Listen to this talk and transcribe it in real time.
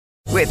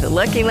With the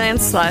Lucky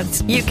Land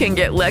Slots, you can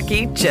get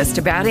lucky just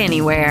about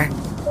anywhere.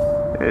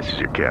 This is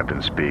your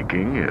captain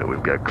speaking.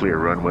 We've got clear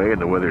runway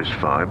and the weather's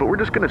fine, but we're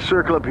just going to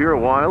circle up here a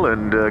while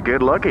and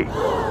get lucky.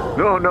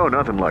 No,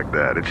 nothing like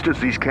that. It's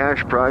just these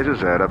cash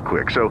prizes add up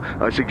quick. So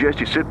I suggest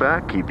you sit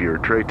back, keep your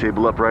tray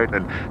table upright,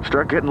 and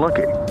start getting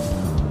lucky.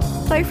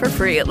 Play for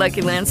free at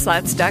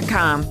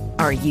LuckyLandSlots.com.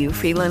 Are you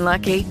feeling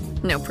lucky?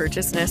 No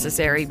purchase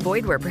necessary.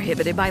 Void where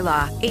prohibited by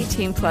law.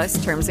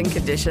 18+ terms and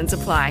conditions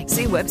apply.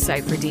 See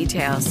website for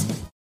details.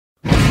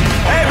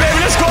 Hey, baby,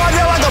 let's go out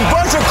there like a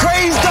bunch of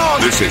crazy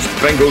dogs. This is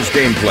Bengals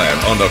Game Plan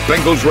on the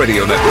Bengals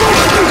Radio Network.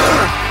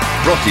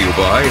 Brought to you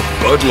by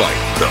Bud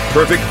Light, the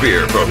perfect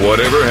beer for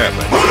whatever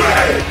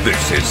happens.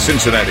 This is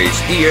Cincinnati's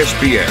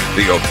ESPN,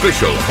 the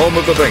official home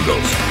of the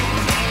Bengals.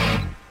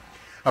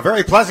 A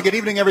very pleasant good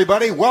evening,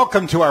 everybody.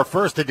 Welcome to our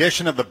first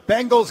edition of the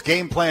Bengals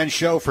Game Plan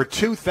Show for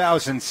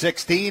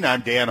 2016.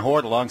 I'm Dan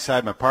Hort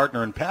alongside my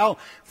partner and pal,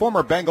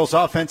 former Bengals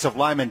offensive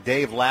lineman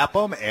Dave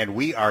Lapham, and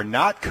we are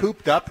not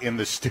cooped up in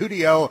the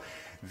studio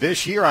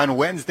this year on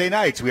Wednesday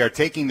nights. We are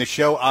taking the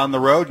show on the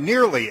road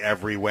nearly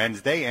every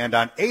Wednesday, and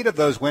on 8 of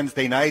those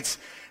Wednesday nights,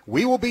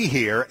 we will be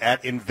here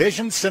at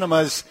Envision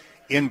Cinemas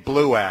in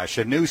Blue Ash,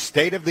 a new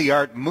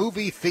state-of-the-art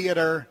movie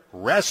theater,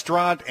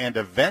 restaurant, and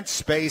event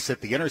space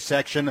at the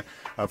intersection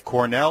of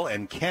Cornell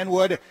and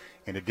Kenwood.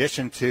 In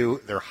addition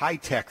to their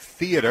high-tech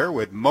theater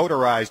with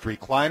motorized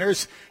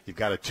recliners, you've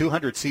got a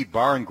 200-seat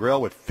bar and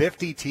grill with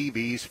 50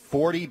 TVs,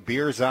 40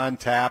 beers on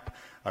tap,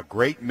 a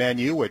great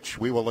menu, which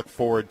we will look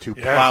forward to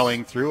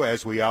plowing through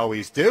as we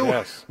always do.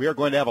 Yes. We are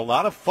going to have a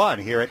lot of fun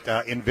here at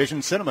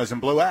Envision Cinemas in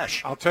Blue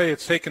Ash. I'll tell you,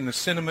 it's taken the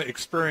cinema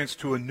experience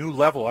to a new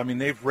level. I mean,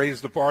 they've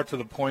raised the bar to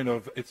the point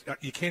of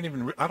you can't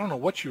even. I don't know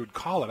what you would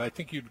call it. I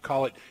think you'd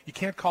call it. You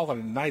can't call it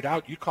a night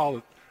out. You call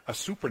it a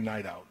super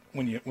night out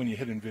when you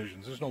hit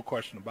Envisions. There's no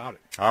question about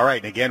it. All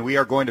right, and again, we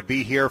are going to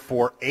be here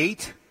for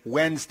 8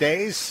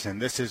 Wednesdays,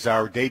 and this is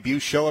our debut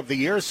show of the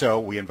year, so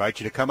we invite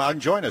you to come out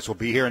and join us. We'll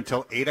be here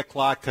until 8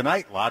 o'clock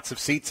tonight. Lots of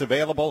seats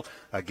available.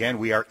 Again,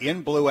 we are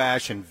in Blue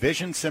Ash,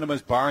 Envision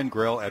Cinemas Bar and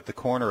Grill at the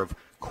corner of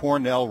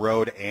Cornell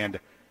Road and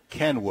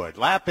Kenwood.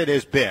 Lap, it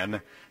has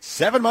been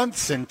 7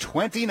 months and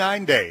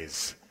 29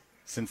 days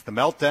since the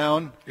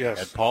meltdown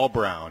at Paul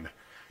Brown.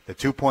 The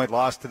 2-point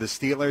loss to the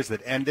Steelers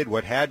that ended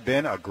what had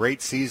been a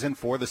great season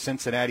for the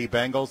Cincinnati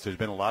Bengals. There's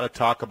been a lot of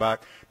talk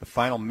about the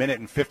final minute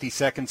and 50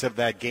 seconds of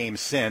that game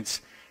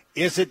since.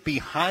 Is it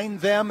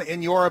behind them,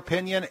 in your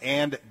opinion,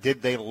 and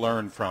did they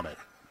learn from it?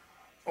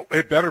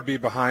 It better be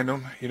behind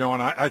them, and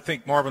I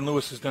think Marvin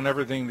Lewis has done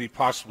everything that he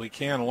possibly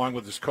can, along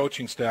with his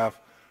coaching staff,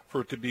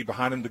 for it to be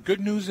behind him. The good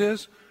news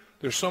is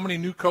there's so many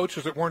new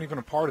coaches that weren't even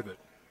a part of it,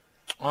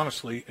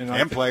 honestly.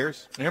 And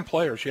players. And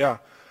players, yeah.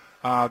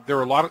 There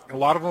are a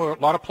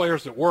lot of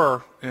players that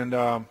were, and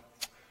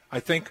I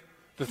think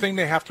the thing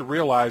they have to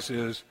realize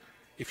is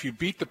if you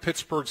beat the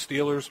Pittsburgh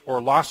Steelers or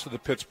lost to the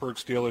Pittsburgh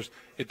Steelers,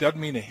 it doesn't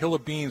mean a hill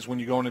of beans when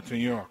you go into New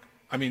York.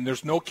 I mean,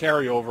 there's no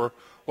carryover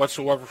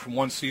whatsoever from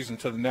one season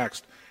to the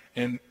next,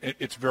 and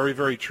it's very,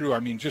 very true. I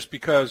mean, just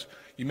because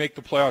you make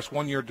the playoffs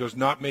one year does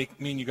not mean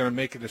you're going to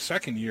make it a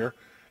second year,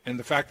 and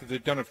the fact that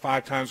they've done it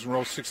 5 times in a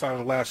row, 6 out of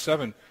the last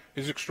 7,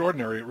 is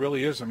extraordinary. It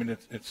really is. I mean,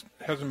 it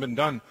hasn't been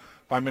done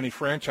by many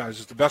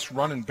franchises. The best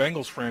run in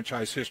Bengals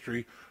franchise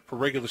history for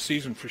regular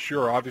season for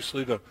sure.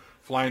 Obviously, the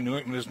Flying New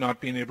England is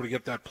not being able to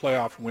get that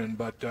playoff win,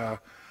 but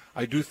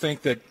I do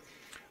think that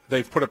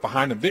they've put it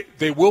behind them.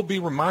 They will be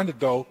reminded,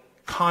 though,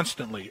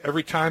 constantly.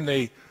 Every time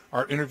they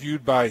are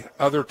interviewed by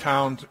other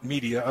towns'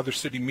 media, other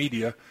city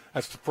media,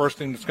 that's the first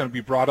thing that's going to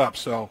be brought up.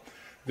 So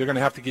they're going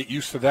to have to get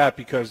used to that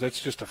because that's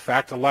just a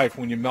fact of life.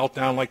 When you melt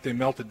down like they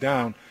melted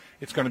down,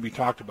 it's going to be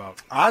talked about.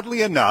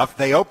 Oddly enough,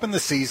 they opened the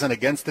season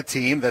against a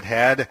team that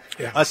had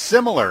a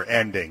similar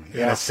ending.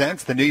 In a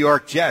sense, the New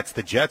York Jets.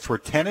 The Jets were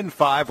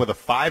 10-5 with a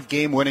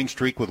 5-game winning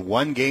streak with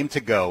 1 game to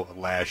go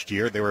last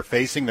year. They were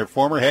facing their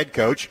former head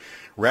coach,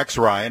 Rex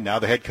Ryan, now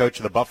the head coach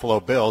of the Buffalo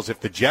Bills. If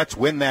the Jets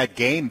win that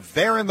game,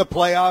 they're in the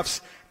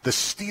playoffs. The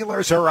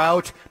Steelers are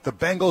out. The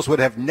Bengals would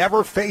have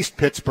never faced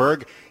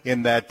Pittsburgh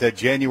in that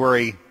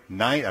January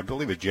 9th, I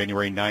believe it was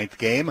January 9th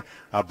game.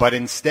 But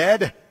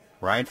instead,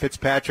 Ryan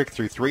Fitzpatrick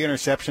threw 3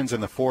 interceptions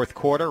in the fourth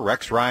quarter.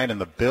 Rex Ryan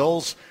and the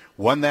Bills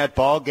won that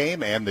ball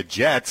game, and the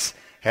Jets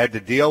had to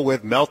deal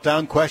with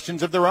meltdown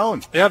questions of their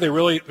own. Yeah, they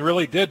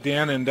really did,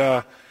 Dan.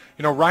 And,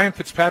 Ryan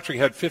Fitzpatrick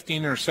had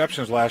 15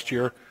 interceptions last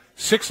year.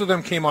 6 of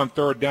them came on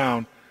third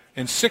down,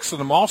 and 6 of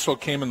them also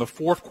came in the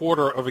fourth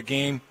quarter of a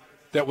game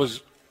that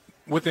was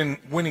within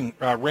winning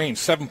range,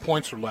 7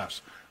 points or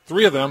less.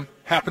 3 of them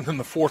happened in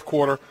the fourth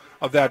quarter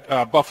of that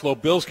Buffalo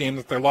Bills game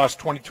that they lost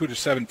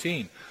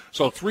 22-17.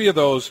 So 3 of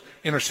those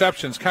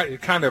interceptions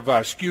kind of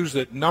skews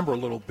that number a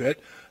little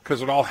bit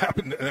because it all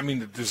happened. I mean,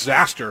 the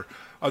disaster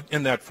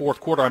in that fourth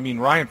quarter. I mean,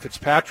 Ryan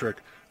Fitzpatrick,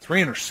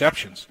 3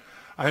 interceptions.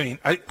 I mean,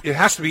 it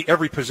has to be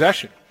every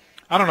possession.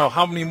 I don't know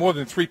how many more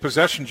than 3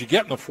 possessions you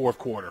get in the fourth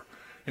quarter.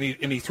 And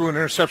he threw an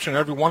interception in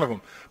every one of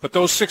them. But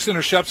those 6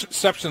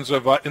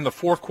 interceptions in the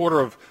fourth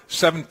quarter of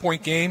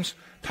 7-point games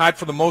tied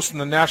for the most in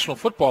the National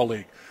Football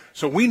League.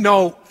 So we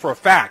know for a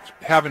fact,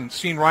 having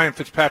seen Ryan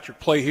Fitzpatrick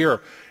play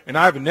here, and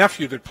I have a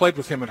nephew that played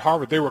with him at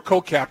Harvard. They were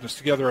co-captains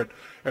together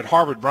at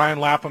Harvard, Brian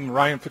Lapham and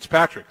Ryan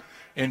Fitzpatrick.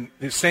 And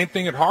the same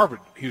thing at Harvard.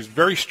 He was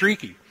very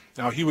streaky.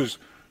 Now, he was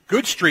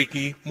good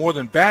streaky, more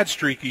than bad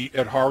streaky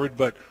at Harvard,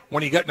 but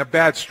when he got in a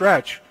bad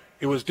stretch,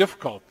 it was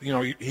difficult. You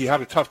know, he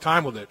had a tough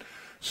time with it.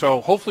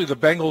 So hopefully the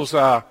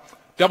Bengals'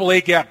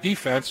 double-A gap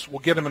defense will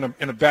get him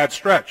in a bad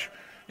stretch.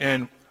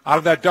 And out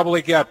of that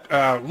double-A gap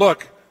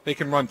look, they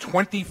can run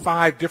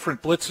 25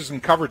 different blitzes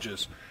and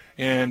coverages.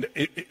 And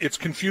it's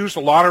confused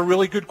a lot of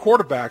really good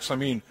quarterbacks. I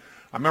mean,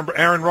 I remember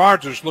Aaron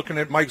Rodgers looking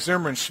at Mike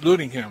Zimmer and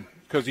saluting him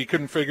because he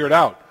couldn't figure it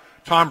out.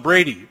 Tom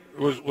Brady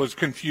was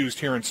confused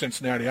here in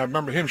Cincinnati. I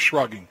remember him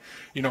shrugging.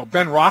 You know,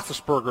 Ben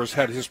Roethlisberger has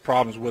had his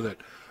problems with it.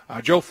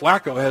 Joe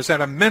Flacco has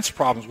had immense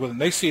problems with it,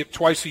 and they see it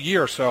twice a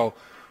year. So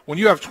when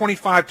you have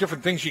 25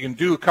 different things you can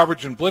do,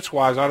 coverage and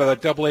blitz-wise, out of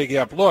that double-A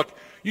gap look,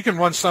 you can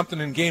run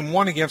something in Game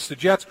 1 against the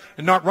Jets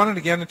and not run it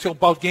again until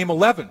about Game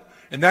 11.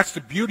 And that's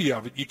the beauty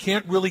of it. You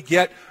can't really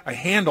get a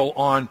handle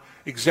on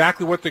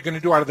exactly what they're going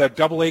to do out of that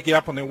double-A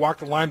gap when they walk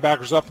the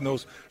linebackers up in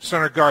those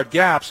center guard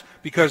gaps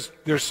because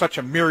there's such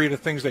a myriad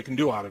of things they can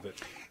do out of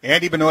it.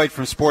 Andy Benoit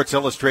from Sports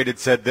Illustrated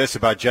said this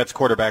about Jets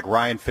quarterback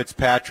Ryan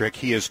Fitzpatrick.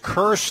 He is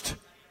cursed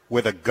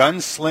with a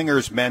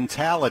gunslinger's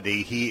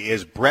mentality. He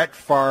is Brett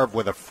Favre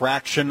with a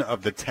fraction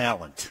of the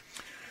talent.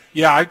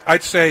 Yeah,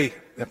 I'd say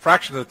a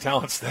fraction of the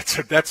talents.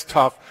 That's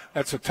tough.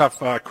 That's a tough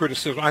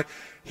criticism.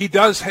 He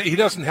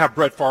doesn't have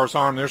Brett Favre's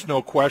arm. There's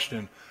no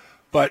question,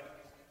 but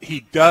he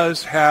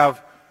does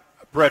have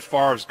Brett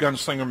Favre's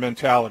gunslinger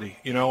mentality.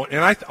 You know,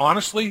 and I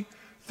honestly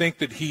think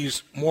that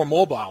he's more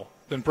mobile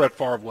than Brett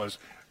Favre was.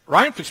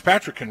 Ryan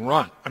Fitzpatrick can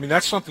run. I mean,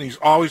 that's something he's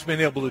always been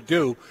able to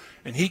do,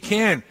 and he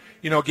can,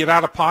 you know, get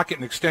out of pocket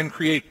and extend,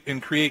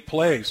 create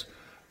plays.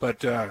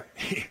 But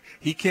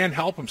he can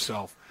help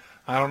himself.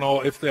 I don't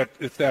know if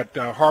that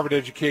Harvard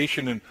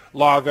education and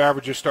law of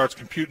averages starts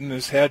computing in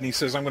his head, and he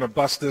says, "I'm going to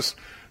bust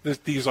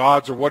these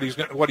odds," or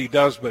what he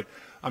does. But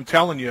I'm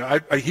telling you,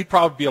 he'd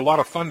probably be a lot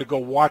of fun to go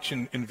watch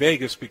in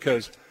Vegas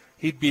because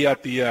he'd be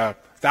at the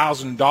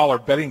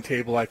 $1,000 betting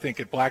table, I think,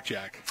 at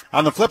blackjack.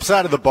 On the flip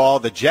side of the ball,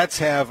 the Jets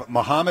have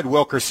Muhammad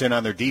Wilkerson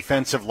on their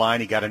defensive line.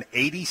 He got an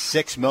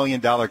 $86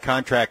 million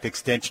contract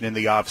extension in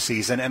the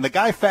offseason, and the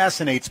guy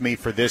fascinates me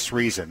for this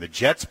reason. The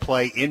Jets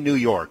play in New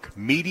York,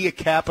 media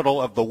capital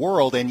of the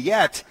world, and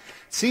yet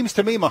seems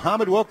to me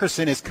Muhammad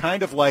Wilkerson is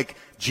kind of like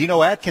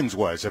Geno Atkins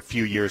was a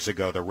few years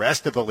ago. The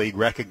rest of the league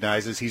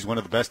recognizes he's one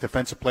of the best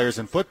defensive players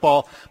in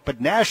football, but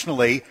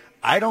nationally,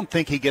 I don't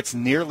think he gets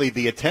nearly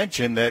the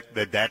attention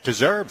that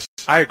deserves.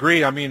 I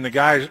agree. I mean, the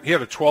guy, he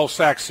had a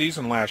 12-sack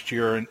season last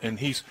year, and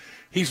he's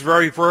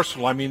very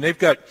versatile. I mean,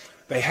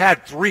 they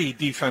had 3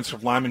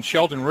 defensive linemen.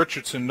 Sheldon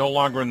Richardson no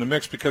longer in the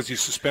mix because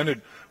he's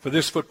suspended for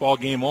this football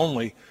game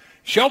only.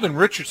 Sheldon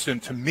Richardson,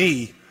 to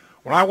me,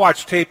 when I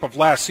watched tape of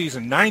last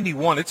season,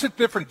 91, it's a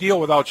different deal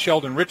without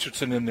Sheldon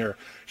Richardson in there.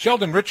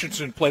 Sheldon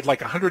Richardson played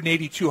like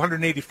 182,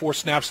 184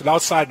 snaps at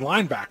outside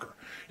linebacker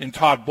in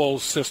Todd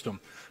Bowles' system.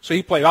 So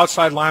he played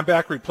outside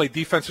linebacker, he played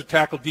defensive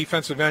tackle,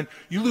 defensive end.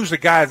 You lose a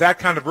guy of that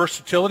kind of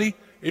versatility,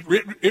 it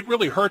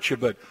really hurts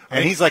you.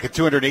 And he's like a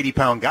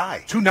 280-pound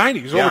guy. 290,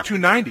 he's over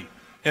 290.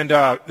 And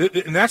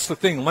that's the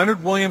thing.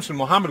 Leonard Williams and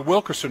Muhammad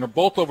Wilkerson are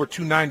both over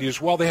 290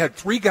 as well. They had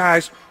 3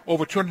 guys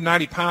over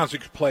 290 pounds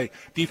that could play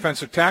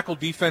defensive tackle,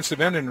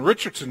 defensive end, and in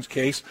Richardson's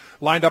case,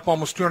 lined up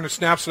almost 200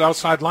 snaps at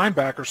outside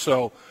linebacker.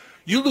 So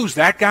you lose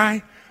that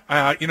guy,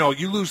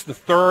 you lose the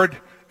third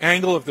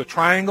angle of the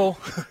triangle.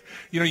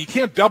 You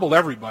can't double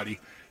everybody.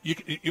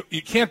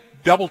 You can't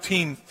double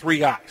team 3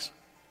 guys.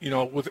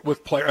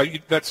 With player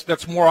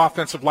that's more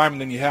offensive linemen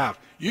than you have.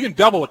 You can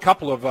double a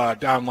couple of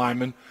down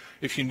linemen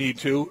if you need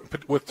to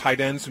with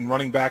tight ends and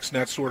running backs and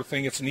that sort of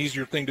thing. It's an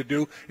easier thing to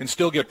do and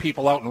still get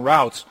people out in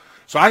routes.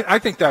 So I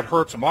think that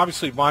hurts them.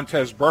 Obviously,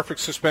 Vontaze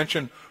Burfict's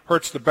suspension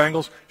hurts the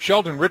Bengals.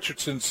 Sheldon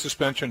Richardson's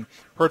suspension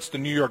hurts the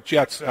New York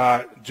Jets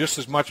just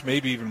as much,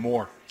 maybe even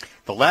more.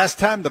 The last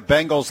time the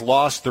Bengals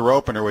lost their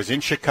opener was in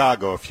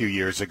Chicago a few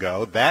years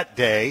ago. That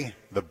day,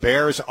 the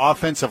Bears'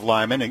 offensive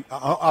lineup,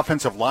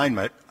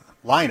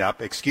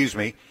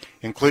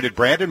 included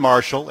Brandon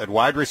Marshall at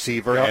wide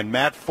receiver and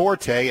Matt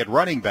Forte at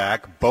running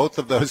back. Both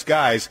of those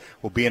guys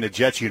will be in a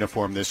Jets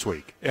uniform this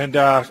week. And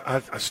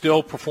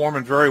still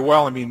performing very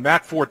well. I mean,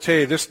 Matt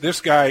Forte,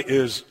 this guy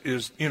is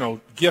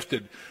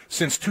gifted.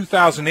 Since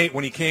 2008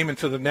 when he came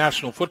into the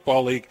National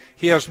Football League,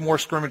 he has more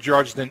scrimmage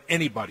yards than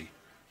any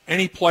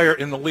player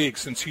in the league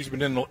since he's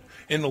been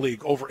in the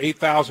league. Over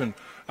 8,000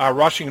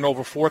 rushing and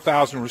over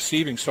 4,000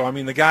 receiving. So, I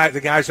mean, the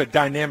guy's a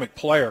dynamic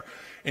player,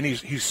 and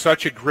he's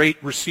such a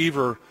great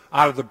receiver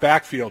out of the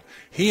backfield.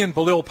 He and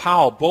Bilal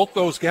Powell, both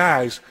those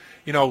guys,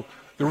 the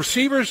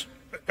receivers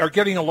are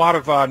getting a lot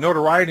of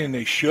notoriety, and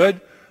they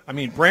should. I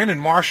mean, Brandon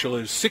Marshall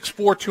is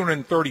 6'4",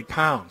 230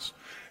 pounds,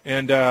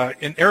 and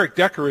Eric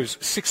Decker is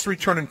 6'3",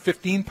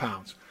 215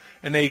 pounds.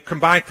 And they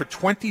combined for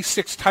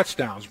 26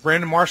 touchdowns.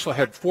 Brandon Marshall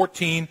had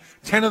 14,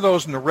 10 of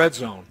those in the red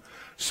zone.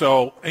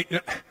 So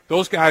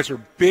those guys are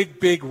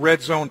big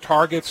red zone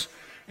targets.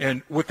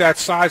 And with that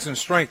size and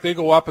strength, they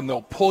go up and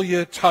they'll pull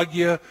you, tug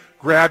you,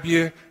 grab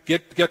you,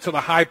 get to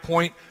the high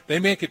point. They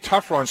make it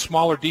tougher on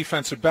smaller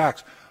defensive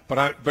backs.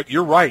 But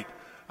you're right.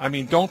 I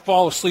mean, don't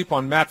fall asleep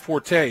on Matt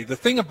Forte. The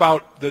thing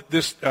about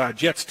this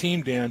Jets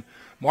team, Dan,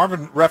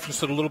 Marvin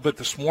referenced it a little bit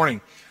this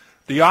morning.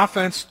 The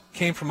offense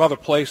came from other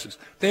places.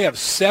 They have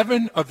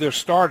 7 of their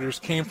starters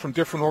came from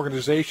different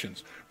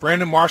organizations.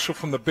 Brandon Marshall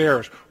from the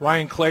Bears,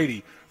 Ryan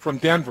Clady from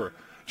Denver,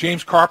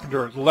 James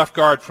Carpenter, the left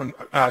guard from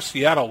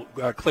Seattle,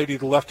 Clady,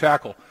 the left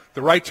tackle.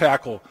 The right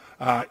tackle,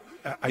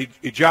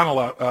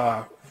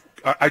 Ijanala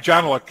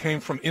came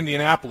from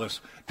Indianapolis,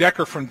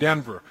 Decker from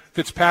Denver,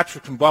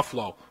 Fitzpatrick from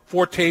Buffalo,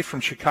 Forte from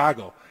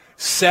Chicago.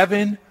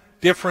 7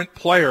 different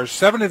players,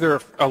 7 of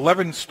their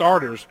 11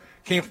 starters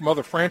came from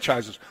other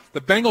franchises.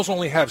 The Bengals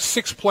only have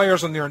 6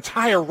 players on their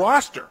entire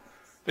roster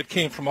that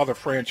came from other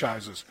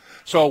franchises.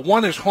 So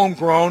one is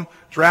homegrown,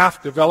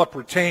 draft, develop,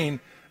 retain,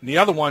 and the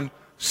other one,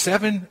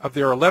 7 of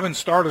their 11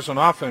 starters on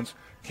offense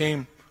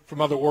came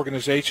from other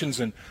organizations,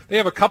 and they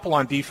have a couple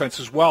on defense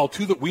as well,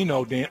 2 that we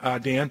know,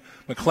 Dan.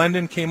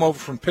 McClendon came over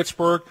from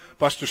Pittsburgh.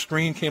 Buster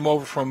Skrine came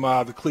over from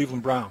the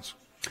Cleveland Browns.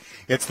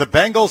 It's the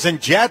Bengals and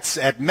Jets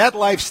at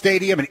MetLife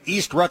Stadium in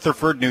East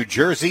Rutherford, New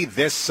Jersey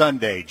this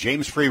Sunday.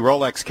 James Free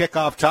Rolex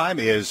kickoff time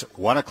is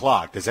 1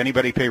 o'clock. Does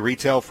anybody pay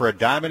retail for a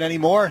diamond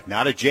anymore?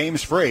 Not at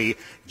James Free.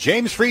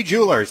 James Free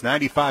Jewelers,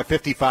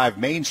 9555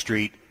 Main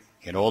Street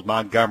in Old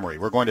Montgomery.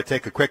 We're going to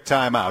take a quick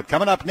time out.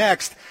 Coming up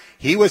next,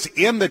 he was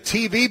in the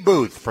TV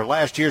booth for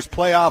last year's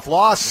playoff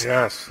loss.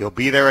 Yes. He'll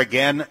be there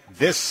again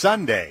this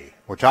Sunday.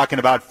 We're talking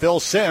about Phil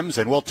Simms,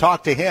 and we'll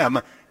talk to him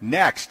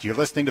next. You're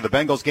listening to the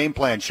Bengals Game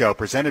Plan Show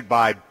presented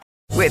by...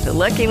 With the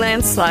Lucky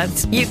Land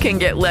Slots, you can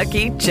get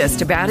lucky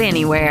just about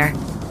anywhere.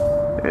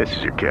 This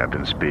is your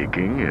captain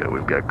speaking.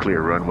 We've got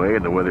clear runway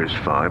and the weather's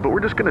fine, but we're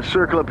just going to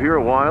circle up here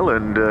a while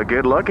and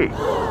get lucky.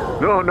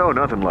 No,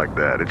 nothing like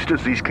that. It's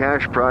just these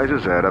cash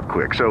prizes add up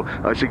quick. So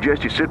I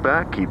suggest you sit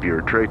back, keep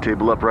your tray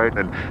table upright,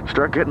 and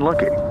start getting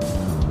lucky.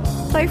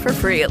 Play for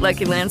free at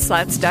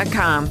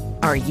LuckyLandSlots.com.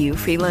 Are you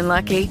feeling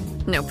lucky?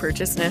 No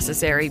purchase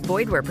necessary.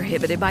 Void where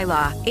prohibited by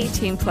law.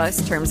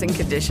 18+ terms and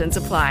conditions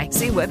apply.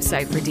 See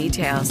website for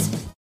details.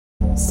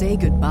 Say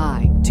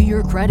goodbye to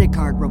your credit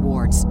card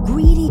rewards.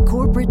 Greedy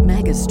corporate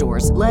mega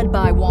stores, led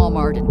by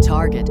Walmart and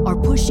Target, are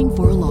pushing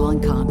for a law in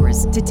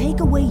Congress to take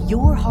away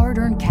your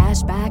hard-earned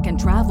cash back and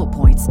travel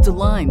points to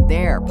line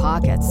their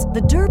pockets.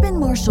 The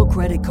Durbin-Marshall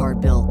credit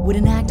card bill would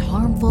enact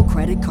harmful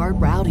credit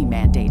card routing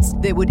mandates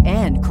that would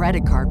end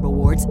credit card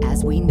rewards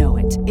as we know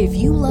it. If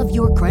you love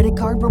your credit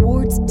card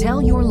rewards,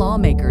 tell your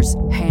lawmakers,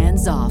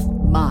 hands off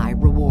my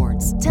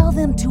rewards. Tell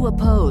them to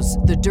oppose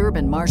the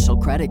Durbin-Marshall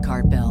credit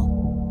card bill.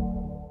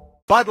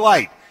 Bud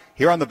Light,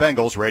 here on the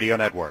Bengals Radio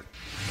Network.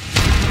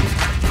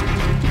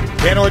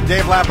 Dan Orton,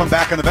 Dave Lapham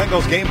back on the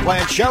Bengals Game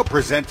Plan Show,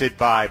 presented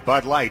by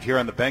Bud Light here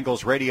on the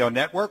Bengals Radio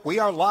Network. We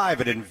are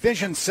live at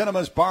Envision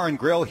Cinemas Bar and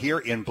Grill here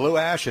in Blue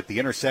Ash at the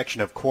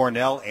intersection of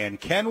Cornell and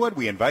Kenwood.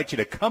 We invite you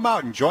to come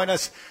out and join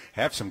us,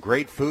 have some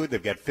great food.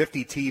 They've got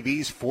 50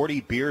 TVs,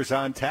 40 beers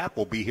on tap.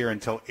 We'll be here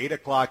until 8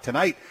 o'clock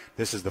tonight.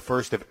 This is the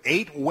first of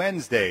 8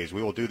 Wednesdays.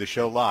 We will do the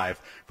show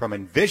live from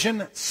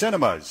Envision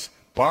Cinemas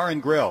Bar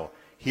and Grill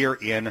here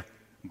in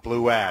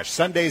Blue Ash.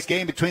 Sunday's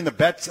game between the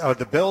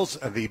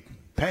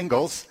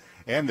Bengals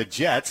and the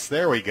Jets,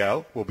 there we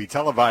go, will be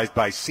televised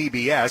by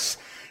CBS.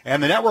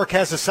 And the network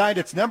has assigned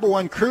its number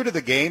 1 crew to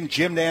the game,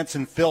 Jim Nantz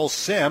and Phil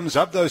Simms.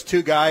 Of those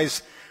 2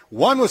 guys,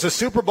 one was a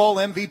Super Bowl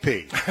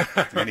MVP,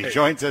 right. And he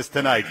joins us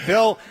tonight.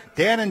 Phil,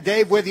 Dan, and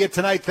Dave with you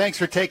tonight. Thanks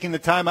for taking the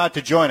time out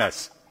to join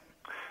us.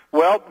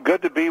 Well,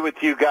 good to be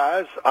with you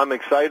guys. I'm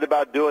excited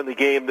about doing the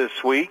game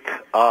this week.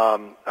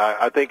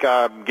 I think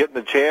I'm getting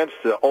the chance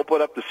to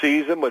open up the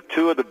season with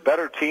 2 of the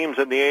better teams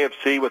in the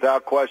AFC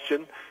without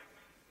question.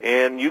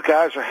 And you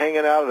guys are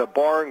hanging out at a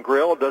bar and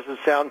grill. It doesn't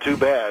sound too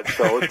bad,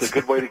 so it's a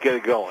good way to get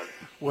it going.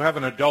 We'll have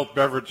an adult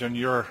beverage in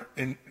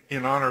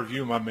honor of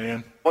you, my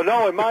man. Well,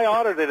 no, in my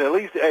honor, then at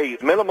least a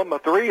minimum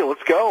of 3.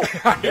 Let's go.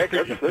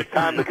 It's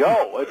time to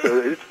go.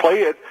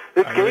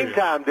 It's game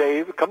time,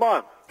 Dave. Come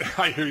on.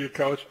 I hear you,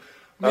 Coach.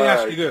 Let me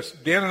ask you this.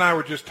 Dan and I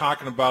were just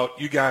talking about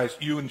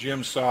you and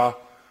Jim saw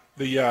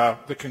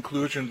the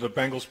conclusion of the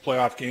Bengals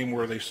playoff game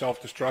where they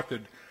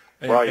self-destructed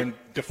and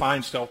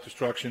defined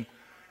self-destruction.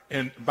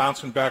 And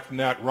bouncing back from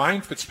that,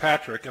 Ryan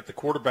Fitzpatrick at the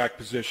quarterback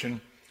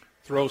position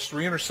throws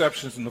 3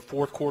 interceptions in the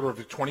fourth quarter of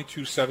the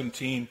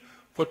 22-17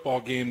 football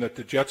game that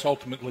the Jets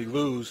ultimately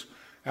lose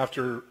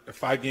after a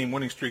 5-game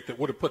winning streak that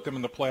would have put them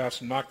in the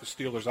playoffs and knocked the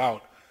Steelers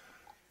out.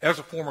 As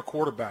a former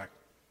quarterback,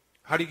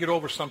 how do you get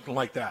over something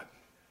like that?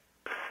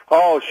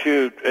 Oh,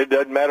 shoot. It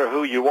doesn't matter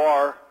who you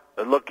are.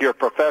 Look, you're a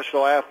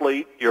professional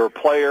athlete. You're a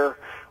player.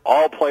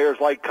 All players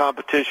like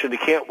competition. They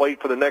can't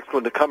wait for the next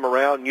one to come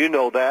around. You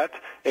know that.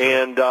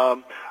 And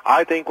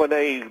I think when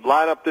they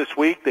line up this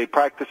week, they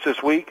practice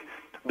this week,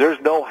 there's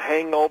no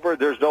hangover.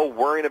 There's no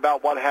worrying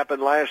about what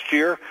happened last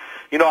year.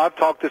 You know, I've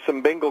talked to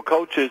some Bengal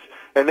coaches,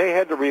 and they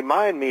had to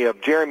remind me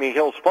of Jeremy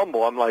Hill's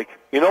fumble. I'm like,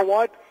 you know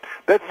what?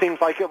 That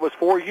seems like it was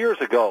 4 years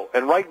ago.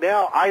 And right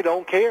now, I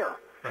don't care.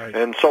 Right.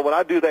 And so when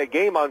I do that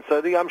game on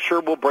Sunday, I'm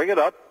sure we'll bring it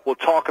up. We'll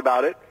talk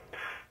about it.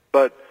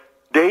 But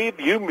Dave,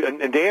 you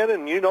and Dan,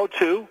 and you know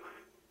too,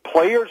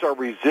 players are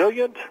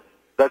resilient.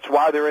 That's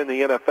why they're in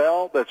the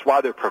NFL. That's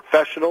why they're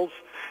professionals,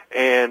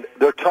 and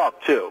they're tough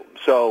too.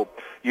 So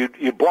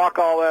you block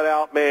all that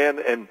out, man,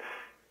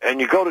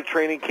 and you go to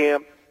training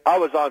camp. I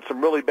was on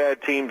some really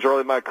bad teams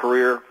early in my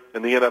career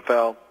in the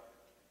NFL,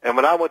 and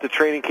when I went to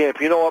training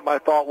camp, you know what my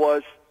thought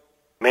was?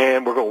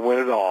 Man, we're going to win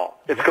it all.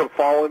 It's going to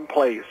fall in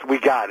place. We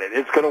got it.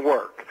 It's going to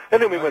work.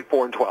 And then we went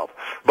 4-12.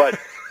 But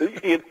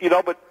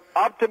but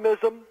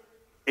optimism,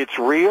 it's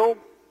real,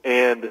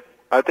 and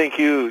I think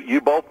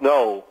you both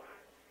know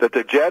that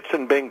the Jets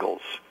and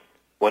Bengals,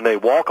 when they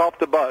walk off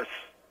the bus,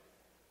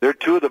 they're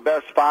two of the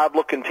best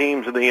five-looking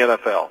teams in the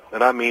NFL,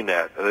 and I mean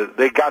that.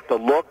 They got the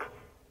look,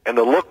 and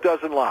the look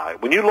doesn't lie.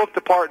 When you look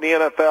the part in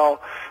the NFL,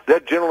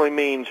 that generally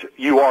means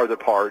you are the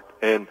part,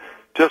 and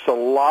just a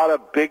lot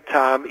of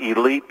big-time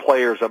elite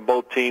players on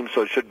both teams,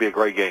 so it should be a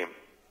great game.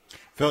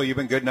 Phil, you've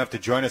been good enough to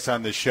join us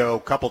on this show a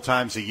couple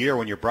times a year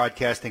when you're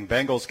broadcasting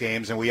Bengals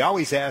games, and we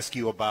always ask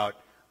you about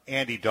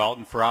Andy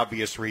Dalton for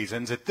obvious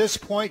reasons. At this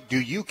point, do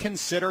you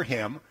consider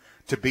him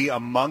to be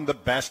among the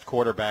best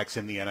quarterbacks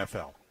in the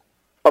NFL?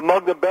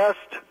 Among the best?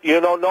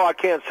 No, I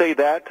can't say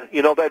that.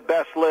 That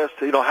best list,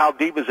 how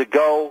deep does it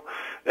go?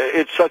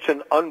 It's such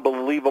an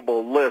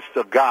unbelievable list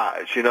of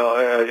guys.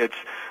 It's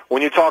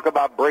when you talk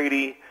about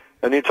Brady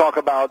and you talk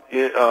about,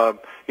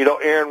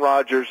 Aaron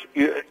Rodgers,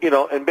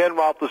 and Ben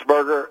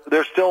Roethlisberger,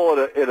 they're still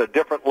at a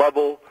different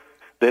level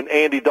than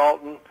Andy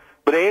Dalton.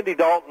 But Andy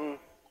Dalton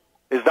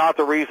is not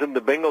the reason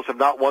the Bengals have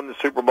not won the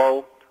Super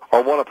Bowl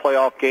or won a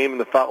playoff game in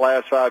the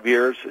last 5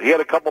 years. He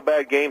had a couple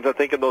bad games, I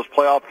think, in those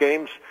playoff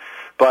games,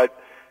 but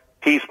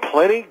he's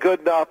plenty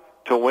good enough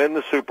to win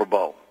the Super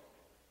Bowl.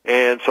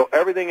 And so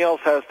everything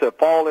else has to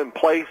fall in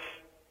place,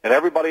 and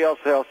everybody else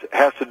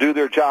has to do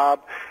their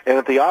job. And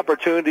if the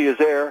opportunity is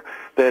there,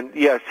 then,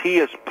 yes, he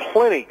is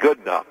plenty good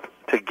enough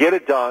to get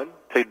it done,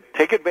 to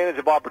take advantage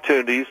of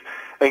opportunities,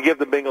 and give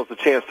the Bengals a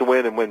chance to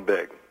win and win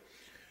big.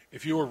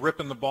 If you were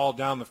ripping the ball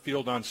down the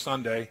field on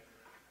Sunday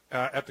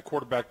at the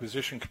quarterback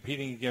position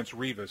competing against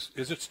Revis,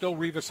 is it still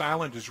Revis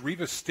Island? Is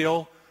Revis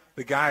still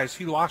the guy? Has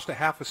he lost a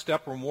half a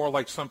step or more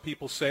like some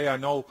people say? I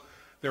know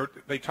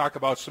they talk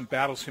about some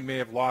battles he may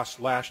have lost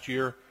last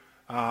year,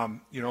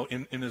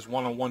 in his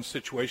one-on-one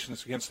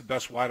situations against the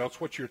best wideouts.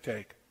 What's your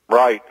take?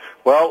 Right.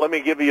 Well, let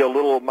me give you a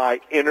little of my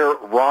inner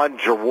Ron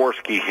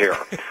Jaworski here.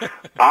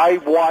 I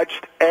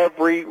watched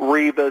every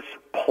Revis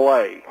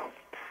play,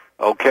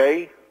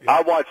 okay? Yeah.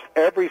 I watched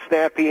every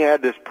snap he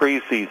had this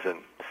preseason.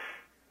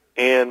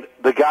 And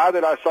the guy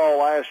that I saw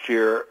last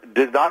year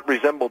did not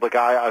resemble the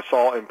guy I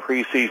saw in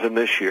preseason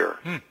this year.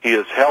 He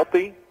is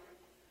healthy.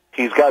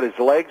 He's got his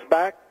legs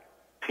back.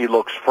 He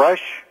looks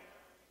fresh.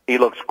 He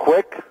looks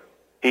quick.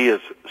 He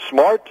is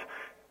smart.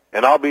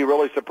 And I'll be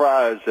really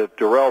surprised if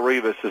Darrelle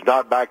Revis is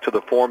not back to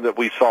the form that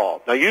we saw.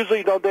 Now,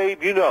 usually,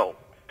 Dave,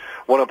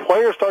 when a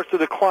player starts to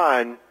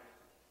decline,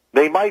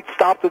 they might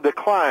stop the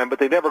decline, but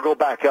they never go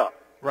back up.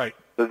 Right.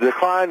 The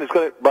decline is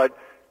going to, but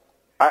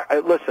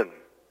listen,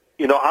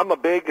 I'm a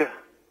big,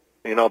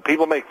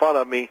 people make fun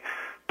of me,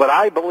 but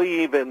I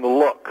believe in the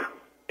look.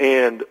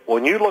 And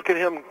when you look at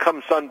him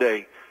come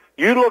Sunday,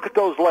 you look at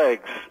those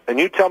legs, and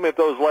you tell me if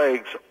those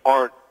legs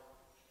aren't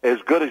as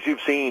good as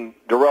you've seen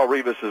Darrelle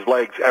Revis'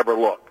 legs ever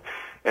look.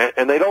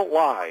 And they don't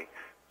lie.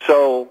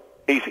 So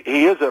he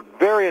is a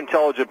very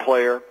intelligent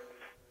player.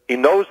 He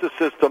knows the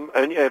system,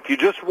 and if you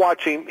just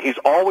watch him, he's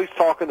always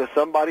talking to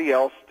somebody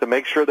else to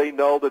make sure they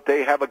know that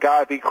they have a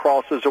guy if he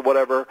crosses or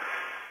whatever.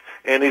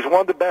 And he's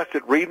one of the best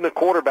at reading the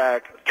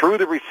quarterback through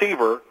the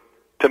receiver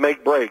to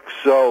make breaks.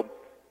 So,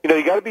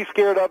 you got to be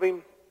scared of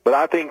him. But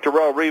I think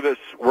Darrelle Revis,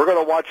 we're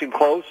going to watch him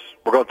close.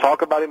 We're going to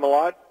talk about him a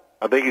lot.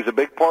 I think he's a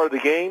big part of the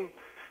game.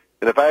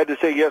 And if I had to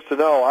say yes or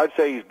no, I'd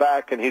say he's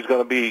back, and he's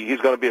going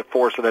to be a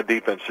force in that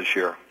defense this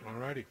year. All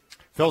righty.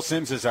 Phil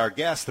Simms is our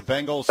guest. The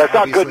Bengals. That's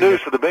not good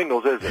news for the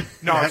Bengals, is it?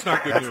 No, it's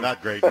not good news. That's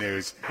not great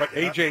news. But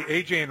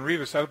AJ and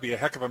Revis, that would be a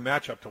heck of a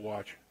matchup to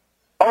watch.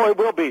 Oh, it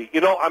will be.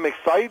 I'm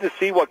excited to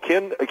see what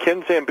Ken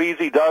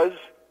Zambezi does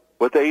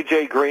with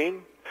AJ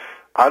Green.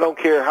 I don't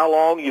care how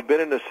long you've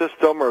been in the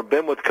system or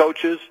been with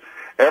coaches.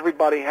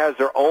 Everybody has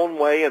their own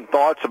way and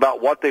thoughts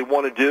about what they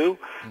want to do.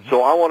 Mm-hmm.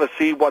 So I want to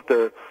see what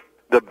the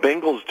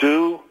Bengals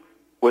do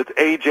with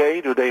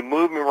AJ. Do they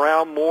move him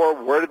around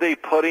more? Where do they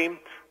put him?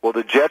 Will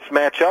the Jets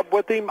match up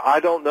with him? I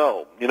don't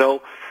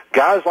know.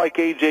 Guys like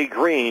AJ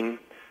Green,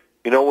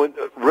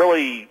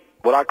 really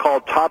what I call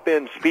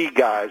top-end speed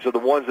guys are the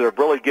ones that have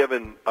really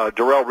given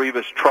Darrelle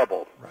Revis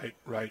trouble.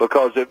 Right.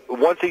 Because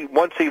once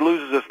he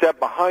loses a step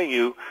behind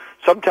you,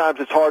 sometimes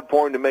it's hard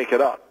for him to make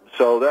it up.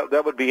 So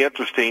that would be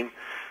interesting.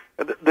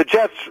 The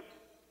Jets,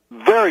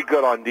 very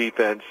good on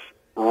defense,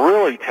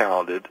 really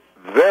talented,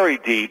 very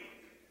deep.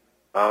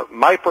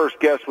 My first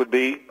guess would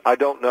be, I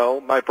don't know.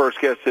 My first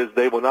guess is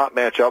they will not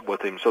match up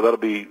with him, so that'll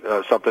be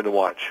something to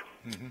watch.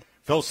 Mm-hmm.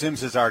 Phil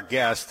Simms is our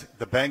guest.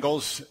 The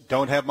Bengals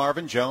don't have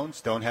Marvin Jones,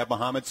 don't have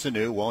Mohamed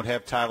Sanu, won't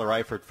have Tyler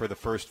Eifert for the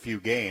first few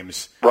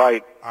games.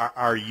 Right.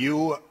 Are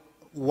you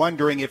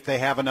wondering if they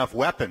have enough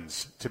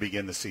weapons to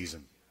begin the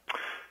season?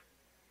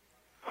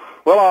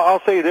 Well,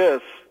 I'll say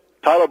this.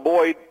 Tyler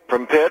Boyd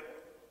from Pitt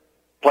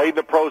played in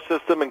the pro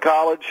system in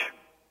college.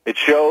 It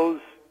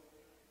shows.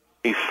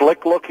 He's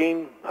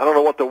slick-looking. I don't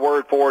know what the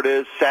word for it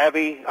is.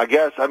 Savvy, I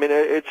guess. I mean,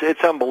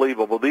 it's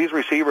unbelievable. These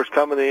receivers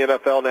come in the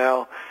NFL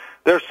now.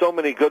 There's so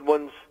many good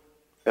ones.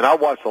 And I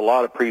watched a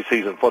lot of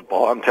preseason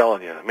football. I'm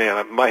telling you,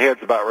 man, my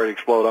head's about ready to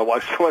explode. I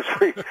watched so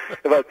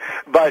much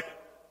but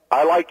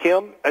I like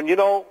him. And, you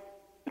know,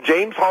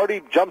 James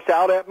Hardy jumps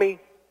out at me.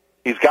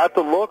 He's got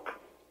the look.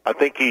 I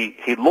think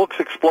he looks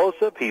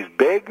explosive. He's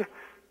big.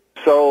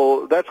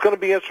 So that's going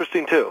to be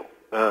interesting, too.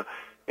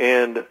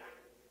 And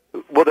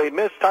will they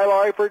miss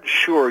Tyler Eifert?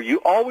 Sure.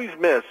 You always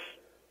miss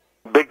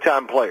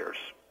big-time players.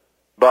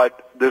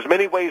 But there's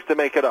many ways to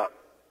make it up.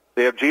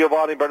 They have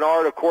Giovanni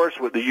Bernard, of course,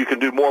 you can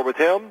do more with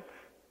him.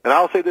 And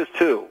I'll say this,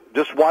 too.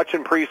 Just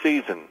watching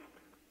preseason,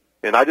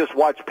 and I just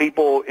watch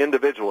people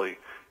individually.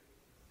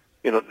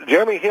 You know,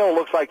 Jeremy Hill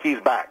looks like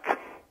he's back.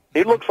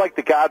 He looks like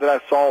the guy that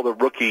I saw the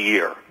rookie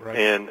year. Right.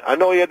 And I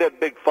know he had that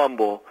big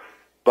fumble,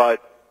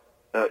 but,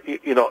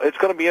 you know, it's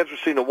going to be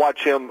interesting to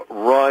watch him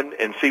run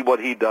and see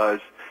what he does.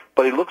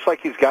 But he looks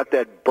like he's got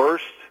that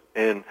burst.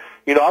 And,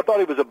 you know, I thought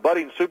he was a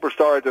budding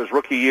superstar at his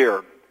rookie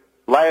year.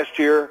 Last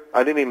year,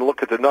 I didn't even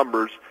look at the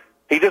numbers.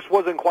 He just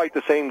wasn't quite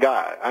the same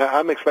guy.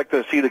 I'm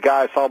expecting to see the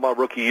guy I saw my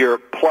rookie year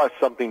plus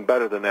something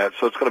better than that,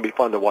 so it's going to be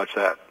fun to watch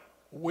that.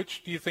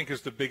 Which do you think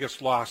is the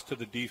biggest loss to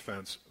the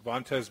defense,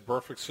 Vontaze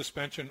Burfict's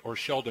suspension or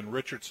Sheldon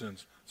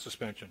Richardson's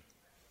suspension?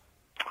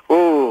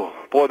 Oh,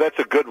 boy, that's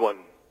a good one.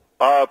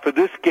 For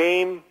this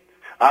game,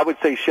 I would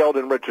say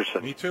Sheldon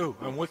Richardson. Me too.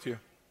 I'm with you.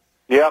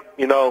 Yep.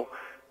 You know,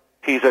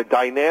 he's a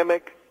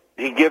dynamic.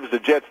 He gives the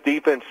Jets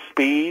defense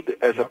speed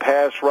as a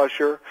pass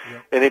rusher.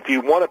 Yep. And if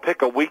you want to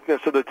pick a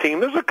weakness of the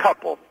team, there's a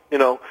couple. You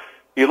know,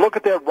 you look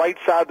at that right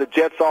side of the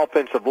Jets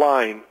offensive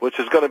line, which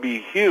is going to be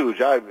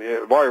huge. I've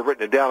already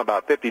written it down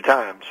about 50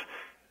 times.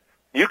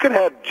 You could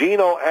have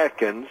Geno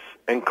Atkins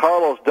and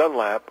Carlos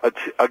Dunlap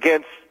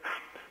against,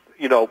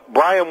 you know,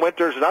 Brian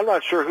Winters, and I'm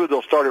not sure who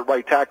they'll start at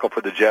right tackle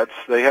for the Jets.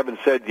 They haven't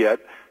said yet.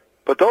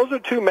 But those are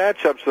two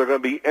matchups that are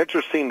going to be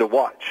interesting to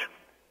watch.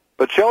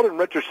 But Sheldon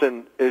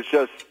Richardson is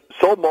just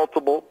so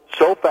multiple,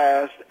 so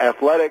fast,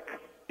 athletic.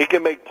 He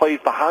can make plays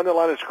behind the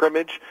line of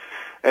scrimmage,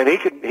 and he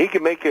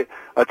can make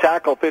a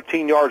tackle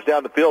 15 yards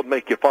down the field and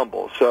make you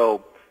fumble.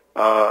 So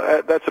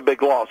that's a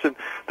big loss. And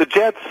the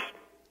Jets,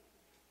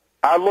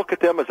 I look at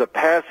them as a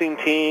passing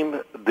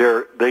team.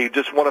 They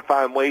just want to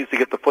find ways to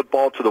get the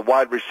football to the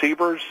wide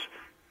receivers.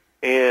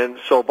 And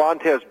so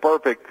Vontaze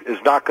Burfict is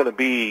not going to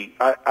be,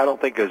 I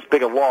don't think, as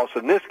big a loss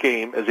in this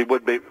game as he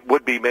would be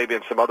maybe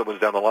in some other ones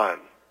down the line.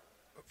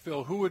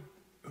 Phil, who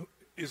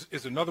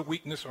is another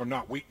weakness, or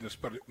not weakness,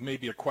 but it may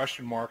be a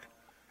question mark,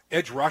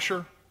 edge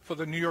rusher for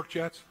the New York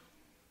Jets?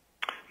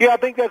 Yeah, I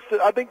think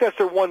that's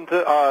their one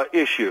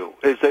issue.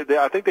 Is that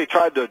I think they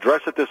tried to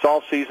address it this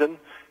offseason.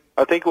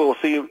 I think we'll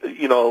see,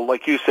 you know,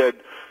 like you said,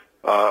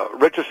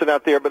 Richardson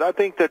out there, but I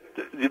think that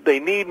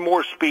they need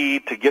more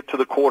speed to get to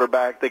the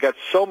quarterback. They got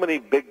so many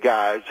big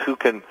guys who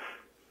can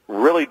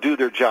really do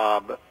their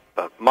job.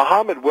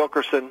 Muhammad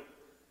Wilkerson,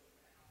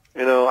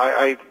 you know,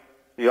 I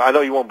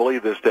know you won't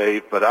believe this,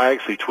 Dave, but I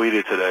actually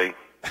tweeted today.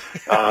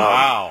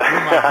 Wow.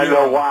 I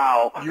know,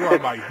 wow. You are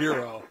my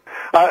hero.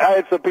 I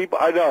had some people,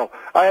 I know.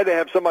 I had to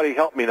have somebody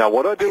help me now.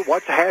 What do I do?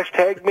 What's the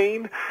hashtag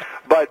mean?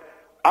 But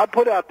I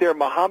put out there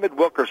Muhammad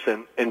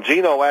Wilkerson and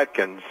Geno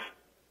Atkins,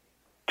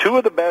 two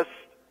of the best,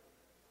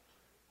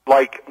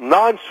 like,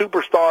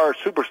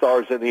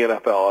 superstars in the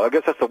NFL. I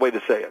guess that's the way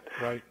to say it.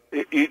 Right.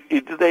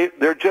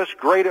 They're just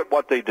great at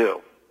what they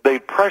do. They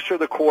pressure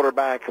the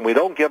quarterback, and we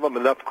don't give them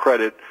enough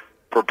credit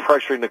for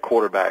pressuring the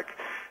quarterback.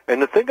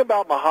 And the thing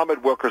about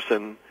Muhammad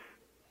Wilkerson,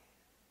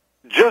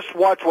 just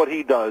watch what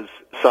he does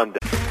Sunday.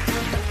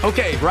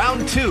 Okay,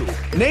 round two.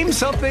 Name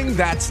something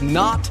that's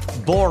not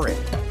boring.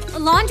 A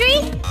laundry?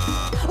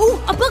 Ooh,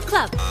 a book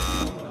club.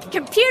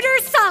 Computer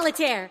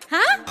solitaire,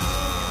 huh?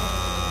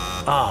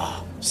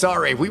 Ah, oh,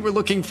 sorry, we were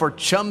looking for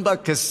Chumba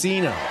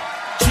Casino.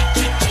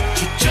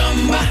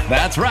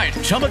 That's right.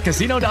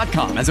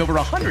 ChumbaCasino.com has over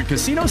 100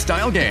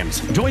 casino-style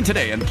games. Join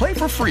today and play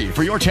for free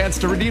for your chance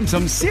to redeem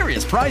some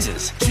serious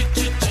prizes.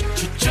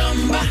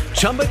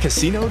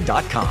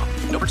 ChumbaCasino.com.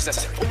 No purchase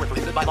necessary. Void where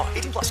prohibited by law.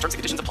 18+. Terms and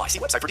conditions apply. See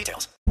website for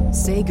details.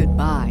 Say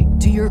goodbye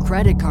to your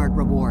credit card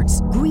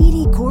rewards.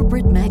 Greedy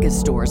corporate mega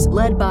stores,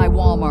 led by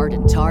Walmart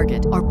and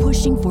Target, are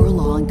pushing for a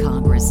law in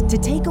Congress to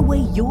take away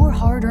your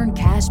hard-earned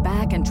cash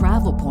back and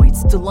travel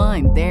points to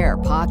line their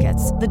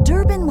pockets. The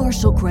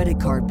Durbin-Marshall credit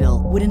card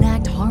bill would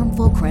enact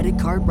harmful credit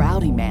card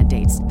routing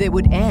mandates that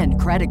would end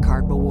credit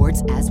card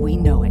rewards as we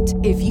know it.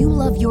 If you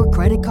love your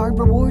credit card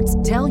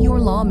rewards, tell your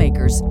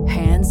lawmakers,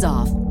 hands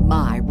off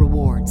my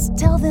rewards.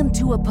 Tell them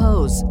to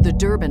oppose the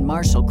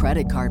Durbin-Marshall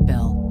credit card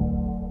bill.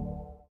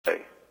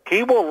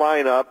 He will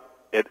line up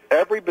at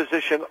every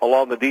position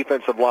along the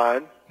defensive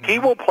line. He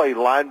will play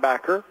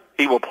linebacker.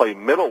 He will play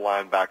middle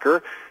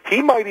linebacker.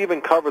 He might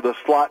even cover the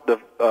slot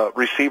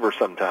receiver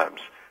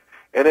sometimes.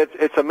 And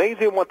it's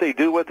amazing what they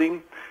do with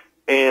him.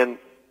 And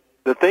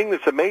the thing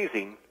that's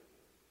amazing,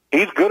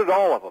 he's good at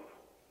all of them.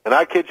 And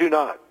I kid you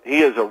not. He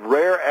is a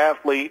rare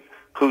athlete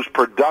who's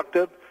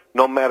productive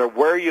no matter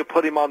where you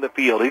put him on the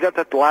field. He doesn't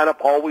have to line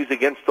up always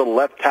against the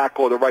left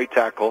tackle or the right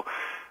tackle.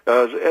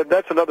 And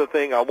that's another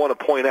thing I want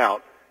to point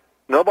out.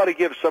 Nobody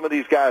gives some of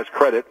these guys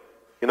credit,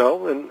 you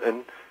know,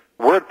 and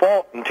we're at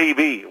fault in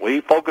TV.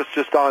 We focus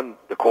just on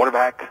the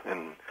quarterback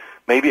and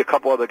maybe a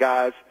couple other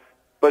guys.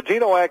 But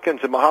Geno Atkins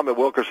and Muhammad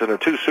Wilkerson are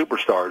two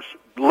superstars,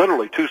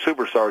 literally two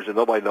superstars that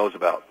nobody knows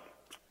about.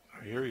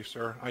 I hear you,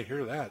 sir. I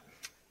hear that.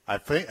 I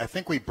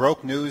think we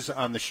broke news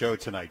on the show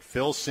tonight.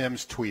 Phil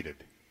Simms tweeted.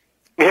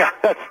 Yeah,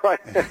 that's right.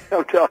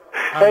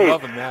 I'm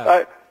loving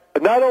that.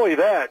 Not only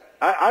that,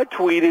 I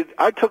tweeted.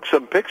 I took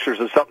some pictures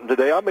of something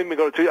today. I'm even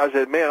going to tweet. I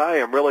said, man, I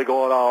am really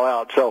going all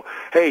out. So,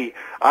 hey,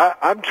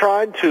 I'm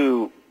trying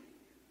to,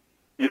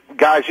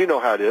 guys, you know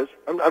how it is.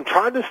 I'm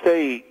trying to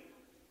stay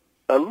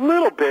a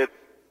little bit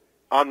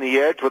on the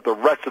edge with the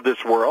rest of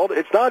this world.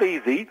 It's not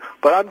easy,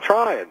 but I'm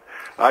trying.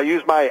 I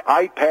use my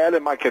iPad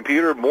and my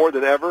computer more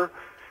than ever.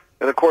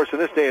 And, of course, in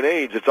this day and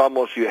age, it's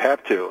almost you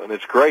have to. And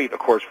it's great, of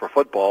course, for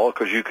football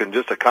because you can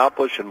just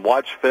accomplish and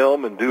watch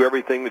film and do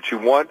everything that you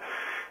want.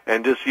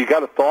 And just you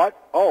got a thought,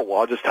 oh,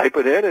 well, I'll just type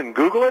it in and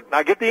Google it, and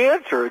I get the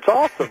answer. It's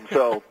awesome.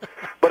 So,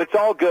 but it's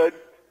all good.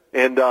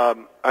 And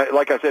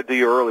like I said to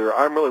you earlier,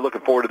 I'm really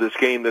looking forward to this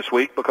game this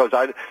week because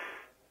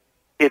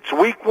it's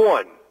week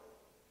 1.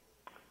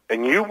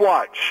 And you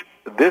watch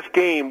this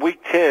game, week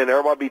 10,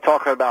 everybody be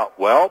talking about,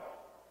 well,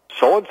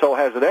 so-and-so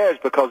has an edge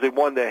because they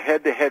won the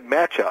head-to-head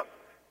matchup.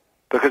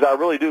 Because I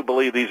really do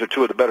believe these are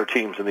two of the better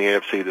teams in the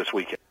AFC this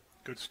weekend.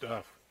 Good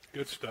stuff.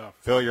 Good stuff.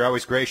 Phil, you're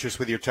always gracious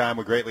with your time.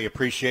 We greatly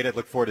appreciate it.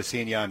 Look forward to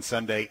seeing you on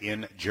Sunday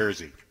in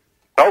Jersey.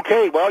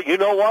 Okay, well, you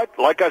know what?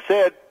 Like I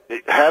said,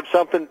 have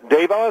something.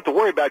 Dave, I don't have to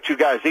worry about you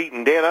guys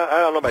eating. Dan, I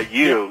don't know about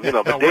you. You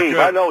know, but Dave,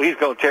 I know he's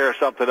going to tear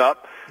something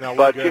up. No,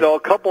 but, you know, a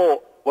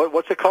couple,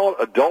 what's it called?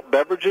 Adult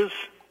beverages?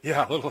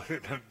 Yeah, a little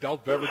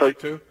adult beverage,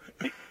 too.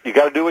 You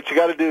got to do what you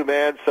got to do,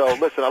 man. So,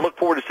 listen, I look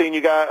forward to seeing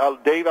you guys.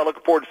 Dave, I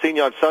look forward to seeing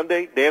you on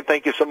Sunday. Dan,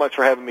 thank you so much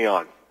for having me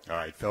on. All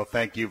right, Phil,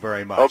 thank you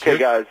very much. Okay,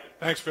 guys.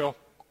 Thanks, Phil.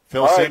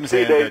 Phil Simms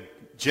and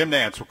Jim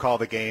Nantz will call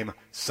the game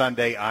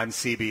Sunday on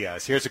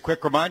CBS. Here's a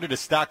quick reminder to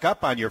stock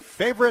up on your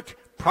favorite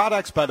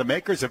products by the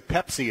makers of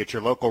Pepsi at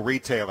your local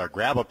retailer.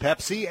 Grab a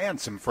Pepsi and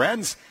some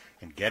friends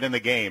and get in the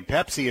game.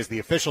 Pepsi is the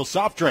official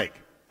soft drink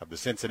of the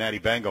Cincinnati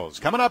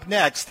Bengals. Coming up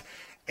next,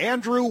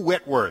 Andrew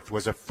Whitworth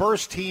was a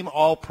first-team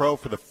All-Pro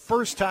for the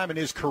first time in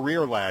his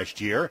career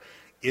last year.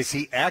 Is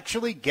he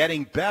actually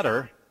getting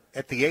better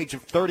at the age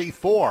of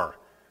 34?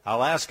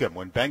 I'll ask him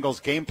when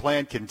Bengals Game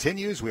Plan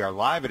continues. We are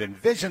live at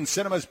Envision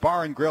Cinemas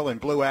Bar and Grill in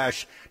Blue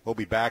Ash. We'll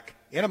be back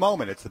in a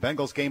moment. It's the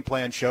Bengals Game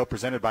Plan show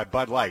presented by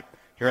Bud Light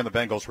here on the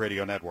Bengals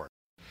Radio Network.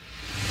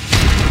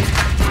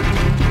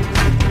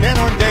 Dan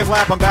Horton, Dave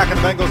Lapham back on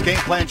the Bengals Game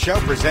Plan show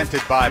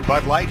presented by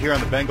Bud Light here on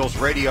the Bengals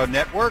Radio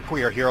Network.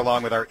 We are here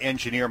along with our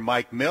engineer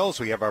Mike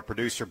Mills. We have our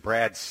producer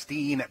Brad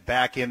Steen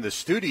back in the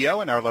studio,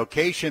 and our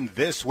location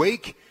this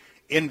week,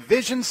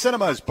 Envision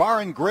Cinemas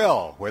Bar and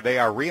Grill, where they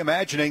are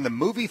reimagining the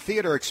movie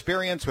theater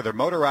experience with their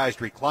motorized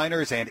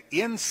recliners and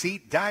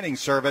in-seat dining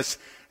service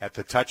at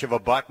the touch of a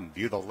button.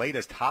 View the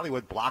latest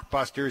Hollywood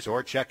blockbusters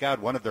or check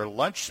out one of their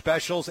lunch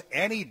specials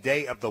any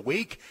day of the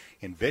week.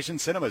 Envision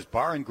Cinemas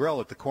Bar and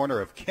Grill at the corner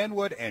of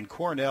Kenwood and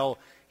Cornell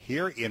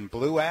here in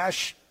Blue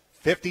Ash.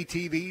 50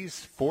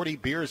 TVs, 40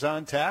 beers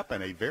on tap,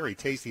 and a very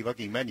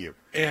tasty-looking menu.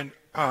 And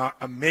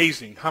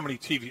amazing how many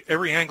TVs.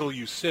 Every angle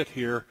you sit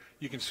here,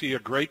 you can see a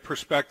great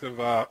perspective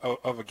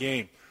of a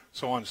game.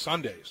 So on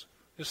Sundays,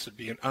 this would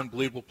be an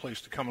unbelievable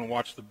place to come and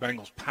watch the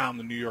Bengals pound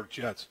the New York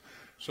Jets.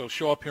 So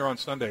show up here on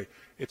Sunday.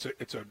 It's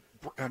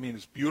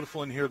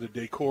beautiful in here. The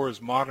decor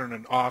is modern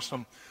and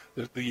awesome.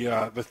 The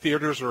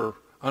theaters are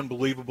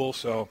unbelievable.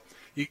 So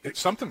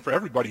it's something for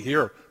everybody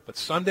here. But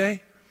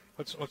Sunday,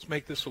 let's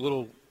make this a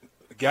little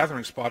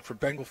gathering spot for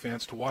Bengal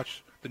fans to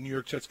watch the New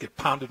York Jets get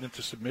pounded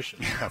into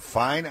submission.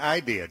 Fine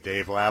idea,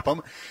 Dave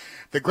Lapham.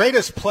 The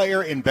greatest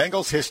player in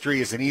Bengals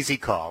history is an easy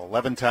call,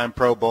 11-time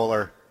Pro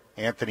Bowler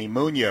Anthony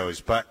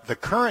Munoz. But the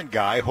current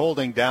guy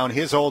holding down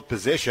his old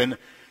position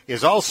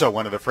is also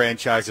one of the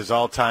franchise's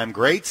all-time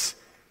greats.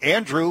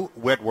 Andrew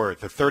Whitworth,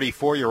 the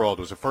 34-year-old,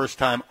 was a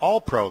first-time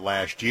All-Pro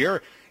last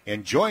year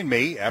and joined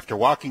me after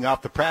walking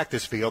off the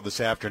practice field this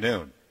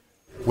afternoon.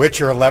 Which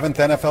your 11th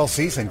NFL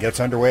season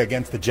gets underway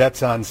against the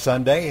Jets on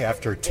Sunday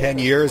after 10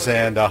 years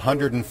and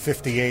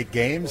 158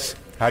 games.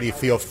 How do you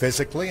feel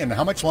physically, and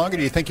how much longer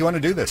do you think you want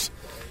to do this?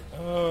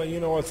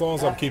 As long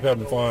as I keep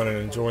having fun and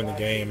enjoying the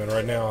game, and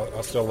right now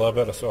I still love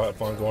it. I still have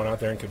fun going out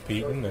there and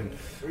competing,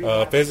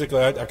 and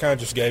physically I kind of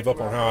just gave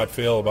up on how I'd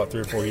feel about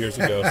 3 or 4 years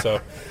ago.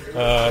 So,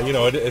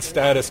 it's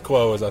status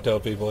quo, as I tell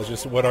people. It's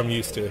just what I'm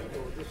used to.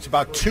 It's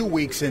about 2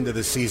 weeks into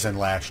the season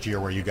last year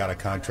where you got a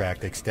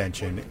contract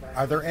extension.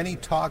 Are there any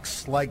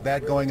talks like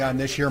that going on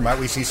this year? Might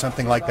we see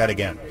something like that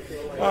again?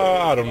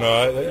 I don't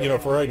know.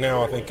 For right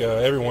now, I think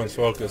everyone's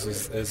focus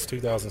is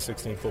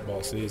 2016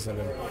 football season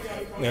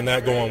and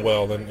that going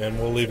well, and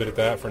we'll leave it at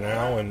that for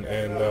now,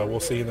 and we'll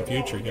see in the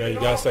future. You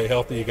got to stay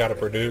healthy. You got to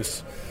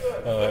produce.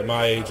 At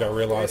my age, I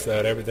realize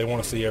that they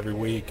want to see every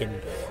week,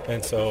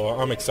 and so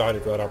I'm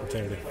excited for that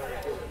opportunity.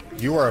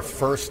 You are a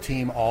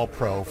first-team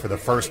All-Pro for the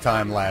first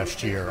time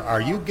last year.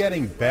 Are you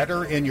getting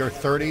better in your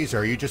 30s, or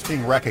are you just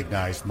being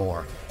recognized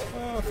more?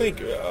 I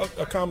think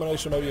a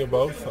combination maybe of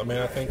both. I mean,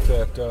 I think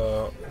that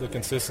the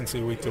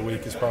consistency week to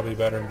week is probably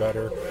better and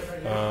better.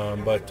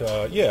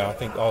 I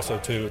think also,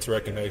 too, it's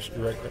recognized.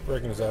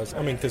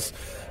 I mean, because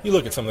you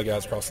look at some of the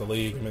guys across the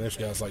league. I mean, there's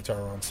guys like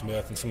Tyron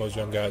Smith and some of those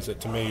young guys that,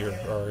 to me,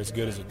 are as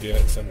good as it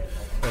gets. And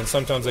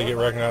sometimes they get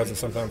recognized and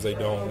sometimes they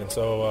don't. And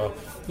so,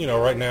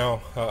 right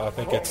now, I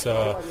think it's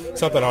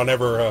something I'll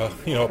never,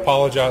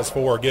 apologize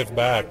for or give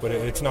back. But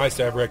it's nice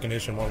to have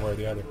recognition one way or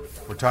the other.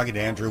 We're talking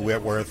to Andrew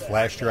Whitworth.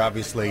 Last year,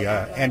 obviously,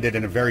 ended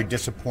in a very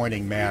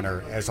disappointing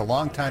manner. As a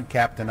longtime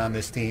captain on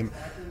this team,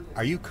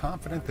 are you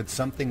confident that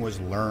something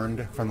was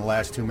learned from the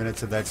last 2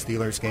 minutes of that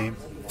Steelers game?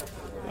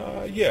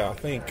 I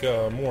think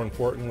more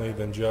importantly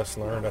than just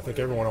learned, I think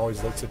everyone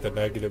always looks at the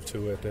negative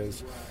to it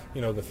as,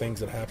 the things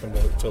that happened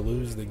to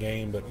lose the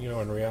game. But,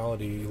 in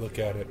reality, you look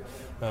at it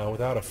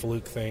without a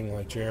fluke thing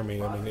like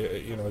Jeremy. I mean,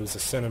 it was a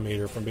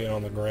centimeter from being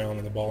on the ground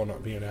and the ball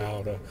not being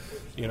out.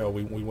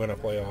 We win a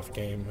playoff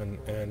game.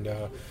 And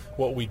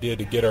what we did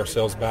to get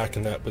ourselves back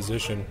in that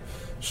position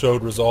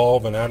showed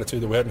resolve and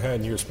attitude that we hadn't had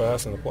in years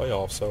past in the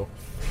playoffs. So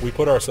we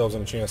put ourselves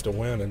in a chance to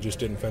win and just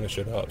didn't finish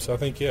it up. So I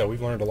think,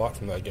 we've learned a lot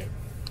from that game.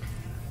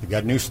 You've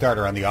got a new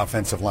starter on the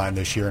offensive line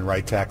this year in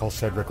right tackle,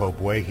 Cedric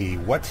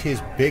Ogbuehi. What's his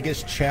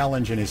biggest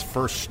challenge in his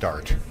first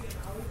start?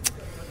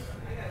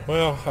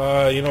 Well,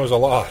 there's a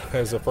lot.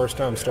 As a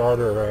first-time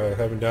starter,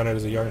 having done it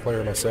as a young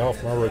player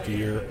myself, my rookie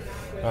year,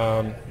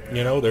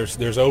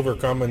 there's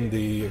overcoming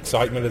the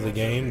excitement of the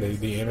game,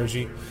 the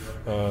energy.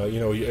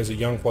 As a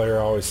young player,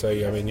 I always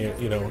say,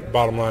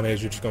 bottom line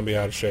is you're just going to be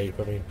out of shape.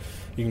 I mean,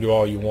 you can do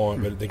all you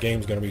want, but the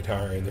game's going to be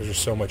tiring. There's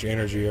just so much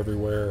energy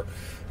everywhere.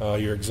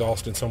 You're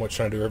exhausted so much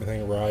trying to do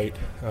everything right.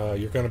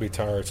 You're going to be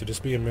tired, so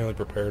just being mentally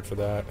prepared for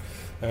that.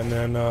 And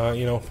then,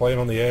 playing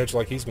on the edge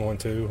like he's going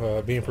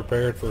to, being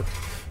prepared for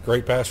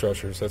great pass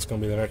rushers. That's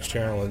going to be the next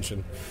challenge.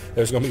 And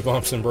there's going to be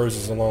bumps and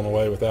bruises along the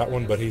way with that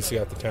one, but he's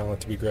got the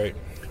talent to be great.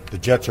 The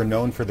Jets are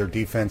known for their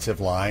defensive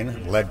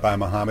line, led by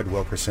Muhammad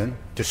Wilkerson.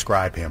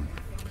 Describe him.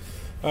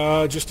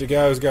 Just a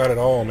guy who's got it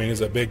all. I mean,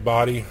 he's a big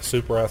body,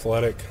 super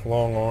athletic,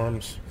 long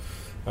arms,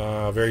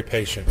 very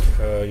patient.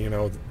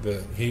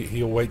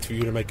 He'll wait for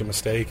you to make a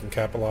mistake and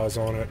capitalize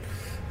on it.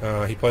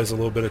 He plays a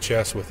little bit of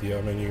chess with you.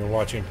 I mean, you can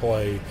watch him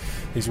play.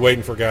 He's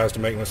waiting for guys to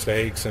make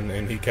mistakes, and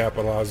he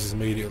capitalizes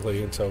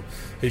immediately. And so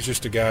he's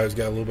just a guy who's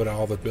got a little bit of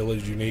all the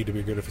abilities you need to be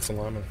a good defensive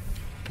lineman.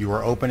 You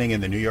are opening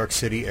in the New York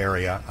City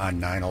area on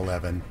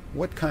 9/11.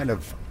 What kind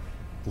of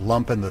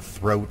lump in the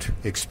throat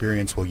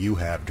experience will you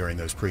have during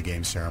those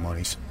pregame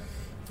ceremonies?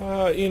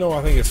 I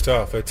think it's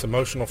tough. It's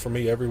emotional for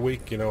me every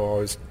week. I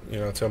always,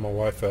 tell my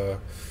wife,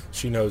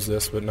 she knows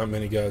this, but not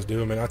many guys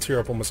do. I mean, I tear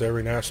up almost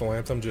every national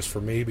anthem just for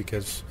me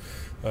because,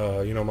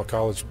 my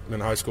college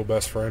and high school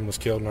best friend was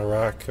killed in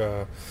Iraq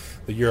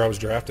the year I was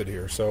drafted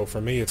here. So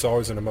for me, it's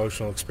always an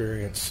emotional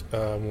experience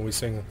when we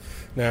sing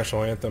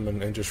national anthem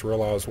and just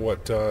realize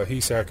what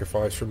he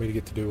sacrificed for me to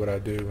get to do what I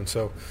do. And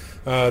so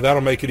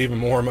that'll make it even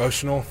more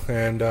emotional.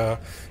 And,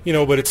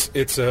 but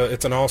it's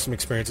an awesome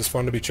experience. It's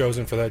fun to be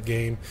chosen for that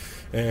game.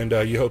 And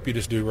you hope you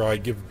just do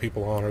right, give the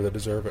people honor that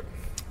deserve it.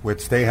 Whit,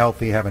 stay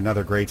healthy, have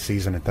another great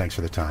season, and thanks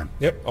for the time.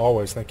 Yep,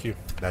 always. Thank you.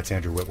 That's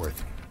Andrew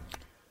Whitworth.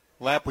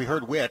 Lap, we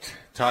heard Whit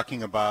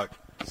talking about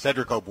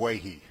Cedric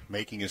Ogbuehi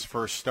making his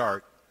first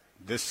start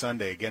this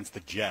Sunday against the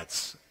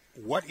Jets.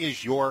 What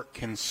is your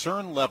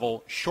concern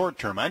level short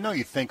term? I know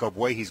you think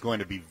Ogbuehi's going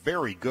to be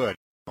very good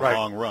in the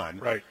long run.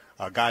 Right.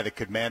 A guy that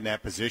could man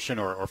that position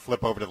or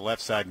flip over to the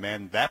left side,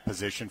 man that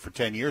position for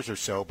 10 years or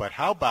so. But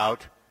how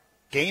about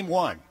game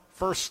one,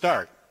 first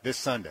start this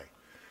Sunday?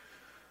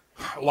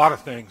 A lot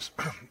of things.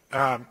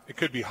 It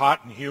could be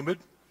hot and humid.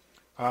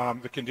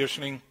 The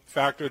conditioning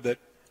factor that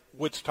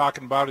Whit's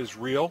talking about is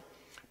real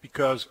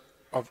because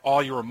of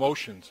all your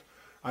emotions.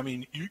 I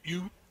mean,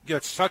 you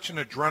get such an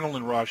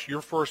adrenaline rush.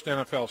 Your first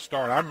NFL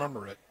start, I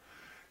remember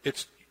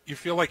it. You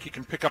feel like you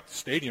can pick up the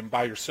stadium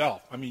by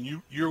yourself. I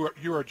mean,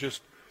 you are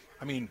just,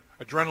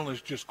 adrenaline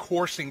is just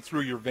coursing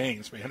through your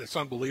veins, man. It's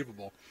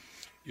unbelievable.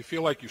 You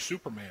feel like you're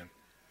Superman,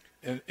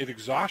 and it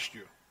exhausts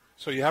you.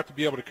 So you have to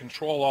be able to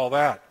control all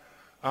that.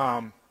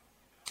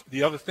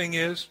 The other thing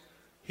is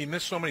he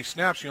missed so many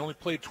snaps. He only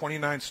played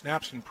 29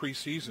 snaps in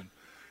preseason.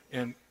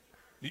 And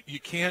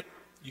you can't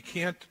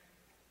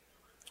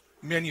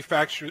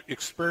manufacture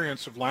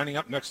experience of lining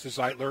up next to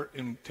Zeitler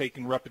and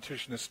taking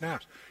repetition of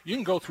snaps. You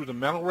can go through the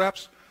mental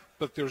reps,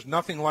 but there's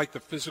nothing like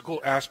the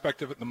physical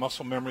aspect of it, the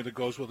muscle memory that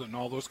goes with it and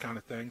all those kind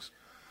of things.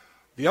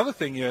 The other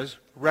thing is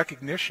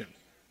recognition.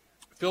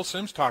 Phil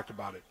Simms talked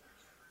about it.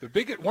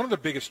 One of the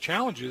biggest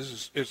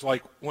challenges is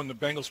like when the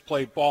Bengals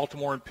play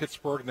Baltimore and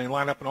Pittsburgh and they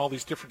line up in all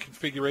these different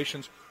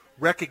configurations.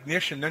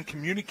 recognition, then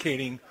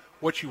communicating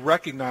what you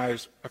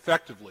recognize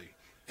effectively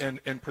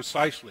and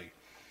precisely.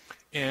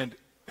 And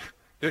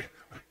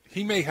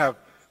he may have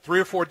 3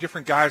 or 4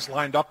 different guys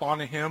lined up on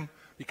him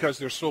because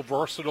they're so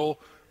versatile.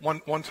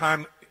 One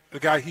time, the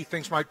guy he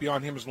thinks might be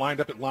on him is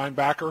lined up at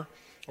linebacker,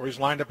 or he's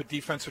lined up at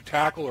defensive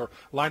tackle, or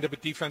lined up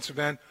at defensive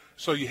end.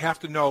 So you have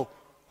to know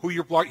who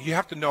you're blocking. You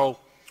have to know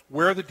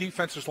where the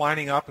defense is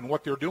lining up and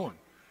what they're doing.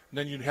 And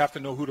then you have to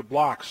know who to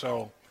block.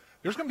 So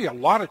there's going to be a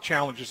lot of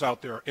challenges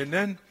out there. And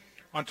then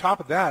on top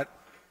of that,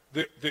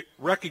 the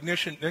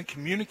recognition and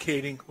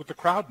communicating with the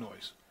crowd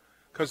noise,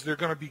 because they're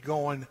going to be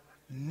going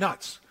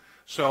nuts.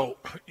 So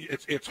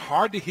it's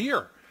hard to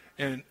hear.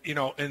 And,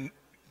 and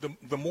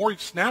the more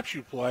snaps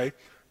you play,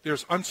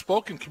 there's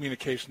unspoken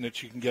communication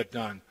that you can get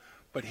done.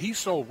 But he's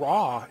so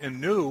raw and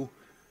new,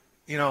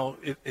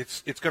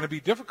 it's going to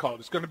be difficult.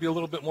 It's going to be a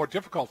little bit more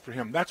difficult for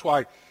him. That's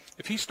why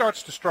if he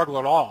starts to struggle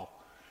at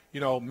all,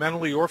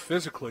 mentally or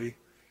physically,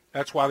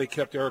 that's why they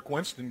kept Eric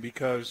Winston,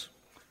 because,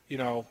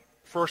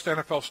 first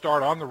NFL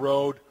start on the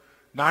road,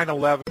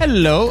 9/11.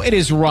 Hello, it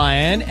is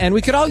Ryan, and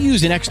we could all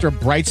use an extra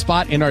bright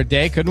spot in our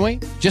day, couldn't we?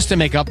 Just to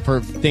make up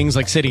for things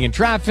like sitting in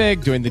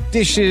traffic, doing the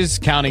dishes,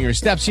 counting your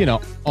steps,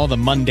 all the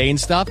mundane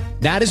stuff.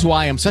 That is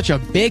why I'm such a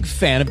big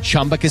fan of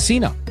Chumba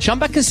Casino.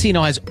 Chumba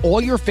Casino has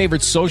all your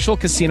favorite social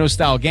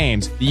casino-style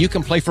games that you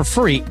can play for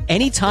free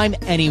anytime,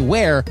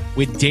 anywhere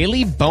with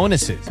daily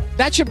bonuses.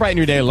 That should brighten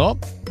your day a little.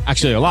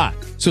 Actually, a lot.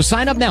 So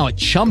sign up now at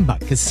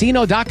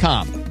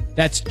ChumbaCasino.com.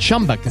 That's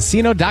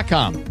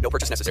ChumbaCasino.com. No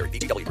purchase necessary.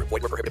 VGW Group.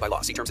 Void where prohibited by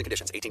law. See terms and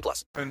conditions.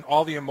 18+. And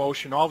all the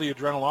emotion, all the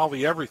adrenaline, all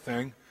the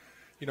everything.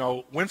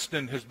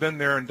 Winston has been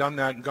there and done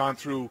that and gone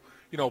through,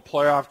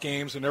 playoff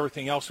games and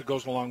everything else that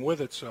goes along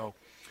with it. So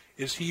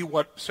is he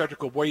what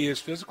Cedric Ogbuehi is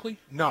physically?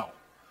 No.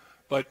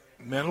 But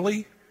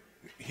mentally,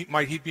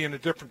 might he be in a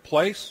different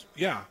place?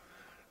 Yeah.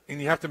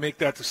 And you have to make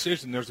that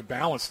decision. There's a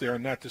balance there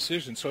in that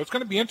decision. So it's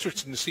going to be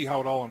interesting to see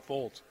how it all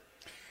unfolds.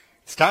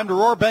 It's time to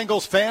roar,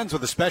 Bengals fans,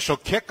 with a special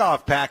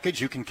kickoff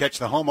package. You can catch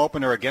the home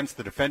opener against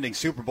the defending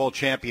Super Bowl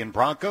champion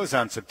Broncos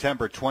on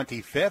September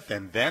 25th,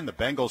 and then the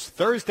Bengals'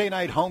 Thursday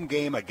night home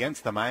game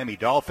against the Miami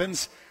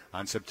Dolphins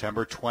on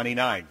September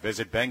 29th.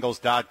 Visit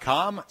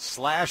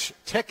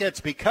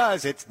Bengals.com/tickets,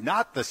 because it's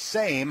not the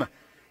same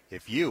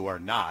if you are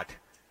not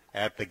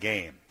at the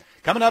game.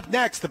 Coming up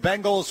next, the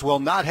Bengals will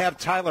not have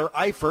Tyler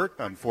Eifert,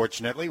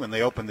 unfortunately, when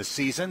they open the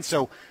season.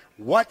 So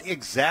what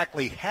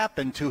exactly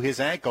happened to his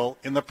ankle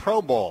in the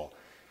Pro Bowl?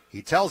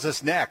 He tells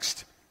us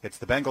next. It's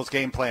the Bengals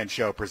Game Plan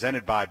Show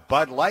presented by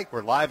Bud Light.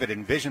 We're live at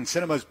Envision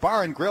Cinemas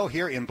Bar and Grill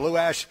here in Blue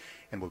Ash,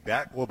 and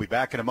we'll be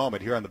back in a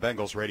moment here on the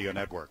Bengals Radio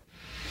Network.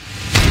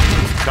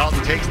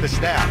 Dalton takes the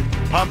snap,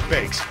 pump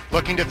fakes,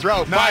 looking to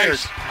throw,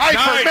 fires.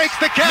 Eifert makes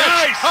the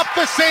catch, up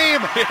the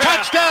seam,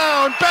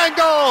 touchdown,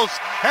 Bengals,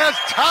 as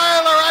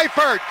Tyler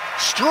Eifert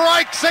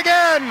strikes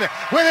again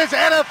with his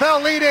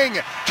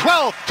NFL-leading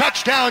 12th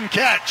touchdown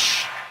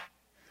catch.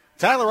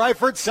 Tyler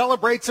Eifert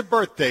celebrates a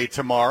birthday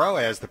tomorrow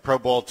as the Pro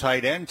Bowl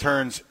tight end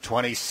turns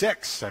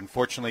 26.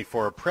 Unfortunately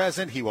for a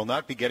present, he will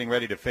not be getting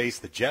ready to face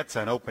the Jets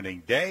on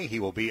opening day. He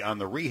will be on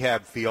the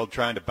rehab field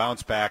trying to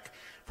bounce back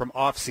from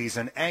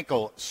off-season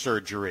ankle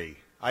surgery.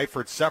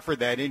 Eifert suffered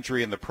that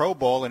injury in the Pro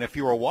Bowl, and if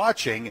you were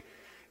watching, it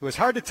was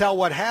hard to tell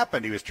what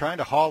happened. He was trying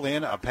to haul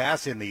in a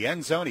pass in the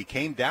end zone. He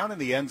came down in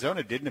the end zone.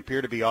 It didn't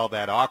appear to be all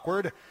that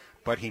awkward,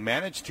 but he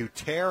managed to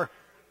tear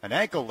an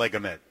ankle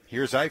ligament.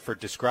 Here's Eifert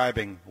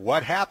describing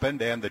what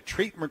happened and the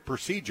treatment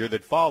procedure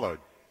that followed.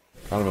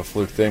 Kind of a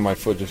fluke thing. My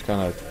foot just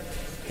kind of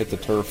hit the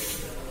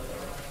turf.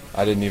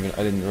 I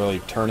didn't really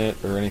turn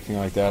it or anything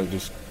like that.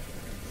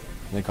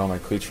 I think all my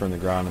cleats were in the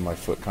ground and my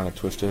foot kind of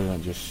twisted,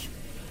 and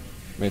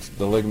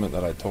the ligament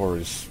that I tore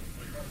it's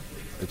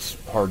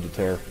hard to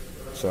tear.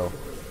 So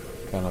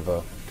kind of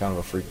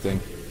a freak thing.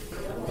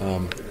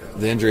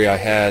 The injury I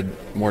had,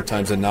 more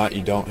times than not,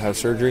 you don't have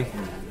surgery,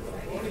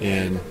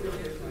 and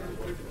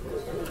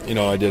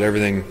I did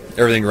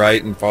everything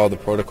right and followed the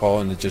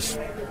protocol, and it just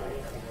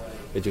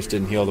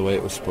didn't heal the way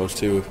it was supposed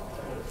to.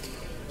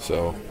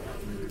 So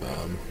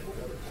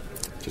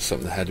just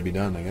something that had to be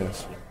done, I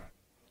guess.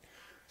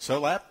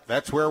 So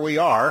that's where we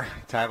are.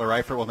 Tyler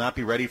Eifert will not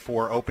be ready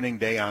for opening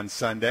day on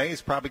Sunday.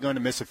 He's probably going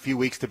to miss a few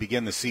weeks to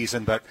begin the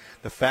season, but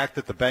the fact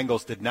that the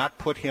Bengals did not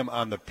put him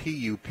on the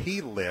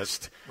PUP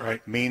list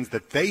means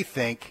that they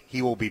think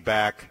he will be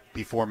back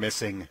before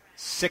missing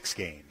 6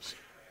 games.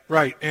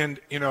 Right,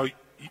 and,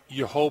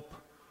 you hope,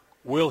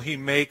 will he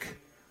make,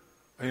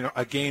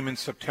 a game in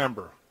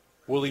September?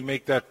 Will he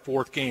make that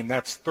 4th game?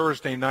 That's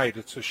Thursday night.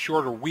 It's a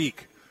shorter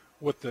week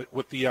with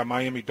the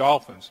Miami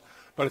Dolphins.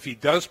 But if he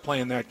does play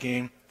in that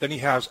game, then he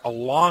has a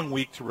long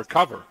week to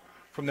recover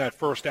from that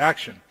first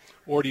action.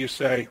 Or do you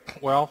say,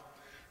 well,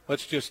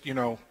 let's just,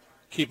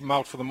 keep him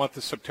out for the month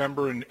of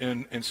September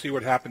and see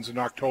what happens in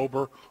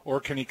October? Or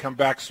can he come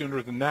back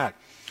sooner than that?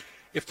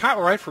 If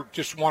Tyler Eifert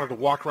just wanted to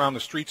walk around the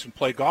streets and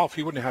play golf,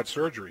 he wouldn't have had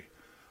surgery.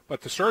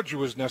 But the surgery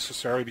was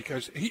necessary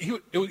because he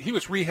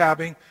was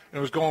rehabbing and it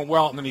was going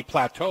well, and then he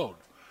plateaued.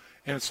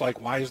 And it's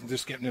like, why isn't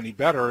this getting any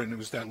better? And it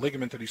was that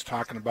ligament that he's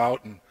talking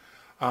about. And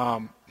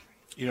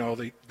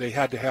they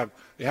had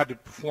to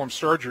perform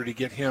surgery to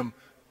get him,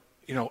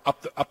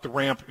 up the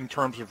ramp in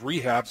terms of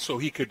rehab, so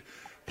he could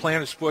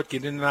plant his foot,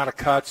 get in and out of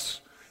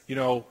cuts,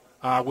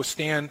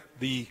 withstand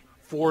the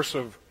force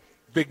of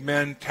big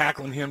men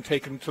tackling him,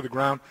 taking him to the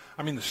ground.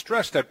 I mean, the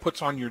stress that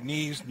puts on your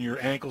knees and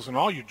your ankles and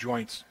all your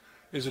joints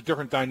is a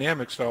different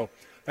dynamic. So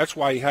that's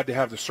why he had to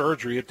have the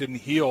surgery. It didn't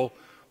heal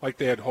like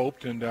they had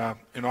hoped, and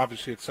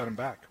obviously it set him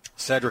back.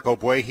 Cedric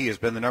Ogbuehi has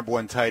been the number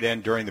one tight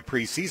end during the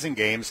preseason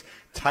games.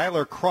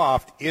 Tyler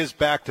Kroft is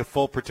back to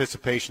full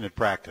participation at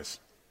practice.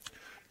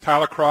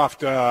 Tyler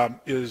Kroft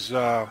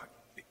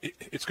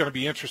it's going to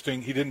be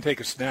interesting. He didn't take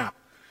a snap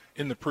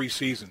in the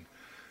preseason.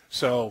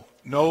 So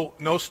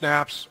no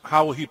snaps.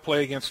 How will he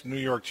play against the New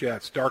York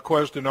Jets?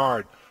 Darqueze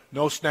Dennard,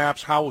 no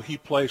snaps. How will he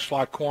play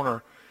slot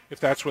corner if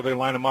that's where they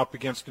line him up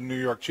against the New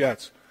York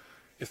Jets?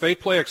 If they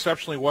play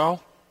exceptionally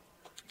well,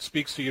 it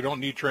speaks to you don't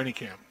need training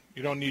camp.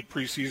 You don't need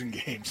preseason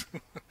games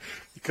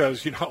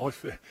because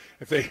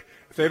if they've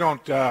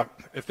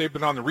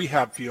been on the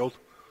rehab field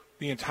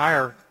the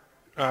entire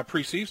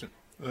preseason,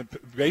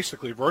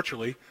 basically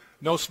virtually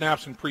no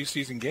snaps in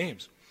preseason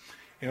games.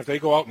 And if they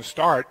go out and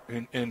start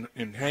and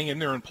hang in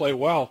there and play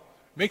well,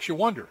 makes you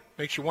wonder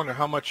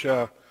how much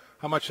of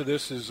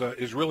this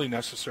is really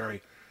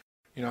necessary.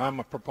 I'm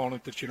a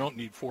proponent that you don't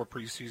need 4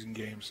 preseason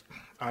games.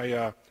 I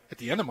at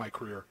the end of my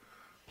career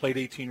played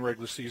 18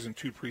 regular season,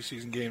 2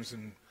 preseason games,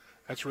 and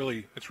that's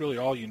really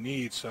all you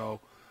need.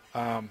 So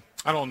I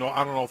don't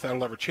know if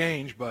that'll ever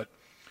change, but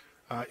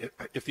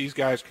if these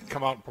guys can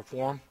come out and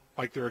perform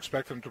like they're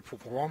expecting them to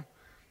perform,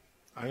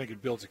 I think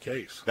it builds a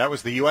case. That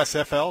was the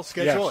USFL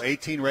schedule, yes.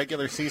 18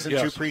 regular season,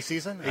 yes. 2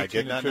 preseason? I 18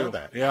 did not and 2. know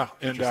that. Yeah,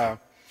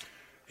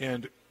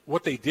 and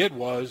what they did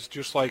was,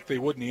 just like they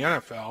would in the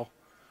NFL,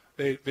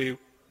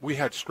 we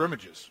had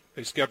scrimmages.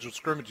 They scheduled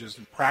scrimmages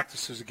and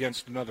practices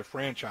against another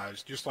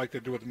franchise, just like they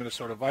do with the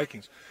Minnesota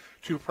Vikings.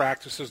 2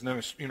 practices and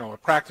then a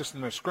practice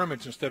and then a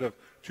scrimmage instead of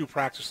 2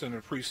 practices in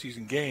a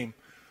preseason game.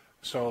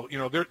 So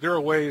there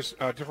are ways,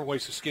 different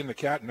ways to skin the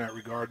cat in that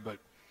regard. But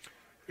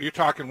you're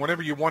talking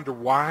whenever you wonder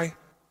why.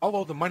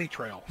 Although the money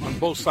trail on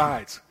both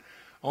sides.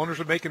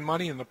 Owners are making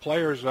money, and the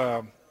players,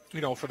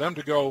 for them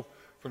to go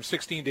from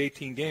 16 to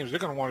 18 games, they're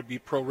going to want to be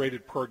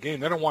prorated per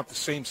game. They don't want the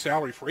same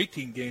salary for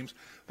 18 games.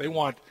 They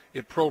want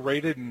it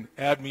prorated and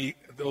add me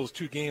those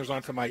 2 games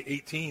onto my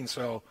 18.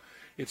 So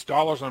it's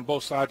dollars on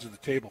both sides of the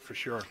table for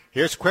sure.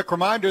 Here's a quick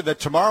reminder that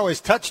tomorrow is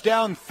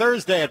Touchdown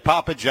Thursday at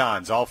Papa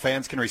John's. All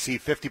fans can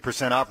receive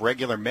 50% off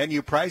regular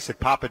menu price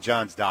at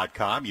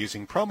papajohns.com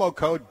using promo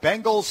code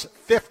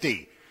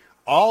BENGALS50.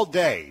 All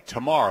day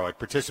tomorrow at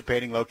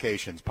participating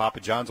locations. Papa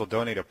John's will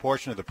donate a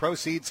portion of the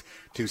proceeds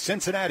to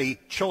Cincinnati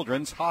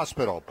Children's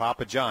Hospital.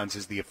 Papa John's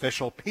is the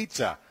official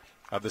pizza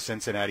of the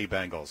Cincinnati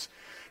Bengals.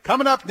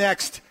 Coming up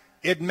next,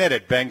 admit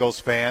it,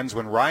 Bengals fans,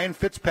 when Ryan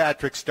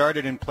Fitzpatrick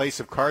started in place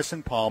of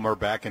Carson Palmer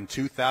back in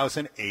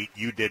 2008,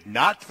 you did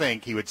not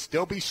think he would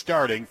still be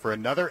starting for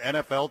another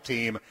NFL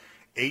team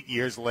 8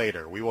 years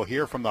later. We will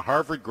hear from the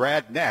Harvard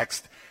grad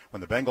next, when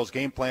the Bengals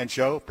Game Plan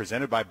Show,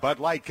 presented by Bud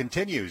Light,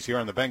 continues here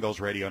on the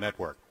Bengals Radio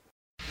Network.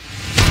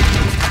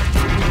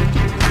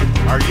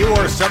 Are you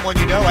or someone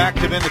you know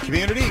active in the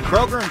community?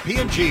 Kroger and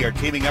P&G are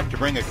teaming up to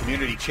bring a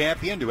community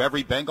champion to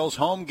every Bengals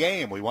home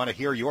game. We want to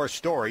hear your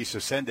story, so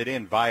send it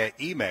in via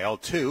email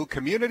to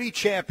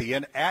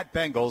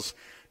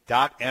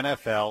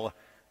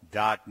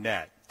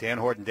communitychampion@bengals.nfl.net. Dan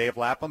Horton, Dave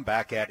Lapham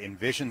back at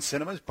Envision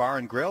Cinemas Bar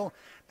and Grill,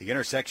 the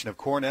intersection of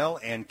Cornell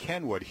and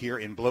Kenwood here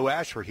in Blue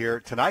Ash. We're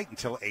here tonight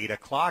until 8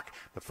 o'clock.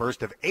 The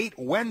first of 8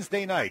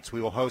 Wednesday nights,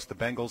 we will host the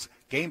Bengals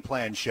Game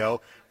Plan Show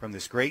from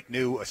this great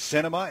new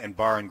cinema and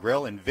bar and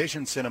grill,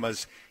 Envision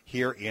Cinemas,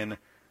 here in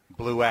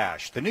Blue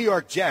Ash. The New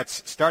York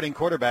Jets starting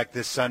quarterback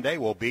this Sunday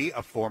will be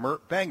a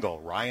former Bengal,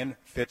 Ryan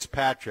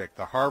Fitzpatrick.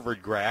 The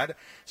Harvard grad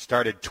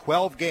started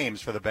 12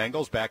 games for the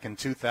Bengals back in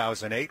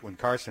 2008 when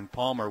Carson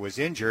Palmer was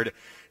injured.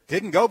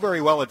 Didn't go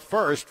very well at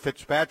first.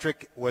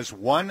 Fitzpatrick was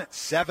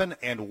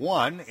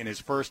 1-7-1 in his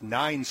first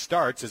 9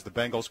 starts as the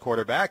Bengals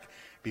quarterback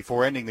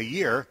before ending the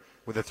year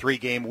with a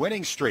 3-game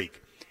winning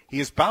streak. He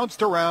has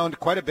bounced around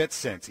quite a bit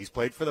since. He's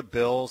played for the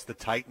Bills, the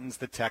Titans,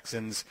 the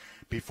Texans,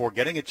 before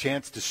getting a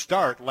chance to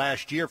start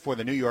last year for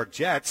the New York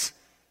Jets,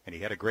 and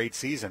he had a great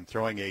season,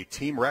 throwing a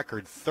team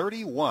record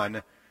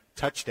 31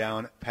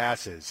 touchdown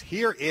passes.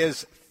 Here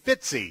is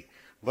Fitzy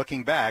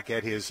looking back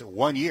at his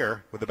 1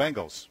 year with the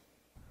Bengals.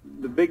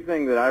 The big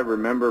thing that I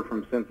remember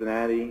from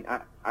Cincinnati,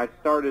 I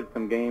started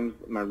some games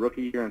my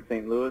rookie year in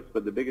St. Louis,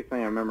 but the biggest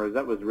thing I remember is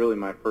that was really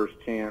my first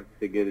chance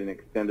to get an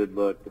extended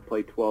look, to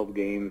play 12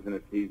 games in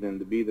a season,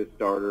 to be the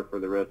starter for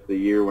the rest of the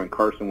year when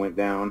Carson went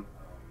down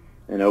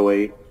in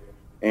 2008.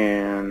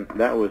 And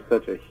that was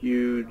such a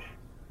huge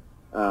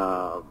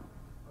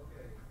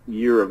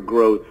year of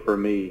growth for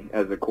me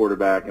as a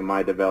quarterback in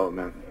my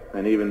development.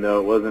 And even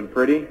though it wasn't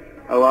pretty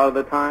a lot of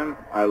the time,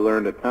 I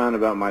learned a ton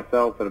about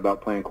myself and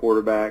about playing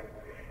quarterback.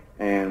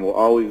 And will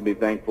always be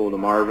thankful to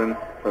Marvin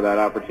for that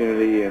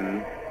opportunity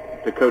and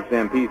to Coach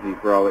Zampese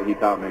for all that he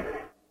taught me.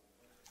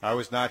 I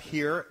was not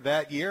here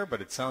that year,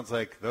 but it sounds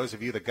like those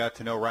of you that got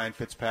to know Ryan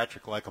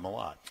Fitzpatrick like him a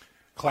lot.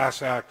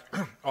 Class act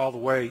all the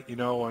way,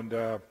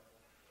 and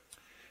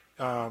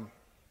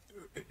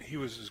he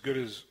was as good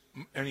as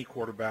any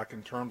quarterback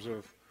in terms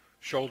of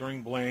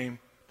shouldering blame,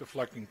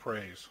 deflecting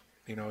praise.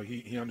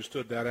 He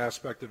understood that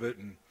aspect of it,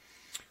 and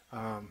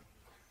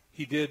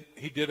he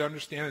did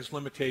understand his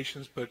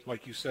limitations. But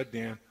like you said,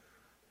 Dan,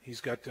 he's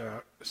got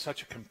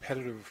such a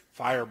competitive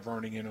fire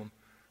burning in him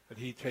that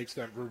he takes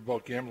that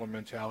riverboat gambler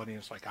mentality and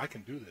it's like, I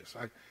can do this.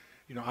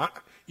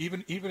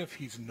 Even if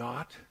he's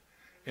not,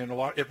 and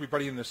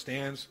everybody in the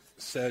stands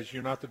says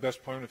you're not the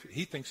best player on the field,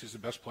 he thinks he's the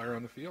best player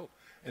on the field,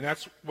 and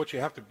that's what you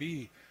have to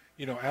be,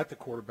 at the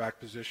quarterback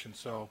position.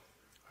 So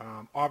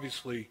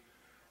obviously,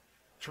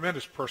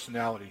 tremendous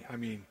personality. I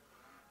mean,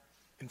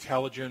 an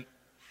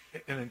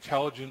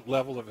intelligent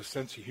level of a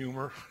sense of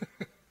humor.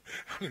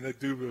 I mean, that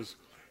dude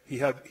he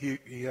had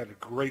a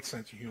great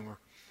sense of humor,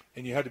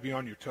 and you had to be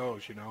on your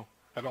toes,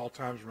 at all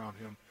times around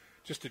him.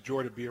 Just a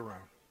joy to be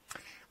around.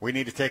 We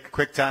need to take a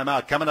quick time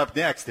out. Coming up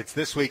next, it's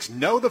this week's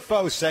Know the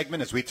Foe segment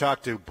as we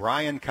talk to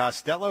Brian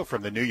Costello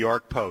from the New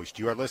York Post.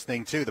 You are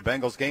listening to the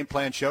Bengals Game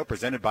Plan Show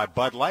presented by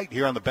Bud Light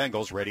here on the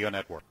Bengals Radio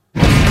Network.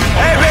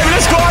 Hey, baby,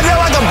 let's go out there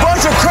like a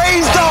bunch of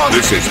crazy dogs.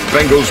 This is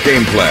Bengals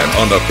Game Plan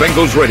on the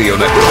Bengals Radio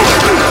Network.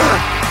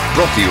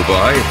 Brought to you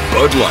by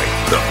Bud Light,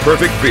 the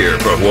perfect beer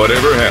for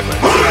whatever happens.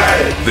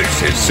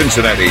 This is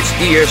Cincinnati's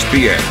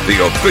ESPN,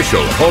 the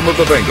official home of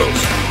the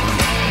Bengals.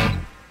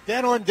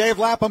 Dan Orton, Dave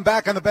Lapham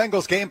back on the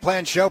Bengals Game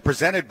Plan Show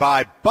presented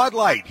by Bud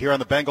Light here on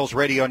the Bengals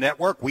Radio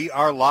Network. We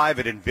are live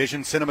at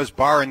Envision Cinemas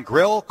Bar and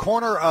Grill,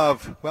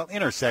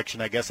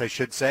 intersection, I guess I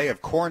should say,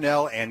 of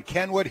Cornell and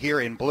Kenwood here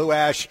in Blue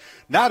Ash.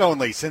 Not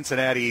only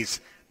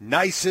Cincinnati's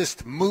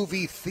nicest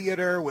movie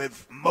theater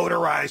with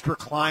motorized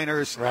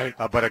recliners, right,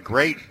 but a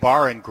great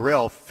bar and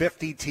grill,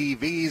 50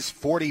 TVs,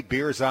 40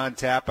 beers on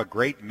tap, a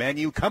great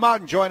menu. Come out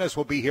and join us.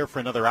 We'll be here for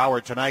another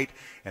hour tonight,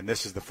 and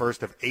this is the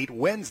first of 8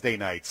 Wednesday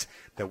nights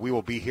that we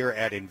will be here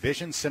at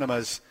Envision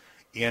Cinemas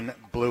in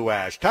Blue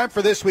Ash. Time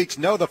for this week's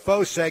Know the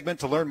Foe segment.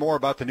 To learn more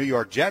about the New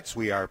York Jets,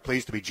 we are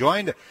pleased to be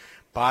joined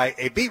by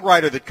a beat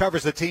writer that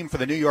covers the team for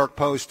the New York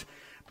Post,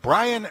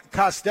 Brian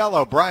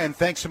Costello. Brian,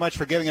 thanks so much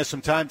for giving us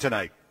some time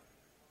tonight.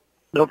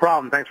 No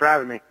problem. Thanks for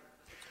having me.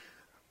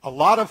 A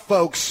lot of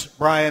folks,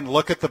 Brian,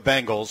 look at the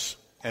Bengals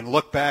and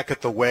look back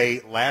at the way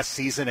last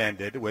season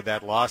ended with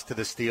that loss to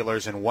the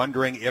Steelers and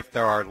wondering if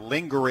there are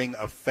lingering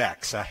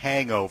effects, a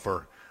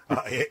hangover,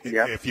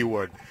 if you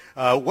would.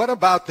 What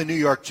about the New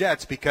York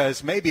Jets?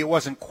 Because maybe it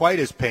wasn't quite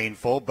as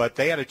painful, but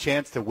they had a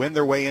chance to win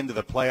their way into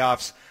the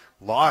playoffs,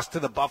 lost to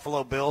the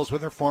Buffalo Bills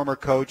with their former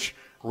coach,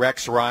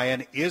 Rex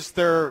Ryan. Is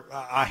there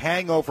a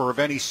hangover of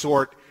any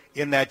sort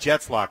in that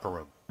Jets locker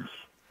room?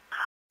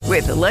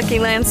 With the Lucky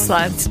Land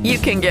Slots, you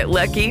can get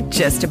lucky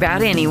just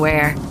about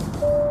anywhere.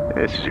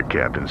 This is your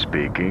captain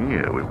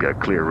speaking. We've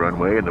got clear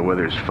runway and the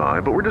weather's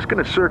fine, but we're just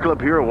going to circle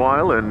up here a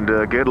while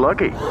and get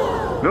lucky.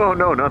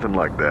 No, nothing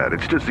like that.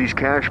 It's just these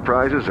cash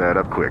prizes add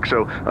up quick.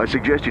 So I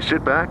suggest you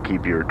sit back,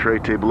 keep your tray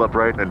table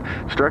upright, and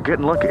start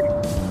getting lucky.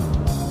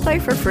 Play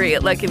for free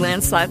at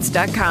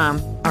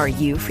LuckyLandSlots.com. Are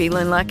you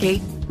feeling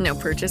lucky? No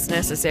purchase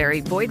necessary.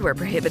 Void where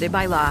prohibited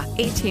by law.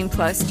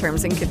 18+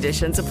 terms and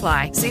conditions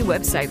apply. See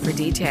website for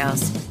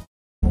details.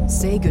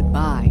 Say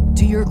goodbye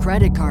to your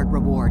credit card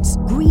rewards.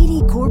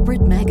 Greedy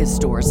corporate mega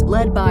stores,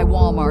 led by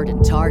Walmart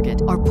and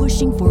Target, are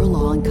pushing for a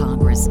law in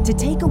Congress to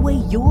take away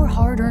your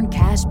hard-earned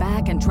cash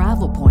back and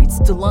travel points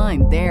to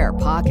line their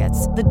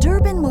pockets. The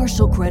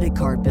Durbin-Marshall credit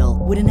card bill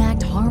would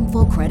enact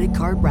harmful credit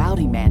card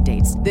routing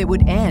mandates that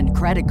would end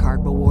credit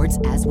card rewards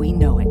as we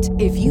know it.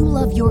 If you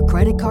love your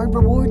credit card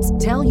rewards,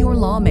 tell your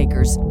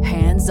lawmakers,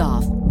 hands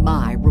off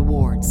my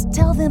rewards.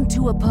 Tell them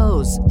to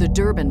oppose the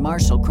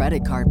Durbin-Marshall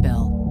credit card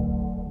bill.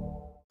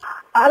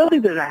 I don't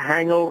think there's a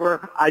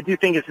hangover. I do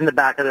think it's in the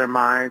back of their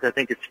minds. I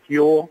think it's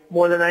fuel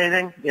more than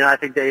anything. I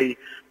think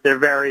they're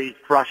very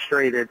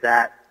frustrated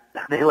that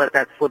they let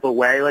that slip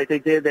away like they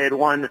did. They had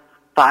won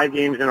 5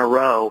 games in a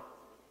row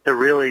to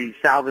really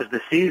salvage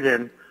the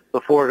season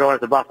before going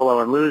to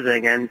Buffalo and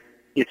losing. And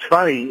it's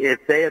funny,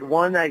 if they had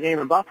won that game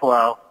in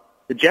Buffalo,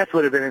 the Jets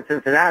would have been in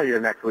Cincinnati the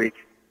next week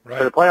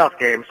for the playoff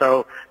game.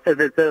 So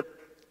the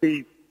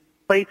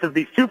fates of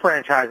these two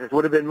franchises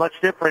would have been much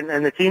different,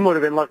 and the team would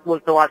have been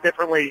looked a lot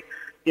differently,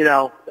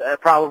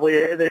 probably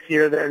this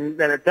year than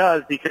it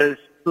does, because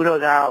who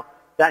knows how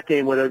that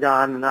game would have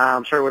gone.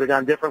 I'm sure it would have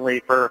gone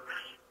differently for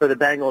the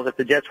Bengals if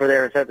the Jets were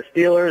there instead of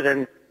the Steelers,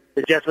 and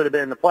the Jets would have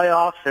been in the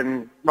playoffs,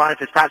 and Ryan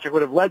Fitzpatrick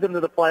would have led them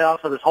to the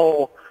playoffs, so this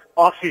whole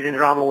offseason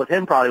drama with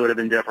him probably would have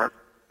been different.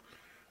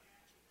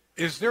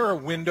 Is there a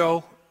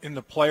window in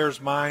the players'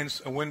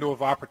 minds, a window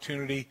of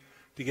opportunity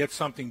to get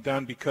something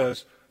done?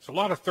 Because there's a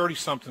lot of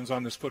 30-somethings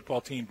on this football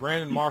team.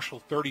 Brandon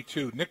Marshall,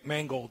 32. Nick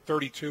Mangold,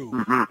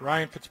 32.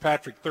 Ryan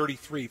Fitzpatrick,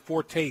 33.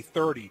 Forte,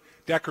 30.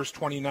 Decker's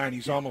 29.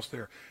 He's almost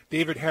there.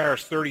 David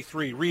Harris,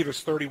 33.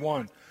 Rivas,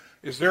 31.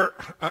 Is there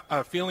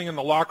a feeling in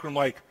the locker room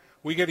like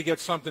we got to get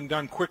something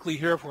done quickly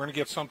here if we're going to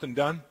get something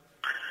done?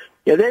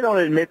 Yeah, they don't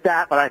admit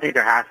that, but I think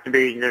there has to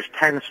be. There's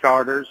 10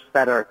 starters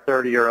that are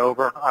 30 or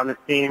over on this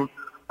team.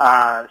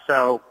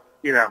 So,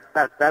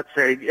 that's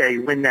a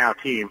win-now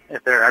team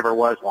if there ever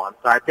was one.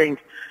 So I think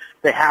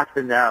they have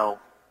to know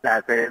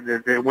that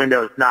the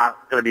window is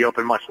not going to be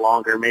open much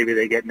longer. Maybe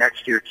they get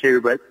next year too,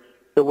 but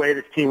the way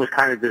this team was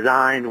kind of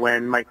designed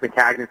when Mike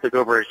Maccagnan took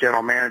over as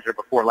general manager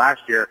before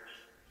last year,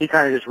 he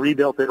kind of just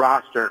rebuilt the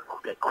roster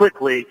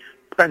quickly,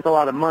 spent a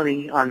lot of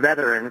money on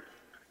veterans,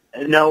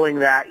 knowing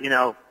that,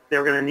 they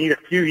were going to need a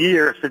few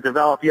years to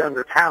develop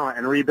younger talent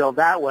and rebuild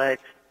that way,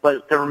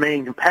 but to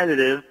remain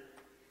competitive.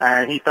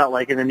 And he felt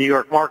like in the New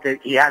York market,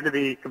 he had to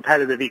be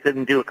competitive. He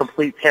couldn't do a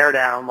complete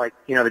teardown like,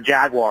 the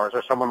Jaguars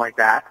or someone like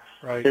that.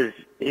 Right. Because,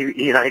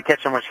 he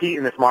catch so much heat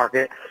in this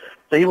market.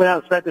 So he went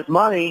out and spent this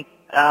money.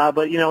 But,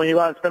 when you go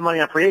out and spend money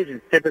on free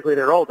agents, typically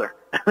they're older.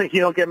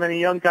 You don't get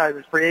many young guys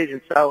as free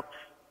agents. So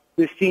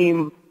this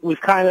team was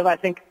kind of, I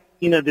think,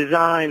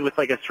 designed with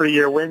like a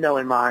 3-year window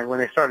in mind when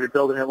they started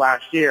building it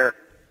last year.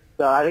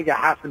 So I think it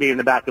has to be in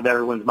the back of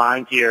everyone's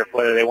mind here,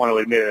 whether they want to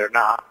admit it or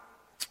not.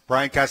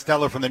 Brian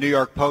Costello from the New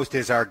York Post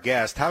is our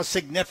guest. How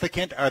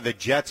significant are the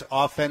Jets'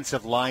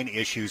 offensive line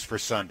issues for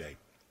Sunday?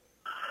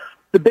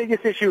 The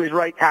biggest issue is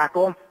right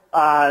tackle.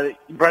 Breno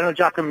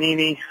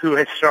Giacomini, who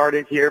has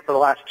started here for the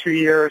last 2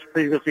 years,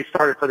 previously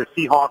started for the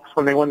Seahawks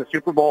when they won the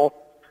Super Bowl.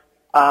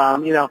 A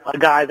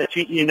guy that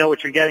you know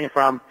what you're getting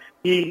from.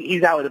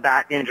 He's out with a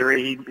back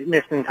injury. He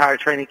missed an entire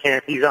training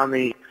camp. He's on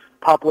the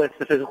PUP list,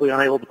 the physically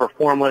unable to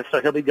perform list,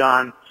 so he'll be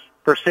gone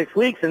for 6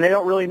 weeks, and they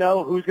don't really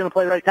know who's going to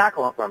play right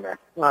tackle on Sunday.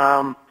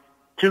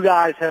 2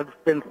 guys have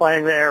been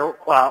playing there,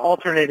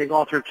 alternating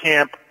all through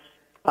camp.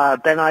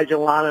 Ben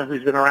Ijalana,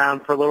 who's been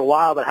around for a little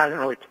while but hasn't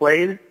really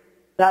played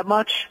that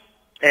much,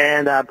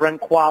 and Brent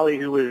Qualley,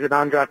 who was an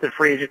undrafted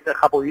free agent a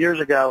couple of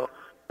years ago,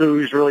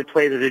 who's really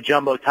played as a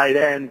jumbo tight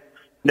end,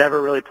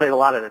 never really played a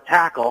lot of the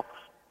tackle.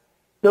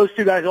 Those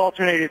 2 guys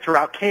alternated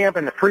throughout camp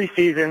and the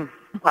preseason.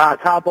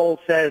 Todd Bowles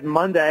said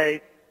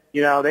Monday,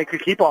 they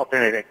could keep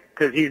alternating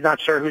because he's not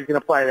sure who's going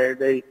to play.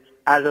 They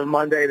as of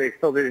Monday, they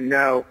still didn't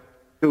know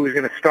who was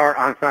going to start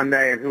on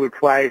Sunday and who would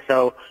play.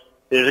 So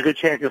there's a good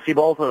chance you'll see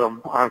both of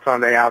them on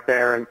Sunday out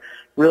there. And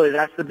really,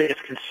 that's the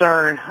biggest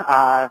concern.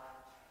 I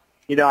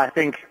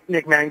think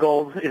Nick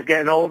Mangold is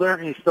getting older.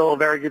 He's still a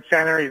very good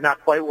center. He's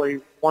not quite what he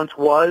once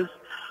was,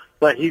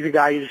 but he's a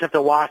guy you just have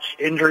to watch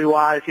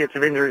injury-wise. He had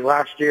some injuries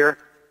last year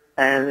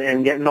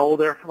and getting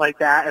older like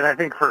that. And I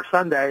think for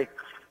Sunday,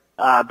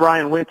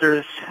 Brian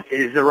Winters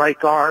is the right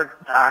guard.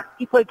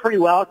 He played pretty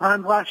well at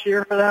times last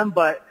year for them,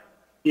 but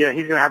he's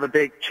going to have a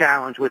big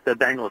challenge with the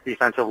Bengals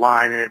defensive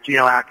line. And if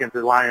Geno Atkins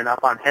is lining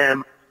up on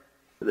him,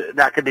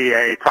 that could be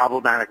a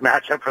problematic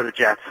matchup for the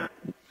Jets.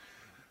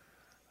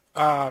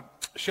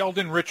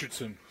 Sheldon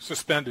Richardson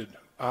suspended.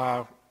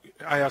 I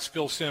asked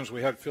Phil Simms.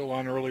 We had Phil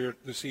on earlier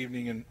this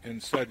evening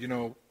and said,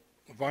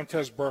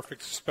 Vontaze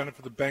Burfict suspended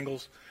for the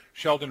Bengals.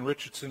 Sheldon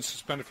Richardson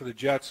suspended for the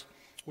Jets,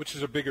 which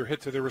is a bigger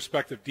hit to their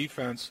respective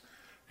defense.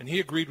 And he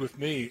agreed with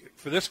me.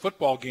 For this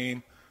football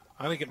game,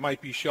 I think it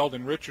might be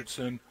Sheldon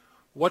Richardson.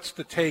 What's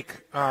the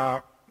take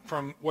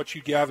from what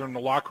you gather in the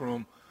locker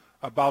room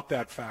about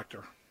that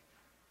factor?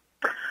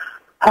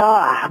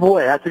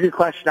 Boy, that's a good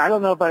question. I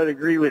don't know if I would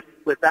agree with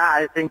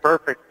that. I think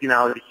Burfict, is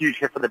a huge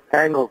hit for the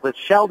Bengals. But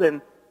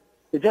Sheldon,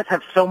 the Jets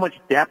have so much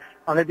depth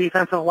on the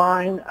defensive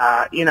line.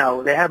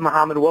 They have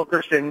Muhammad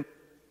Wilkerson,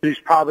 who's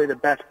probably the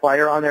best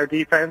player on their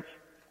defense.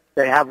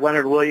 They have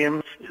Leonard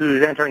Williams,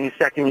 who's entering his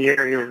second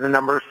year. He was the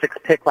number 6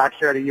 pick last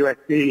year at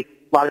USC.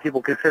 A lot of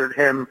people considered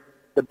him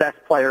the best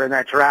player in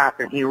that draft,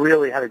 and he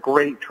really had a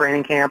great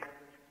training camp.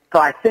 So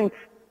I think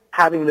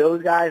having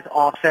those guys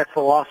offsets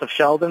the loss of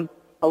Sheldon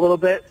a little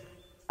bit.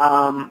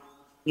 I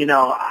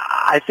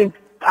think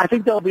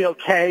they'll be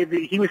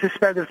okay. He was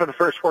suspended for the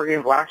first 4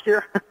 games last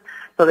year,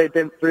 so they've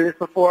been through this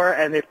before,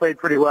 and they played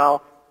pretty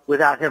well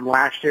without him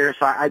last year.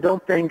 So I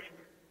don't think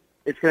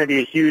it's going to be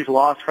a huge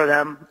loss for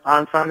them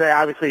on Sunday.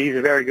 Obviously, he's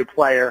a very good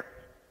player.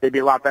 They'd be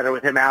a lot better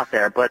with him out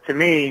there. But to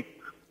me,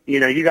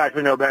 you guys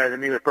would know better than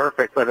me with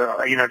Burfict, but,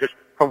 just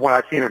from what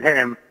I've seen of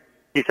him,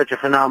 he's such a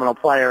phenomenal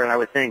player, and I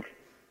would think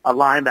a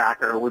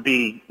linebacker would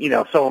be,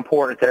 so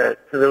important to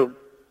the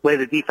way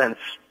the defense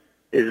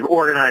is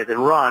organized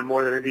and run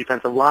more than a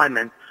defensive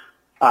lineman.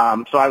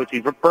 So I would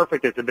see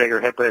Burfict as a bigger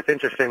hit, but it's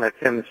interesting that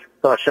Sims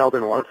thought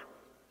Sheldon was.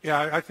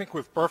 Yeah, I think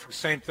with Burfict,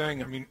 same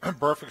thing. I mean,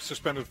 Burfict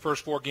suspended the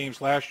first 4 games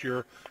last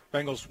year.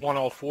 Bengals won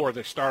all 4.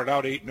 They started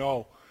out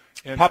 8-0.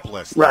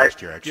 Pupless last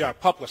year, actually. Yeah,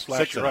 Pupless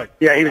last year, right.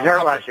 Yeah, he was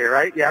hurt last year,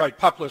 right? Yeah. Right,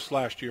 Pupless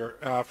last year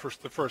for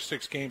the first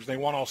 6 games. They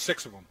won all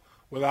 6 of them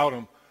without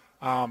him.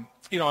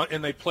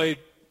 And they played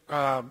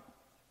the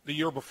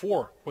year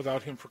before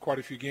without him for quite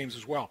a few games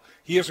as well.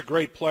 He is a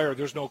great player,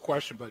 there's no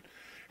question. But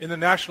in the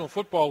National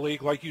Football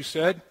League, like you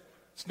said,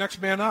 it's next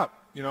man up.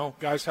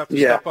 Guys have to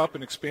step up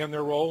and expand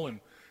their role, and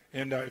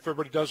if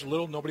everybody does a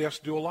little, nobody has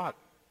to do a lot.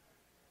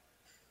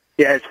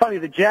 Yeah, it's funny.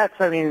 The Jets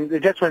went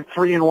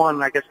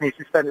 3-1, I guess, when he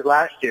suspended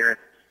last year.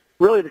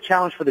 Really, the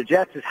challenge for the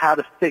Jets is how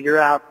to figure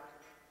out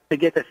to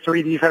get the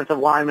three defensive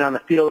linemen on the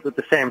field at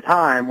the same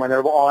time when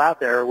they're all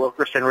out there,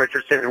 Wilkerson,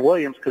 Richardson, and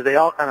Williams, because they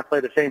all kind of play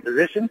the same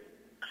position.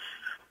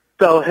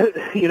 So,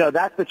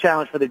 that's the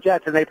challenge for the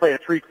Jets, and they play a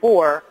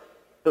 3-4,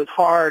 so it's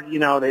hard.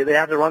 They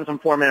have to run some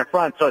 4-man in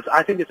front. So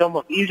I think it's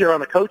almost easier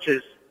on the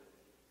coaches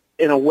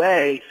in a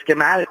way,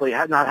 schematically,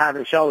 not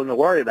having Sheldon to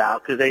worry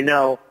about, because they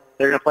know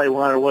they're going to play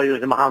Leonard Williams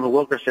and Muhammad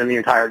Wilkerson the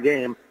entire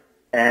game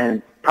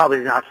and probably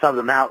not sub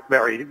them out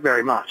very,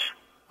 very much.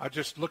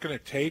 Just looking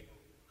at tape,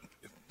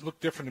 it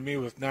looked different to me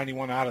with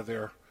 91 out of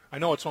there. I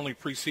know it's only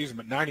preseason,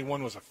 but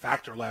 91 was a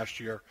factor last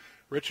year.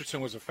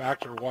 Richardson was a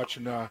factor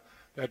watching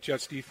that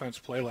Jets defense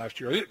play last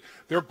year.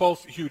 They're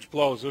both huge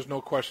blows. There's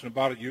no question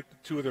about it.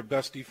 Two of their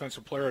best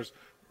defensive players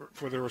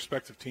for their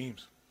respective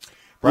teams.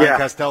 Brian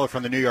Costello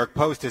from the New York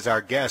Post is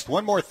our guest.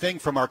 One more thing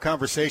from our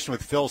conversation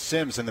with Phil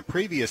Simms in the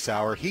previous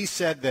hour. He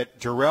said that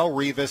Darrelle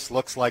Revis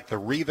looks like the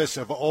Revis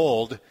of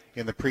old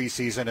in the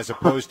preseason as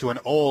opposed to an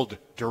old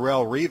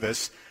Darrelle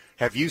Revis.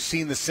 Have you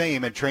seen the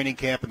same in training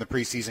camp in the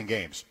preseason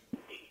games?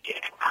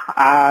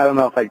 I don't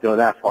know if I'd go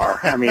that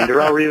far. I mean,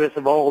 Darrelle Revis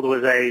of old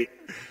was a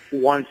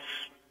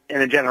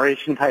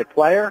once-in-a-generation type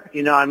player.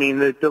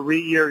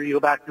 The year you go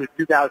back to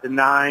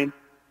 2009,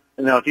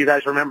 if you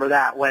guys remember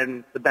that,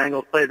 when the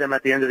Bengals played them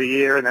at the end of the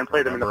year and then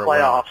played them in the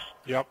playoffs.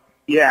 Yep.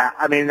 Yeah,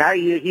 that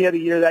year, he had a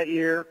year that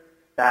year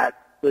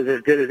that was as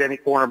good as any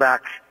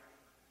cornerback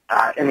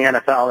in the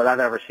NFL that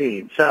I've ever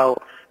seen.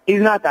 So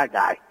he's not that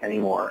guy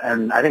anymore.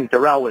 And I think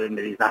Darrelle would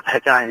admit he's not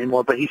that guy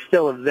anymore, but he's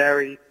still a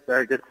very,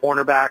 very good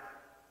cornerback.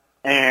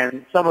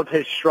 And some of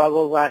his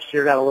struggles last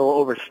year got a little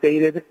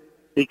overstated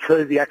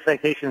because the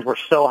expectations were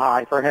so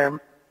high for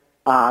him.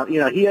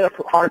 He had a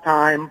hard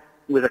time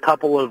with a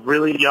couple of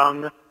really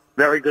young,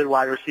 very good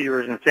wide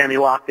receivers in Sammy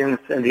Watkins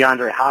and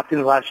DeAndre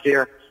Hopkins last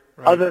year.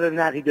 Right. Other than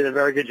that, he did a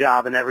very good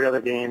job in every other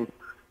game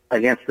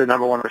against the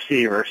number one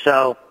receiver.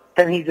 So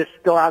can he just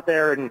go out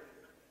there and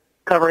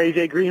cover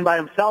A.J. Green by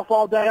himself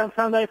all day on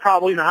Sunday?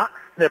 Probably not.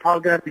 They're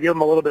probably going to have to give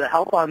him a little bit of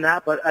help on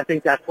that, but I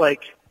think that's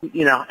like,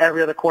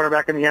 every other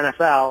quarterback in the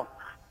NFL,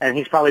 and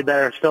he's probably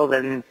better still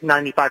than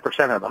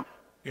 95% of them.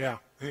 Yeah.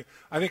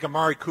 I think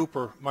Amari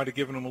Cooper might have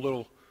given him a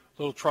little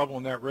trouble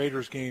in that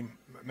Raiders game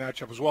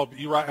matchup as well. But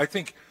you're right. I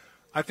think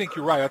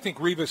you're right. I think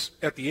Revis,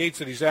 at the age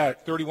that he's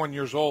at, 31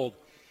 years old,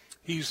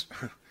 he's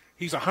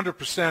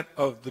 100%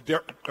 of the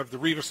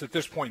Revis at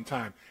this point in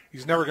time.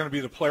 He's never going to be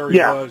the player he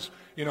was,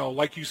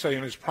 like you say,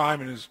 in his prime,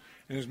 in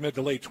his mid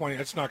to late 20s.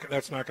 That's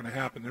not going to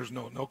happen. There's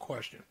no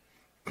question.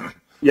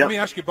 Let me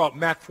ask you about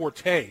Matt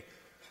Forte.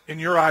 In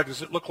your eye,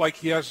 does it look like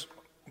he has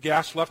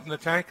gas left in the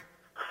tank?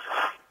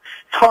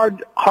 It's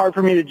hard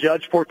for me to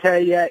judge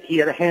Forte yet. He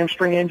had a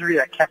hamstring injury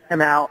that kept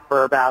him out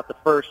for about the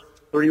first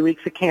 3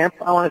 weeks of camp,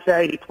 I want to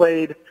say. He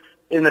played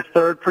in the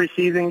third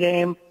preseason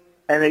game,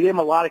 and they gave him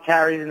a lot of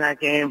carries in that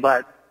game,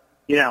 but,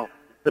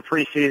 the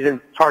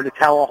preseason, it's hard to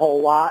tell a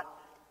whole lot.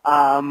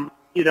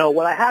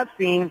 What I have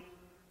seen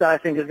that I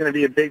think is going to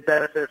be a big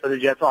benefit for the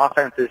Jets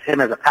offense is him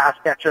as a pass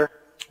catcher.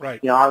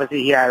 Right.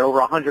 Obviously he had over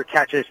 100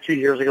 catches 2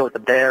 years ago with the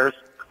Bears,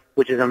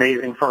 which is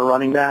amazing for a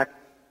running back.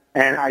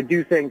 And I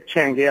do think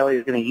Chan Gailey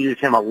is going to use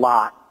him a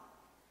lot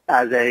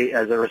as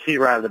a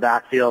receiver out of the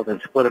backfield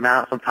and split him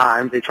out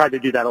sometimes. They tried to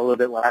do that a little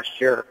bit last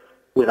year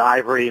with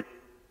Ivory,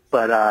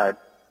 but,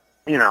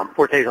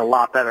 Forte's a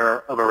lot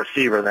better of a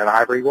receiver than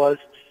Ivory was.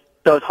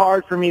 So it's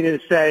hard for me to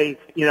say,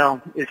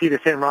 is he the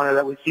same runner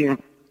that we've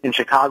seen in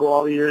Chicago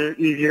all these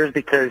years?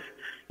 Because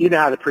you know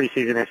how the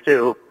preseason is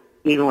too.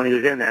 Even when he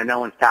was in there, no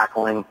one's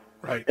tackling.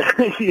 Right.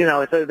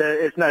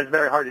 It's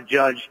very hard to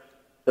judge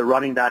the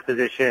running back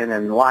position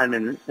and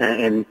linemen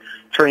in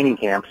training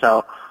camp.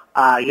 So,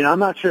 I'm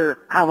not sure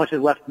how much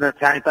is left in their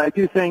tank, but I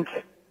do think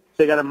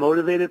they got a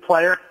motivated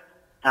player.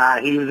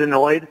 He was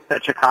annoyed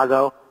that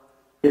Chicago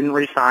didn't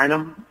re-sign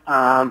him.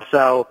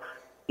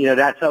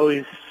 That's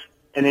always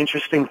an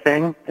interesting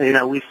thing.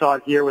 We saw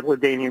it here with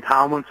LaDainian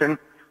Tomlinson.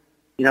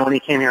 When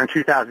he came here in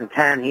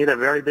 2010, he had a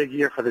very big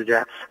year for the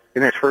Jets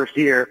in his first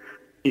year.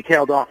 He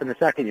tailed off in the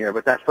second year,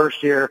 but that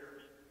first year,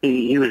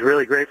 he was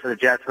really great for the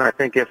Jets, and I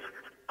think if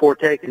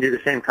Forte can do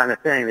the same kind of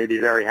thing, they'd be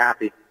very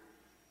happy.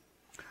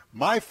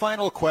 My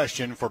final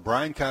question for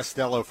Brian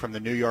Costello from the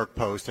New York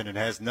Post, and it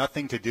has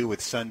nothing to do with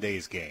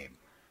Sunday's game.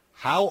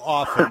 How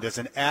often does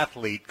an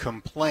athlete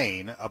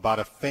complain about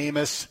a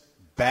famous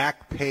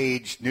back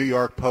page New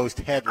York Post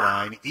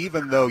headline,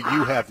 even though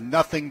you have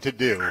nothing to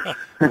do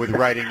with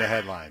writing the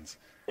headlines?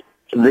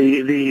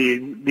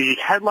 The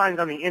headlines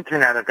on the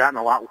internet have gotten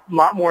a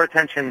lot more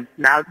attention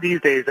now these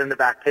days than the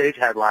back page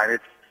headline.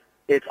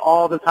 It's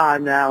all the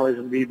time now is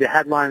the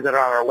headlines that are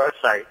on our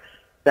website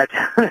that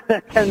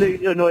tend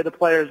to annoy the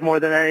players more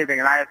than anything,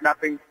 and I have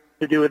nothing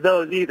to do with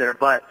those either.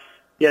 But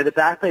yeah, the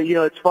back page,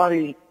 it's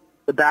funny.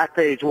 The back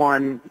page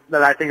one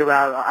that I think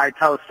about, I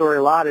tell a story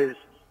a lot, is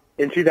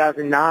in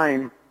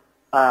 2009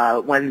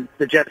 when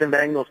the Jets and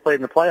Bengals played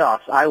in the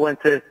playoffs.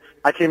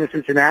 I came to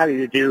Cincinnati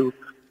to do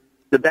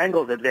the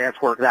Bengals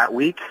advance work that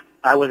week.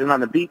 I wasn't on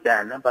the beat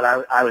then, but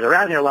I was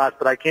around here a lot.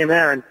 But I came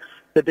there, and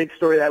the big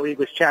story that week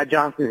was Chad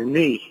Johnson's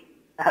knee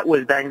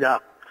was banged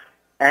up.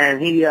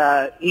 And we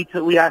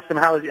asked him,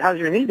 how's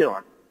your knee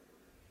doing?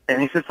 And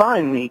he said,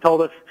 fine. And he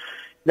told us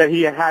that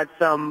he had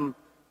some,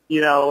 he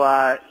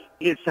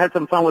had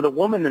some fun with a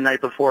woman the night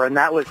before, and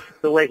that was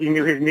the way he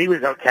knew his knee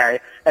was okay.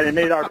 And it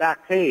made our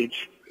back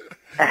page.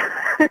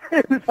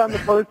 It was on the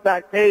Post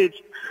back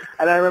page.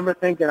 And I remember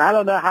thinking, I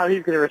don't know how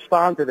he's going to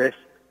respond to this.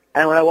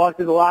 And when I walked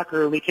into the locker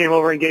room, he came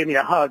over and gave me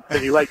a hug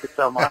because he liked it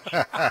so much.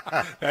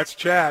 That's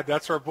Chad.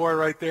 That's our boy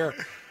right there.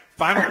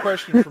 Final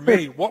question for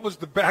me. What was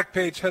the back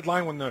page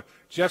headline when the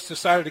Jets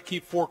decided to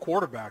keep 4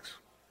 quarterbacks?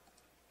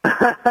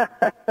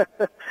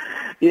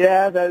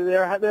 Yeah,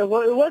 there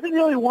wasn't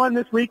really one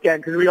this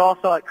weekend because we all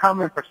saw it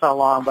coming for so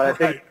long. But I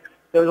think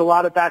there was a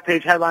lot of back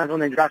page headlines when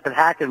they drafted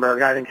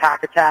Hackenberg. I think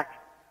Hack Attack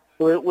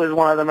was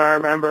one of them, I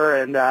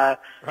remember. And that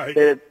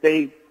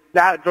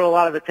drew a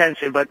lot of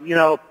attention. But,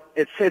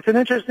 it's an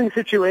interesting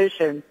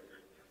situation.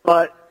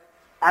 But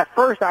at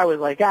first I was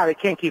like, they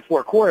can't keep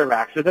 4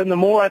 quarterbacks. But then the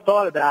more I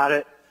thought about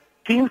it,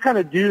 teams kind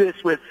of do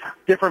this with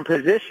different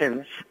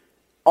positions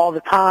all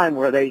the time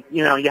where they,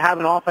 you have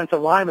an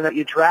offensive lineman that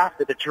you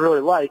drafted that you really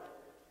like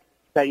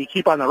that you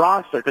keep on the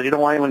roster because you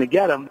don't want anyone to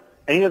get him,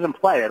 and he doesn't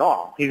play at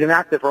all. He's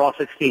inactive for all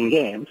 16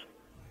 games.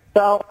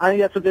 So I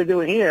think that's what they're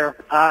doing here.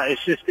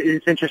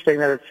 It's interesting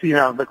that it's,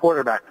 the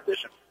quarterback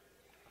position.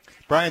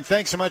 Brian,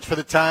 thanks so much for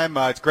the time.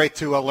 It's great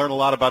to learn a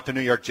lot about the New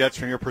York Jets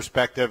from your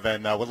perspective,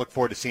 and we'll look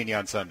forward to seeing you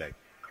on Sunday.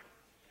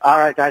 All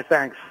right, guys,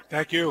 thanks.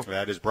 Thank you.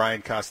 That is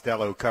Brian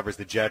Costello, who covers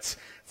the Jets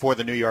for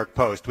the New York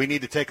Post. We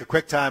need to take a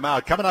quick time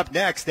out. Coming up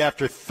next,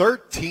 after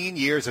 13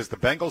 years as the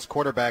Bengals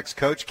quarterbacks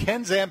coach,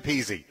 Ken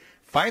Zampese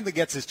finally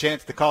gets his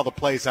chance to call the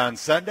plays on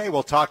Sunday.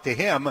 We'll talk to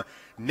him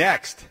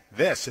next.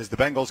 This is the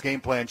Bengals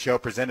Game Plan Show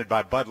presented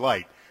by Bud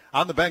Light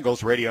on the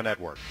Bengals Radio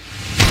Network.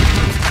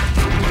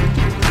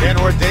 Dan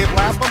Orr, Dave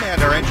Lapham,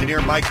 and our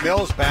engineer Mike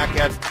Mills back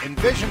at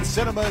Envision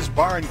Cinemas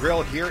Bar and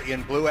Grill here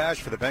in Blue Ash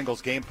for the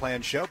Bengals Game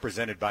Plan Show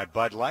presented by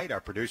Bud Light. Our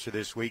producer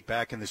this week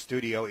back in the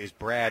studio is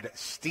Brad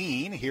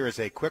Steen. Here is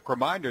a quick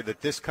reminder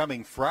that this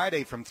coming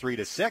Friday from 3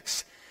 to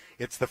 6,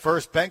 it's the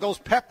first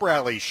Bengals Pep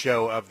Rally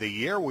show of the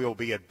year. We will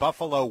be at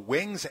Buffalo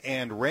Wings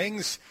and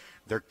Rings,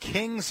 their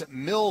Kings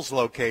Mills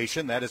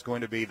location. That is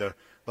going to be the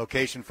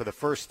location for the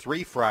first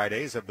 3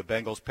 Fridays of the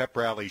Bengals Pep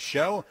Rally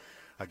show.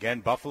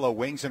 Again, Buffalo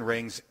Wings and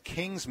Rings,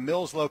 Kings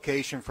Mills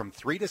location from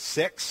 3 to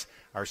 6.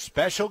 Our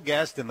special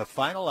guest in the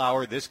final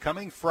hour this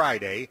coming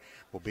Friday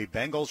will be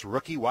Bengals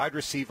rookie wide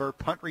receiver,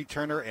 punt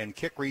returner, and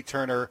kick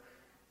returner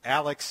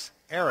Alex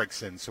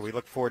Erickson. So we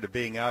look forward to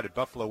being out at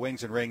Buffalo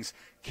Wings and Rings,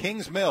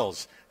 Kings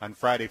Mills on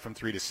Friday from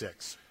 3 to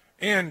 6.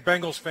 And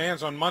Bengals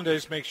fans, on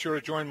Mondays, make sure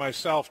to join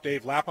myself,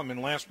 Dave Lapham,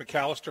 and Lance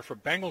McAllister for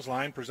Bengals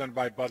Line, presented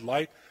by Bud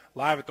Light,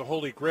 live at the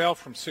Holy Grail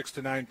from 6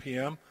 to 9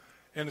 p.m.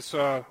 And it's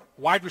a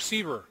wide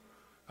receiver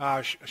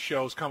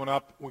shows coming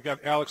up. We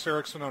got Alex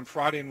Erickson on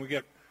Friday, and we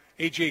get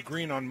A.J.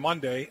 Green on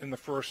Monday in the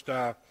first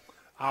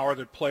hour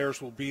that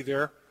players will be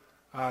there.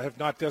 Have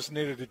not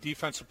designated a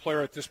defensive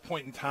player at this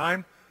point in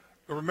time.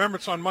 But remember,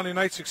 it's on Monday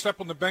nights, except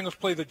when the Bengals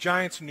play the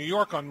Giants in New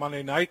York on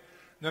Monday night.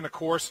 And then, of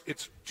course,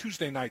 it's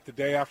Tuesday night, the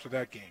day after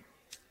that game.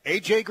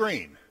 A.J.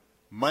 Green,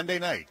 Monday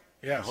night.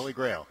 Yes. The Holy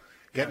Grail.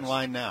 Get in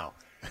line now.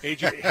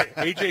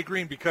 A.J.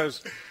 Green,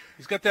 because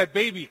he's got that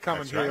baby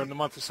coming That's here right. in the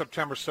month of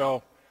September,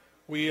 so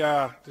we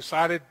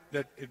decided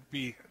that it'd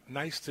be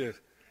nice to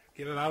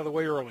get it out of the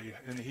way early,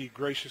 and he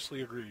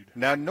graciously agreed.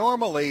 Now,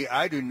 normally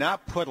I do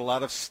not put a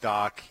lot of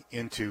stock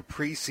into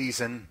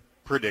preseason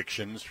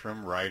predictions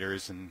from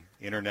writers and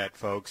internet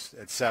folks,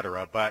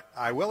 etc., but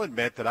I will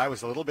admit that I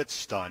was a little bit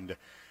stunned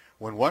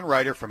when one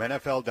writer from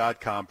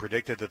NFL.com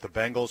predicted that the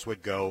Bengals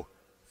would go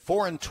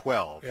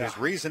 4-12. Yeah. His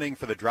reasoning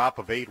for the drop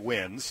of 8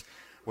 wins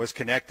was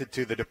connected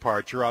to the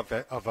departure of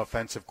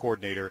offensive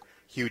coordinator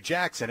Hugh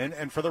Jackson.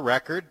 And for the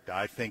record,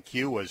 I think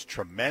Hugh was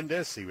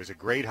tremendous. He was a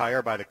great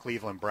hire by the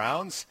Cleveland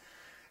Browns,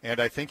 and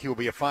I think he will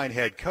be a fine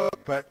head coach.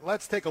 But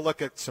let's take a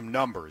look at some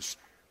numbers.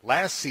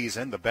 Last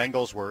season, the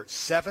Bengals were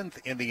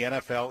 7th in the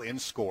NFL in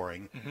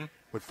scoring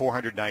with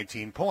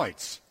 419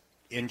 points.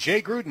 In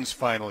Jay Gruden's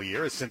final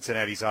year as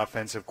Cincinnati's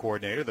offensive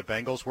coordinator, the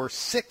Bengals were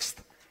 6th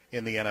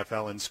in the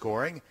NFL in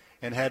scoring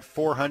and had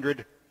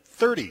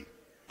 430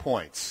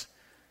 points.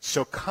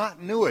 So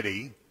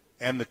continuity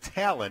and the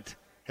talent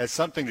has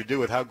something to do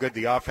with how good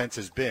the offense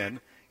has been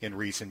in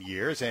recent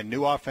years. And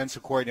new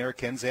offensive coordinator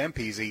Ken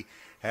Zampese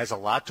has a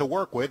lot to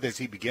work with as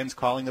he begins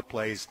calling the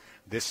plays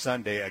this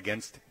Sunday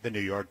against the New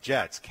York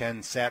Jets.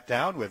 Ken sat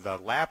down with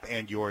Lap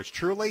and yours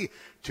truly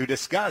to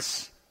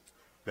discuss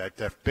that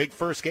big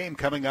first game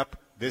coming up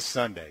this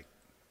Sunday.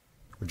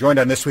 We're joined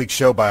on this week's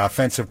show by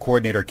offensive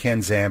coordinator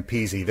Ken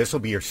Zampese. This will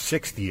be your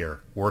 6th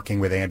year working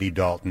with Andy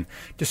Dalton.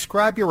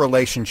 Describe your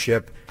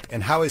relationship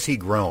and how has he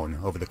grown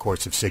over the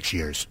course of 6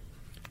 years?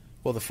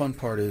 Well, the fun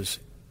part is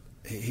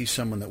he's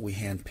someone that we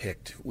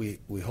handpicked. We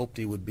hoped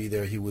he would be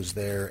there. He was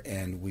there,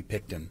 and we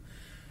picked him.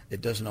 It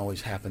doesn't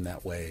always happen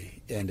that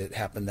way, and it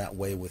happened that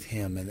way with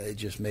him, and it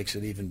just makes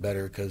it even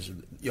better because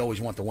you always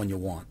want the one you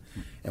want.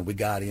 And we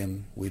got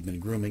him. We've been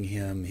grooming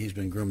him. He's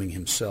been grooming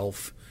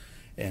himself,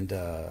 and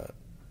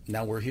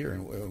now we're here,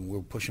 and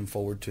we're pushing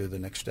forward to the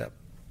next step.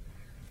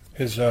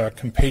 his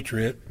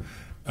compatriot,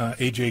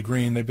 A.J.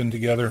 Green. They've been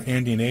together,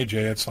 Andy and A.J.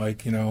 It's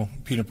like,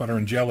 peanut butter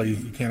and jelly.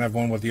 You can't have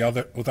one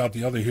without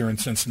the other here in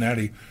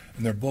Cincinnati.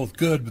 And they're both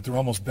good, but they're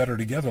almost better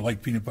together,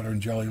 like peanut butter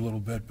and jelly a little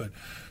bit. But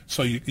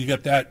so you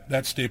got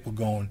that staple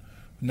going.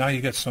 Now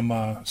you got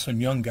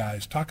some young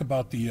guys. Talk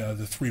about the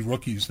three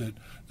rookies that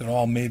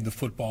all made the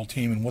football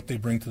team and what they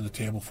bring to the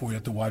table for you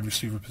at the wide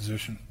receiver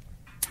position.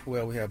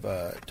 Well, we have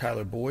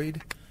Tyler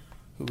Boyd,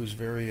 who is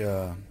very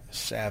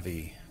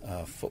savvy,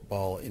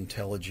 football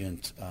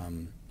intelligent,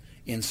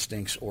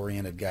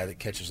 instincts-oriented guy that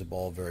catches the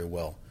ball very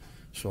well.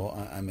 So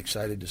I'm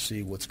excited to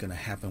see what's going to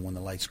happen when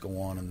the lights go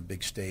on the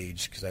big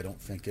stage, because I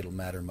don't think it'll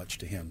matter much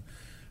to him.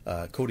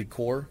 Cody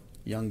Core,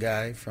 young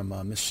guy from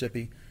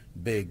Mississippi.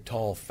 Big,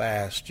 tall,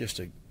 fast, just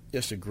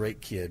a great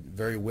kid,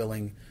 very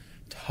willing,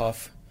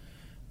 tough,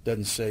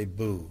 doesn't say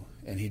boo,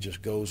 and he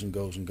just goes and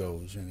goes and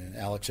goes. And then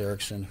Alex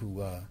Erickson,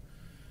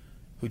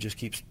 who just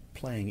keeps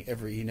playing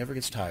he never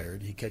gets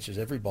tired. He catches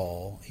every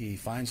ball. He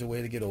finds a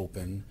way to get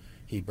open.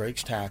 He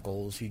breaks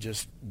tackles. He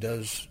just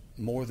does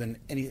more than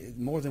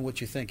what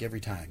you think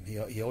every time.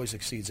 He always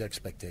exceeds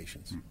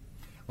expectations.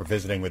 We're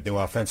visiting with new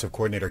offensive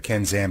coordinator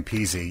Ken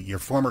Zampese. Your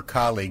former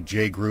colleague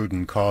Jay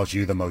Gruden calls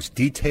you the most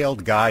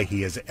detailed guy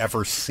he has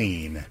ever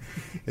seen.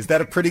 Is that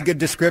a pretty good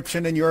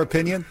description in your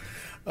opinion?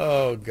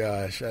 Oh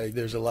gosh,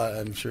 there's a lot.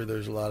 I'm sure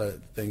there's a lot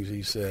of things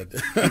he said.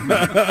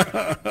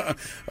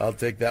 I'll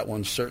take that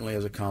one certainly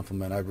as a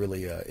compliment. I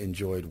really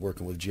enjoyed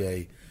working with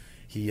Jay.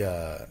 He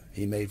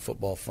made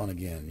football fun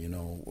again.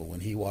 When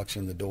he walks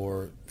in the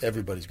door,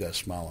 everybody's got a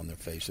smile on their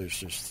face. There's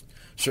just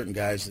certain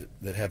guys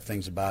that have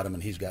things about him,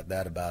 and he's got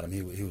that about him.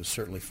 He was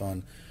certainly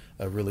fun,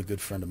 a really good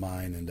friend of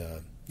mine,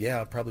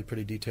 and probably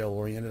pretty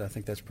detail-oriented. I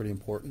think that's pretty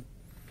important.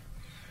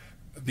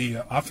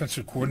 The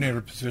offensive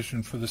coordinator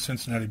position for the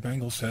Cincinnati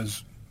Bengals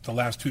has the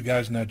last two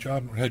guys in that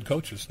job are head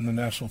coaches in the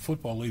National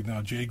Football League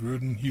now, Jay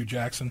Gruden, Hugh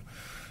Jackson.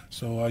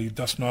 So you're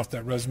dusting off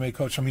that resume,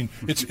 Coach. I mean,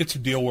 it's a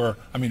deal where,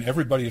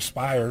 everybody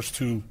aspires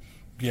to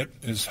get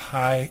as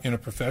high in a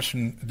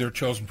profession, their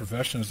chosen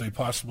profession, as they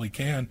possibly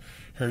can.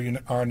 Here you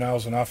are now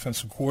as an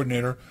offensive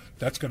coordinator.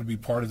 That's going to be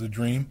part of the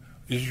dream.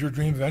 Is your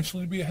dream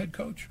eventually to be a head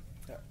coach?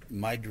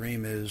 My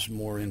dream is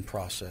more in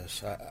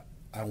process.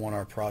 I want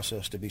our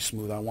process to be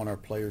smooth. I want our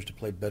players to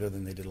play better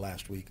than they did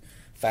last week,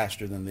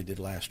 faster than they did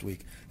last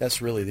week.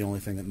 That's really the only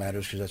thing that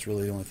matters, because that's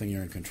really the only thing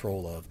you're in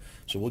control of.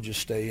 So we'll just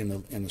stay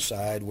in the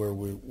side where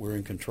we're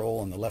in control,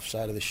 on the left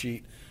side of the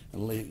sheet,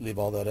 and leave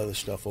all that other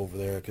stuff over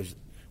there, because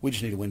we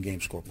just need to win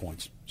games, score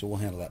points. So we'll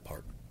handle that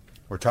part.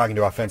 We're talking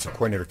to offensive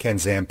coordinator Ken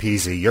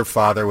Zampese. Your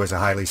father was a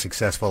highly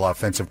successful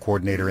offensive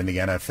coordinator in the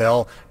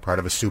NFL, part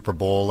of a Super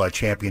Bowl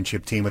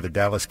championship team with the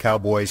Dallas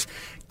Cowboys.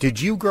 Did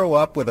you grow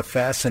up with a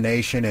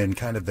fascination in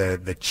kind of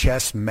the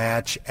chess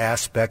match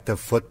aspect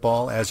of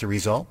football as a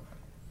result?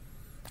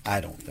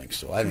 I don't think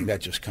so. I think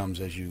that just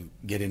comes as you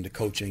get into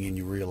coaching and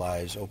you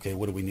realize, okay,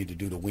 what do we need to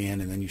do to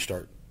win? And then you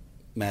start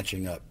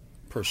matching up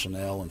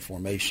personnel and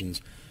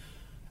formations.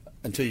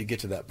 Until you get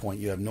to that point,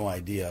 you have no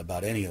idea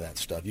about any of that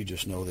stuff. You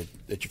just know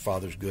that your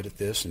father's good at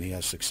this and he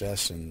has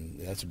success, and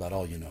that's about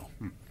all you know.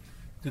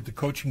 Did the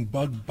coaching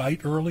bug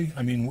bite early?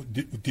 I mean,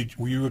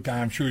 were you a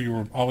guy, I'm sure you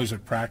were always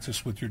at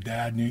practice with your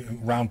dad and you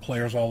around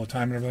players all the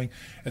time and everything.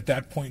 At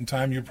that point in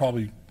time, you're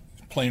probably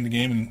playing the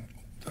game, and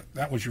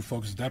that was your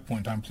focus at that point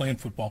in time, playing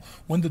football.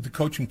 When did the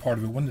coaching part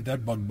of it, when did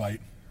that bug bite?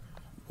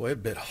 Boy,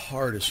 it bit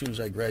hard as soon as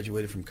I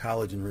graduated from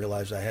college and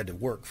realized I had to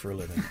work for a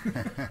living.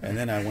 And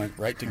then I went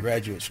right to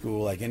graduate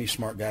school like any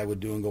smart guy would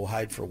do and go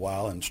hide for a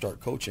while and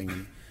start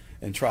coaching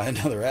and try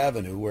another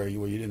avenue where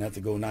you didn't have to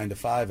go 9 to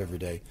 5 every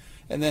day.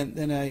 And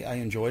then I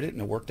enjoyed it,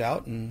 and it worked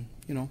out, and,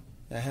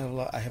 I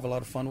have a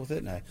lot of fun with it,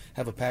 and I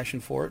have a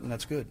passion for it, and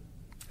that's good.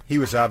 He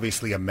was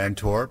obviously a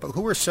mentor, but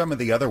who were some of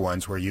the other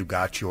ones where you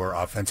got your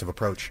offensive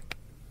approach?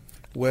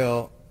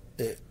 Well,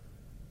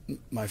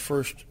 my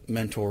first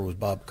mentor was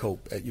Bob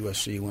Cope at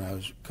USC when I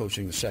was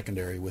coaching the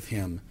secondary with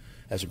him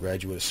as a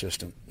graduate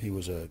assistant. He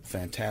was a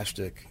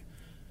fantastic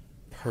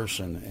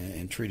person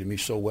and treated me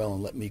so well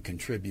and let me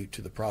contribute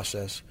to the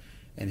process.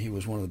 And he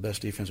was one of the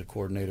best defensive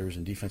coordinators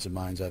and defensive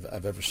minds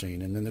I've ever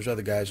seen. And then there's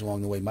other guys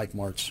along the way. Mike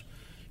Martz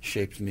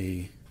shaped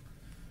me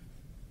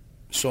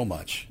so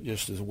much,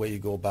 just as the way you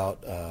go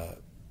about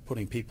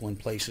putting people in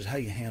places, how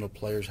you handle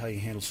players, how you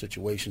handle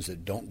situations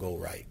that don't go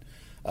right,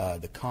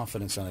 the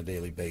confidence on a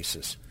daily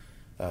basis.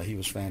 He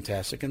was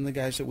fantastic. And the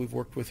guys that we've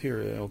worked with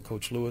here,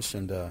 Coach Lewis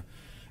and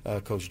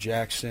Coach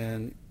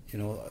Jackson,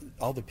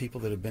 all the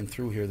people that have been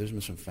through here, there's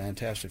been some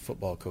fantastic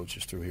football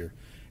coaches through here.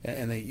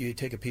 And you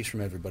take a piece from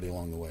everybody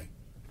along the way.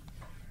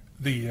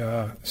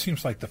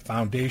 Seems like the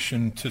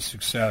foundation to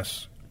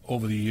success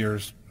over the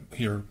years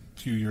here,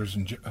 few years,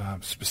 and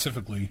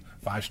specifically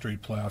 5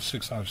 straight playoffs,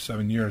 6 out of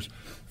 7 years,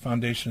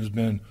 foundation has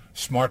been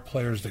smart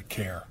players that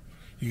care.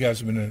 You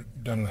guys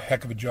have done a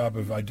heck of a job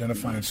of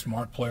identifying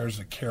smart players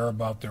that care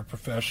about their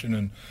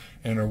profession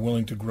and are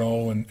willing to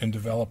grow and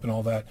develop and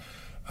all that.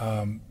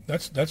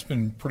 That's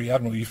been pretty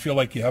admirable. You feel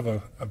like you have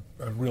a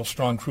real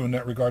strong crew in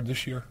that regard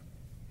this year?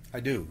 I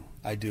do.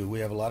 We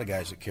have a lot of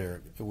guys that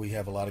care. We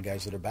have a lot of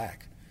guys that are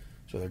back.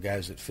 So they're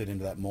guys that fit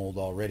into that mold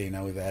already.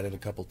 Now we've added a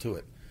couple to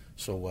it.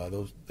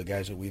 So the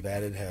guys that we've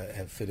added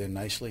have fit in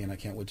nicely, and I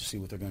can't wait to see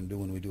what they're going to do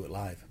when we do it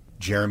live.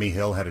 Jeremy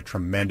Hill had a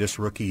tremendous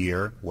rookie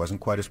year, wasn't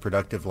quite as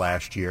productive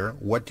last year.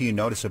 What do you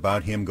notice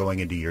about him going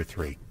into year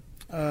 3?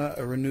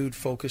 A renewed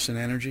focus and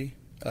energy,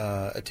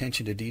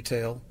 attention to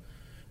detail,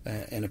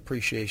 and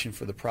appreciation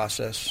for the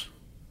process,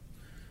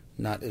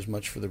 not as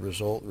much for the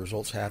result.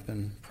 Results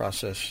happen.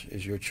 Process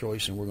is your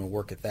choice, and we're going to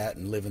work at that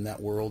and live in that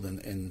world,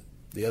 and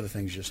the other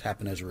things just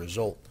happen as a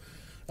result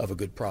of a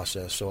good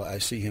process. So I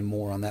see him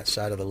more on that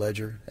side of the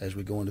ledger as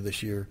we go into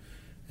this year,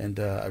 and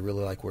I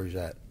really like where he's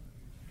at.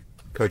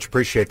 Coach,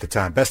 appreciate the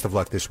time. Best of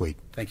luck this week.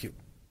 Thank you.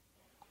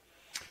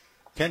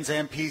 Ken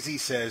Zampese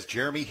says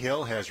Jeremy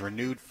Hill has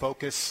renewed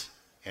focus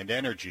and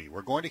energy.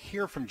 We're going to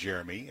hear from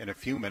Jeremy in a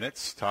few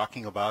minutes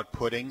talking about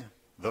putting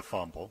the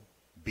fumble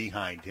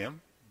behind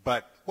him.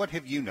 But what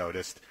have you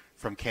noticed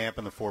from camp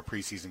in the 4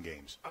 preseason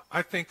games?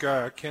 I think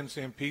Ken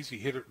Zampese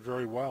hit it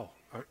very well,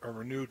 a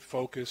renewed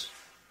focus.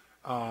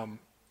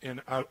 And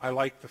I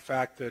like the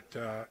fact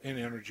that in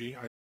energy.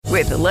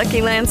 With the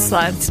Lucky Land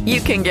Slots,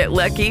 you can get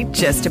lucky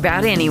just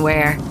about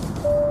anywhere.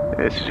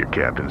 This is your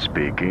captain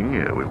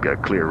speaking. We've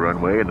got clear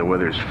runway and the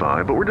weather's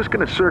fine, but we're just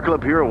going to circle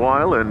up here a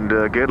while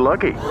and get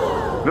lucky.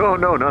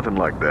 No, nothing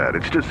like that.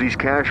 It's just these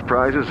cash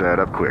prizes add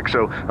up quick.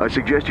 So I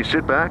suggest you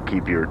sit back,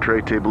 keep your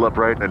tray table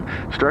upright, and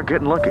start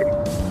getting lucky.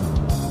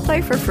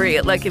 Play for free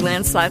at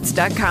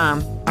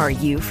LuckyLandSlots.com. Are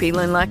you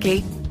feeling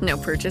lucky? No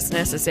purchase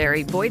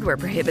necessary. Void where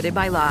prohibited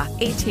by law.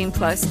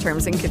 18+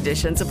 terms and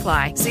conditions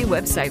apply. See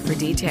website for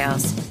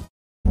details.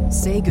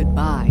 Say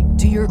goodbye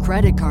to your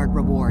credit card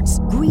rewards.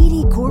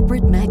 Greedy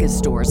corporate mega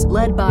stores,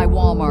 led by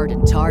Walmart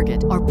and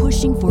Target, are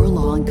pushing for a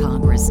law in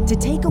Congress to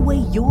take away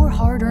your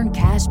hard-earned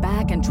cash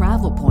back and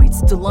travel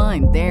points to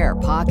line their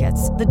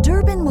pockets. The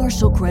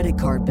Durbin-Marshall credit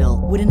card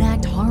bill would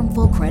enact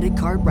harmful credit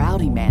card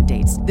routing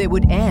mandates that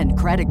would end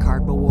credit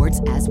card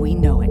rewards as we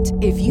know it.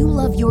 If you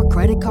love your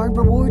credit card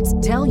rewards,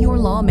 tell your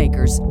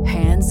lawmakers,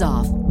 hands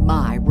off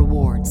my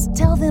rewards.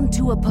 Tell them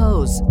to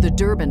oppose the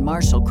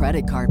Durbin-Marshall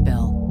credit card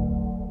bill.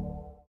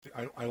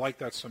 I like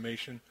that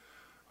summation.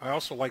 I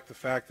also like the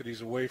fact that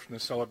he's away from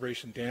the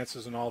celebration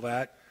dances and all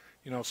that.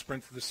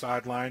 Sprint to the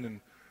sideline,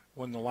 and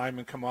when the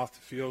linemen come off the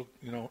field,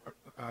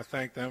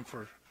 thank them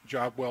for a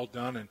job well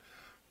done. And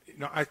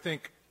I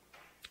think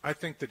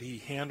that he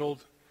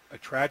handled a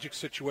tragic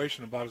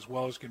situation about as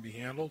well as can be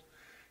handled.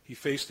 He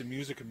faced the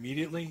music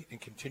immediately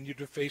and continued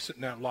to face it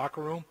in that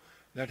locker room.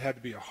 That had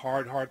to be a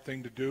hard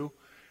thing to do.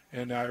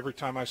 And every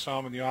time I saw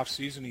him in the off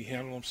season, he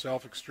handled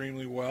himself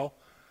extremely well.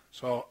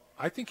 So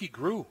I think he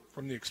grew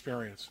from the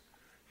experience.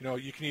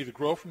 You can either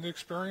grow from the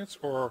experience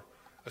or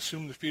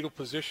assume the fetal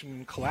position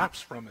and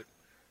collapse from it.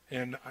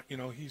 And,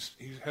 he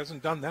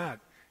hasn't done that.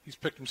 He's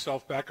picked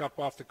himself back up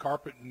off the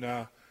carpet,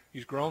 and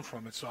he's grown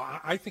from it. So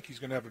I think he's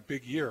going to have a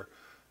big year.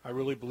 I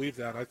really believe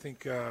that. I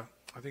think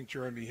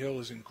Jeremy Hill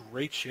is in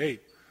great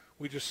shape.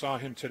 We just saw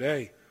him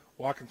today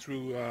walking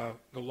through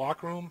the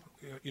locker room,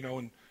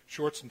 in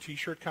shorts and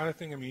T-shirt kind of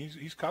thing. I mean,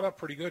 he's caught up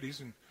pretty good. He's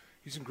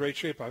in great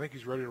shape. I think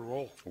he's ready to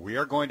roll. We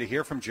are going to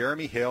hear from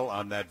Jeremy Hill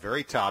on that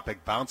very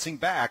topic, bouncing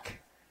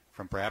back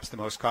from perhaps the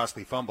most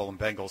costly fumble in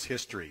Bengals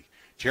history.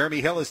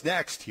 Jeremy Hill is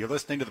next. You're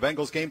listening to the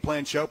Bengals Game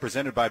Plan Show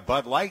presented by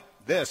Bud Light.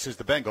 This is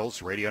the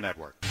Bengals Radio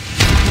Network.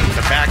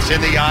 The back's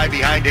in the eye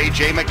behind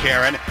A.J.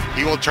 McCarron.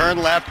 He will turn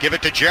left, give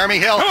it to Jeremy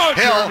Hill.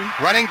 Hill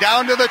running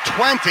down to the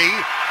 20.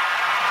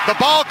 The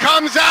ball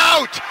comes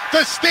out. The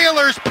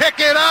Steelers pick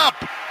it up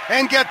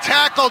and get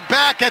tackled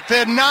back at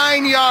the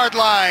 9-yard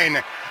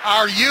line.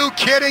 Are you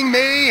kidding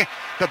me?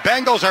 The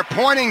Bengals are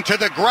pointing to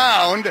the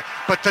ground,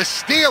 but the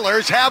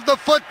Steelers have the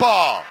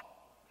football.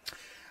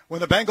 When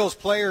the Bengals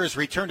players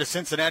returned to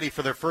Cincinnati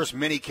for their first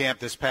minicamp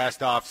this past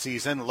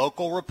offseason,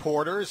 local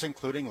reporters,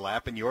 including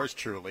Lapp and yours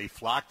truly,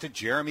 flocked to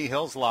Jeremy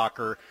Hill's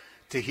locker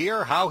to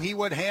hear how he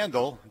would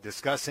handle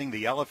discussing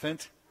the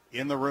elephant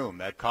in the room,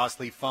 that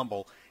costly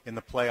fumble in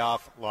the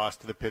playoff loss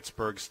to the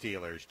Pittsburgh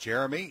Steelers.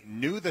 Jeremy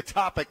knew the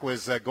topic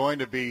was going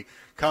to be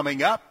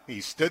coming up.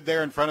 He stood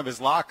there in front of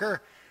his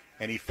locker,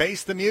 and he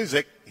faced the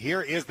music.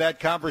 Here is that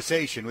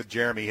conversation with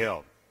Jeremy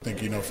Hill. I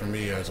think, for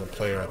me as a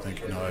player, I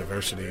think,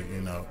 adversity,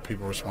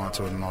 people respond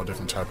to it in all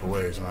different type of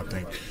ways. And I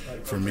think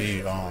for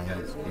me,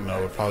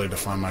 it probably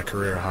defined my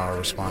career, how I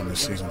respond this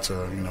season to,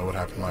 what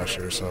happened last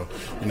year. So,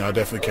 I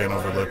definitely can't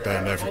overlook that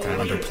and definitely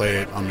can't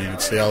underplay it. I mean,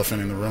 it's the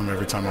elephant in the room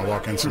every time I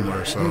walk in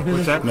somewhere. So,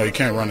 you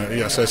can't run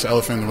it. So it's the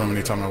elephant in the room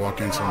anytime I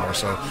walk in somewhere.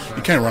 So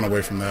you can't run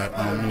away from that.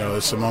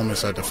 It's the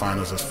moments that define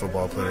us as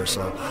football players.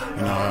 So,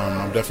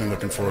 I'm definitely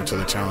looking forward to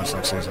the challenge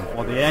next season.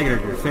 Well, the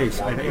agony of your face,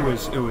 it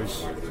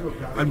was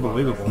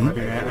unbelievable.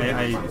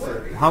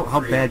 Mm-hmm. How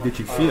bad did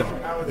you feel?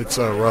 It's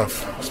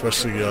rough,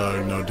 especially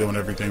doing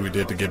everything we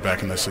did to get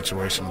back in that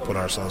situation and put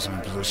ourselves in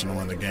a position to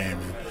win the game.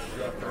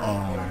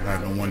 And,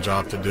 having one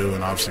job to do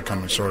and obviously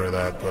coming short of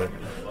that. But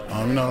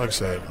like I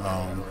said,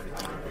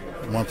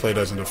 one play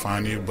doesn't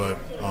define you, but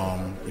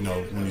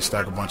when you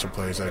stack a bunch of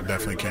plays, that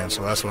definitely can.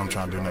 So that's what I'm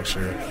trying to do next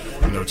year.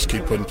 Just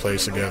keep putting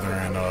plays together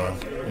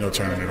and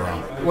turning it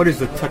around. What is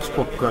the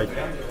textbook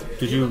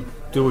Did you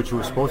do what you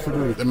were supposed to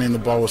do? I mean, the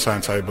ball was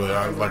signed tight, but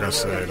like I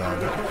said,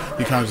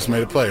 he kind of just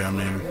made a play. I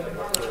mean,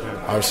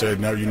 obviously,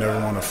 you never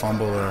want to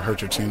fumble or hurt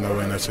your team that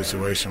way in that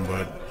situation,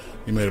 but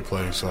he made a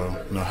play. So,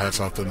 hats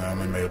off to them.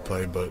 They made a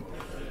play, but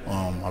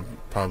I'm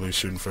probably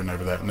shooting for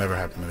never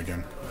happening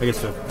again. I guess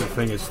the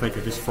thing is, they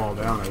could just fall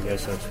down. I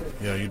guess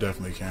yeah, you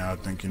definitely can. I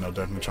think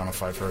definitely trying to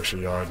fight for extra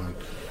yard and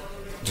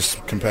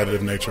just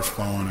competitive nature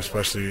flowing,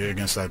 especially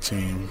against that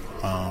team.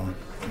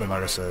 But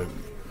like I said,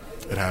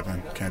 it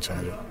happened. Can't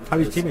change it. How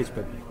have your teammates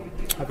been?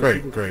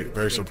 Great.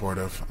 Very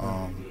supportive.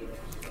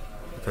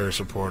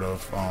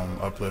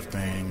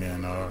 Uplifting,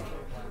 and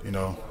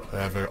they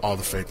have all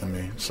the faith in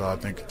me. So I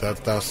think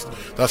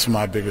that's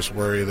my biggest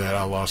worry, that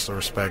I lost the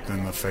respect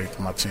and the faith of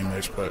my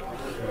teammates. But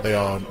they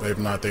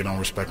don't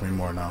respect me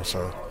more now.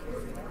 So.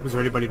 Was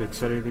there anybody that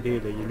said anything to you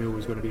that you knew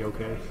was going to be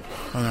okay?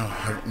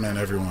 Man,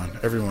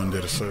 everyone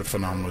did a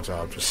phenomenal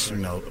job. Just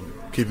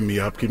keeping me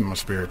up, keeping my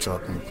spirits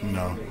up,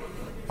 and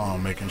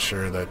making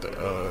sure that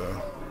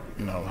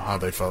how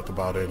they felt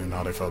about it and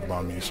how they felt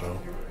about me. So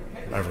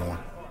everyone.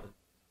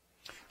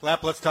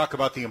 Lap, let's talk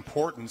about the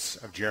importance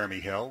of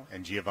Jeremy Hill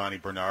and Giovanni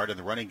Bernard and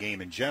the running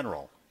game in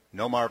general.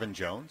 No Marvin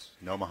Jones,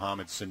 no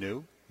Mohamed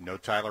Sanu, no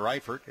Tyler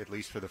Eifert, at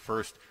least for the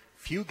first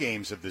few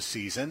games of the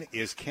season.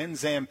 Is Ken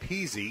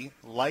Zampese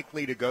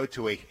likely to go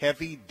to a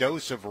heavy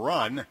dose of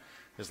run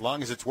as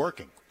long as it's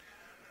working?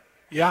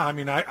 Yeah, I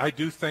mean, I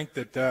do think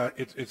that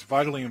it's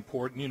vitally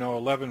important.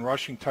 11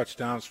 rushing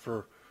touchdowns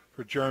for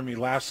Jeremy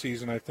last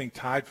season, I think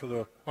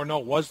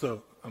was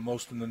the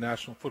most in the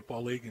National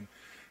Football League, and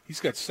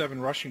he's got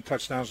 7 rushing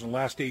touchdowns in the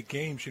last 8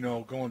 games,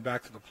 going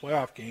back to the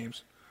playoff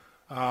games,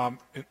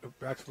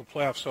 back to the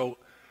playoffs. So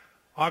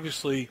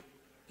obviously,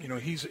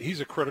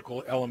 he's a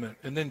critical element.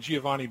 And then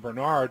Giovanni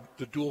Bernard,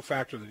 the dual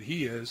factor that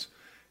he is,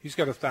 he's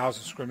got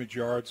 1,000 scrimmage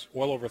yards,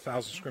 well over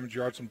 1,000 scrimmage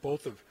yards in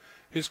both of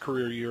his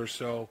career years.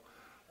 So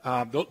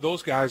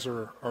those guys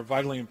are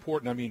vitally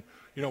important. I mean,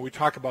 we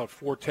talk about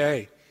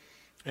Forte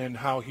and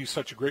how he's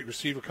such a great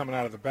receiver coming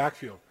out of the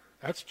backfield.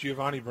 That's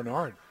Giovanni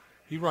Bernard.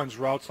 He runs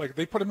routes like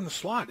they put him in the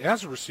slot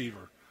as a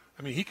receiver.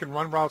 I mean, he can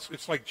run routes.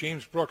 It's like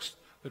James Brooks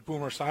that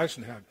Boomer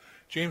Esiason had.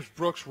 James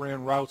Brooks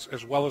ran routes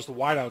as well as the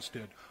wideouts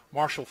did.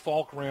 Marshall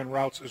Faulk ran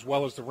routes as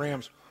well as the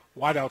Rams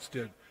wideouts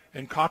did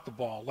and caught the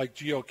ball like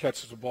Gio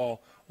catches the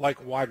ball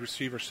like wide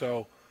receiver.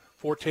 So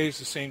Forte is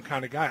the same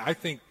kind of guy. I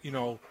think,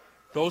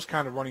 those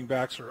kind of running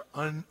backs are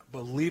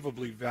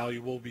unbelievably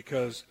valuable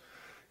because,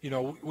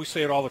 we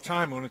say it all the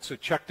time. When it's a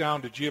check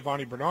down to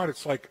Giovanni Bernard,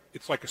 it's like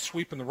a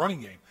sweep in the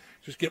running game.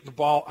 Just getting the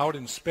ball out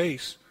in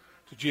space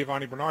to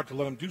Giovanni Bernard to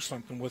let him do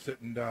something with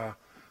it. And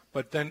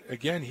but then,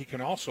 again, he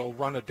can also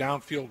run a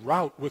downfield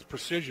route with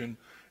precision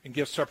and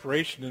get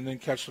separation and then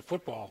catch the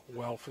football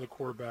well for the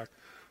quarterback.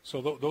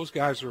 So those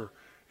guys are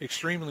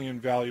extremely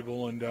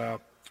invaluable, and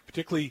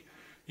particularly,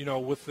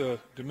 with the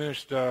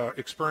diminished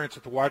experience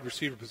at the wide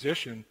receiver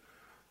position,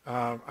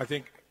 I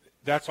think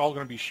that's all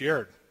going to be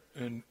shared.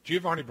 And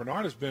Giovanni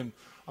Bernard has been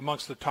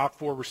amongst the top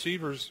 4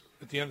 receivers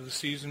at the end of the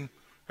season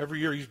every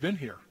year he's been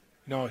here.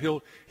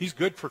 He's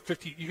good for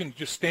 50. You can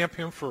just stamp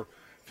him for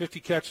 50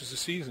 catches a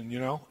season,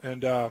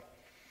 and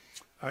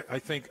I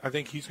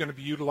think he's going to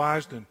be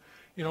utilized. And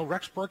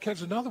Rex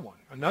Burkhead's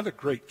another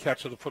great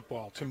catch of the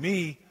football. To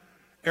me,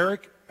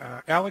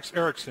 Alex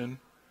Erickson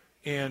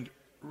and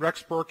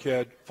Rex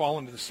Burkhead fall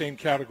into the same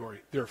category.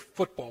 They're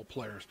football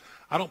players.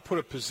 I don't put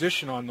a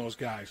position on those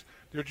guys.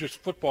 They're just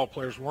football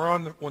players.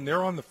 When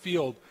they're on the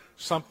field,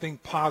 something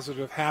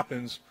positive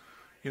happens,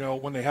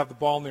 when they have the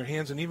ball in their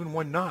hands, and even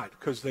when not,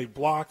 because they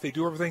block, they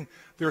do everything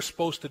they're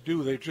supposed to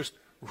do. They're just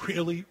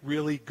really,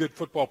 really good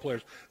football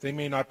players. They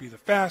may not be the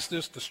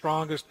fastest, the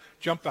strongest,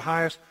 jump the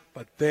highest,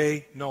 but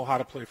they know how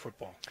to play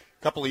football.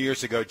 A couple of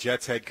years ago,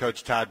 Jets head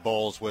coach Todd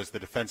Bowles was the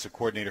defensive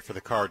coordinator for the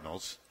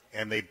Cardinals,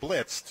 and they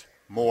blitzed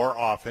more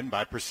often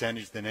by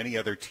percentage than any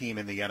other team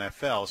in the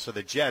NFL. So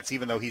the Jets,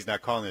 even though he's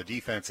not calling the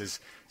defenses,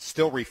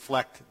 still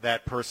reflect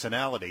that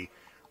personality.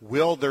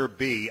 Will there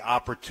be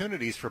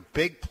opportunities for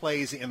big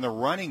plays in the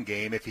running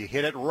game if you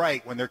hit it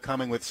right when they're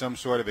coming with some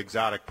sort of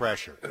exotic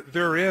pressure?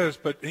 There is,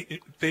 but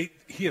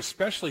he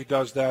especially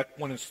does that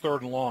when it's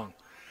 3rd and long.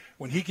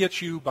 When he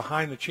gets you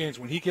behind the chains,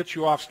 when he gets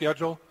you off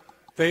schedule,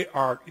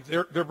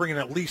 they're bringing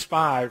at least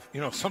 5,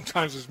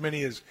 sometimes as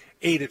many as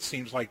 8 it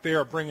seems like. They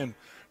are bringing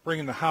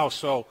the house.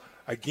 So,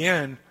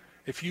 again,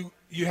 if you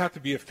have to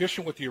be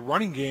efficient with your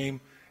running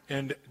game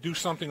and do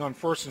something on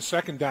 1st and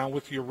 2nd down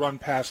with your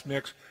run-pass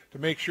mix to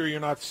make sure you're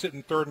not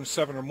sitting 3rd and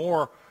 7 or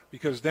more,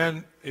 because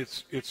then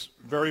it's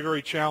very,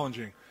 very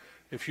challenging.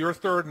 If you're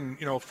 3rd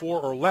and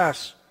 4 or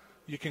less,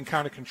 you can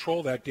kind of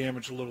control that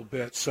damage a little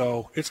bit.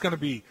 So it's going to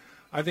be,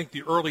 I think,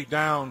 the early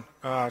down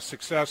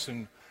success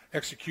and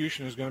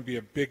execution is going to be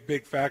a big,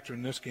 big factor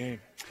in this game.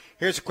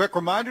 Here's a quick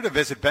reminder to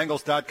visit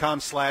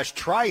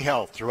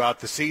Bengals.com/TriHealth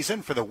throughout the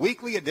season for the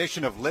weekly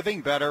edition of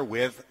Living Better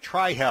with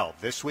TriHealth.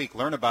 This week,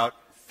 learn about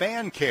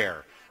Fan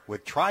Care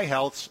with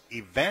TriHealth's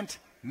event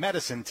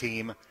medicine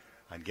team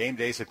on game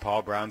days at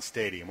Paul Brown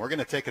Stadium. We're going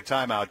to take a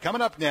timeout.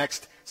 Coming up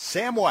next,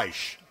 Sam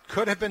Weish,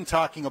 could have been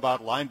talking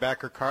about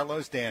linebacker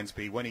Carlos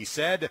Dansby when he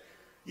said,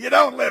 "You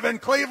don't live in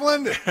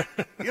Cleveland,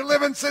 you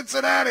live in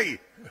Cincinnati."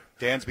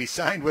 Dansby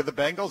signed with the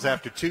Bengals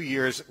after 2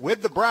 years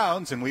with the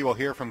Browns, and we will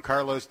hear from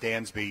Carlos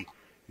Dansby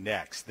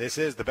next. This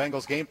is the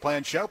Bengals Game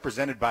Plan Show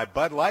presented by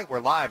Bud Light. We're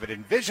live at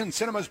Envision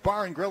Cinemas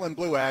Bar and Grill in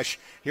Blue Ash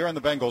here on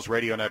the Bengals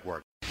Radio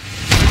Network.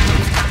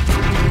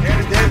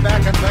 And today,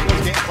 back on the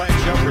Bengals Game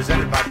Plan Show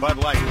presented by Bud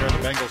Light here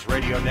on the Bengals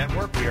Radio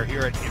Network. We are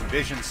here at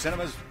Envision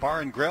Cinemas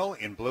Bar and Grill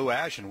in Blue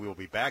Ash, and we will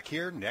be back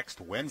here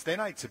next Wednesday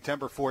night,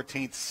 September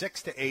 14th,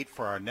 6 to 8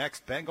 for our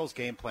next Bengals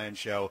Game Plan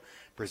Show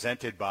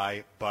presented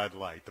by Bud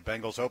Light. The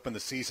Bengals open the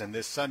season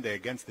this Sunday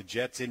against the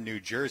Jets in New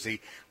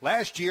Jersey.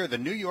 Last year, the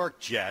New York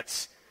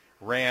Jets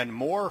ran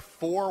more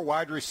 4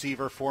 wide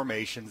receiver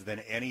formations than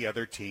any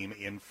other team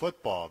in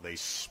football. They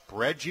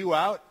spread you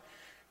out,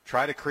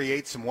 try to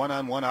create some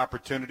one-on-one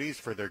opportunities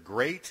for their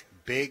great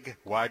big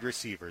wide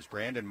receivers.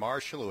 Brandon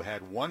Marshall, who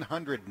had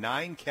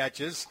 109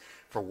 catches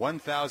for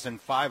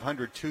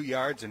 1,502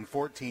 yards and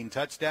 14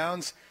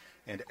 touchdowns,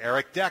 and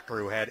Eric Decker,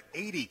 who had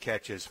 80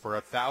 catches for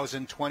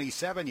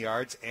 1,027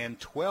 yards and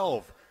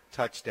 12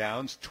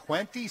 touchdowns,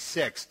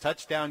 26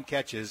 touchdown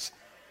catches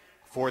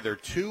for their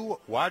 2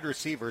 wide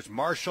receivers,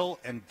 Marshall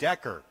and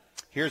Decker.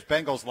 Here's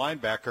Bengals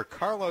linebacker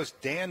Carlos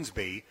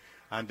Dansby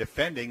on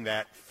defending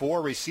that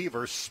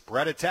 4-receiver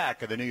spread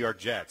attack of the New York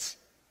Jets.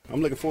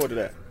 I'm looking forward to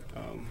that.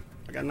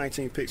 I got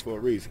 19 picks for a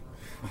reason.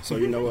 So,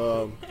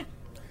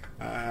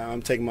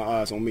 I'm taking my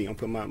eyes on me. I'm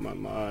putting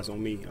my eyes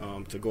on me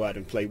to go out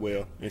and play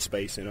well in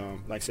space. And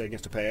like I said,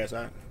 against the pass,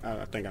 I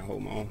think I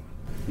hold my own.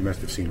 You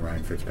must have seen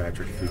Ryan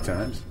Fitzpatrick a few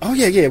times. Oh,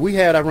 yeah.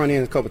 I run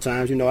in a couple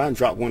times. I done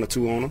dropped 1 or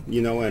 2 on him,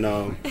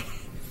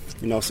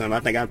 and I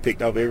think I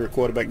picked up every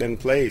quarterback that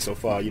played so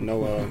far,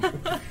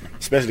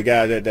 especially the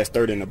guys that's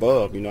 30 and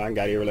above. I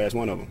got every last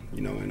one of them,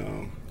 and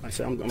like I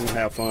said, I'm going to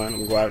have fun. I'm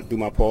going to go out and do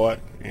my part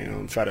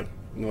and try to,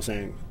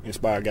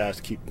 inspire guys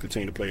to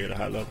continue to play at a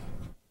high level.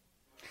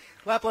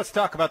 Lap, let's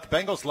talk about the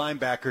Bengals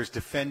linebackers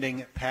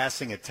defending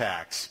passing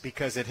attacks,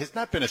 because it has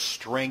not been a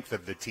strength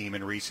of the team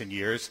in recent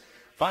years.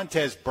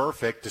 Vontaze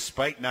Burfict,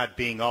 despite not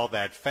being all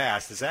that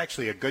fast, is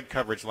actually a good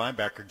coverage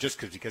linebacker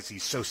just because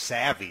he's so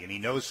savvy and he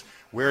knows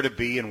where to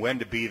be and when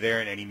to be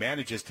there, and he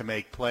manages to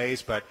make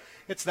plays. But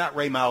it's not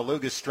Ray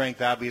Mauluga's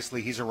strength,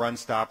 obviously. He's a run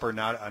stopper,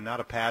 not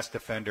a pass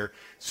defender.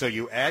 So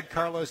you add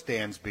Carlos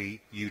Dansby,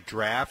 you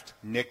draft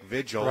Nick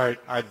Vigil. Right.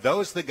 Are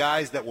those the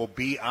guys that will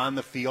be on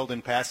the field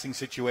in passing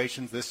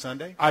situations this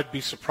Sunday? I'd be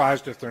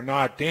surprised if they're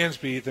not.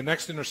 Dansby, the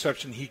next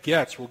interception he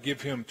gets will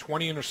give him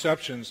 20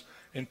 interceptions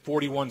and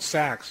 41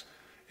 sacks.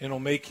 And it'll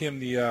make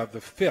him the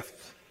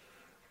 5th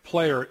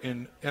player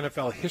in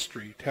NFL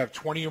history to have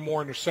 20 or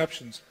more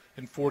interceptions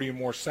and 40 or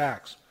more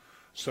sacks.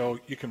 So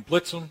you can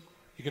blitz him,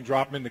 you can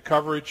drop him into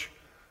coverage.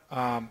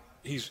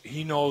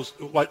 He knows,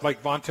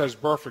 like Vontaze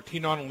Burfict, he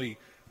not only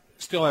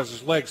still has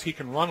his legs, he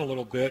can run a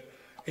little bit.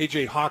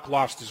 A.J. Hawk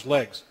lost his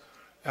legs.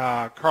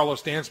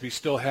 Carlos Dansby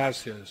still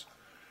has his.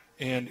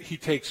 And he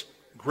takes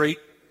great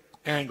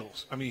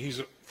angles. I mean, he's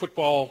a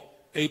football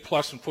A+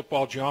 in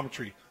football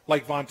geometry,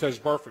 like Vontaze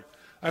Burfict.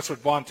 That's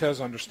what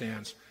Vontaze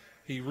understands.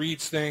 He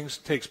reads things,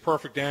 takes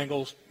perfect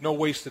angles, no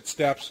wasted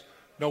steps,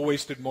 no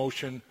wasted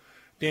motion.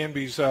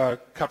 Danby's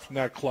cut from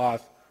that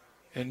cloth.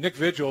 And Nick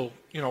Vigil,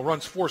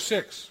 runs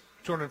 4'6",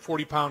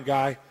 240-pound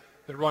guy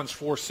that runs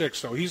 4'6".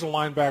 So he's a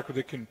linebacker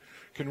that can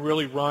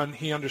really run.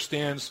 He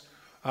understands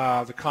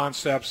the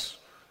concepts,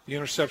 the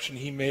interception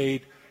he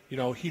made.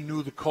 He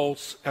knew the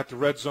Colts at the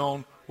red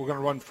zone. We're going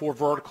to run 4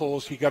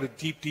 verticals. He got a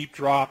deep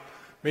drop,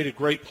 made a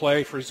great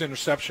play for his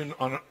interception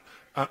on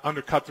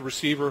undercut the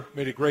receiver,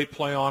 made a great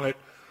play on it.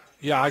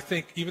 Yeah, I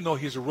think even though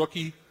he's a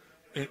rookie,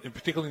 and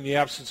particularly in the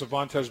absence of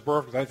Vontaze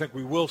Burfict, I think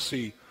we will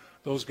see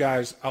those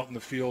guys out in the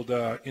field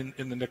in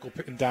the nickel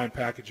and dime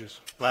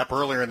packages. Lap,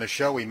 earlier in the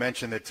show, we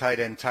mentioned that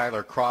tight end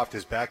Tyler Kroft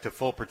is back to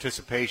full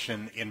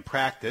participation in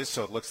practice,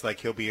 so it looks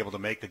like he'll be able to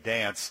make the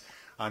dance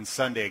on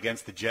Sunday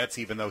against the Jets,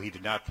 even though he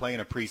did not play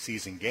in a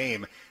preseason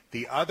game.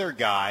 The other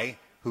guy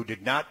who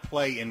did not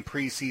play in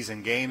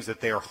preseason games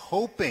that they are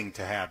hoping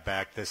to have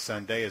back this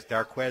Sunday is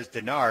Darqueze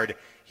Dennard.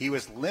 He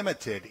was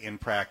limited in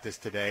practice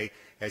today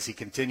as he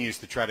continues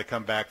to try to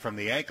come back from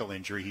the ankle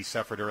injury he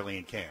suffered early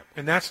in camp.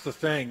 And that's the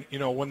thing.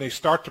 When they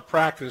start to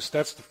practice,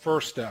 that's the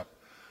first step.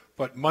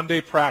 But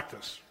Monday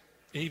practice,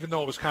 even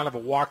though it was kind of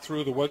a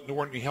walkthrough, there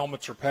weren't any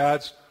helmets or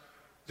pads,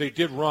 they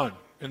did run,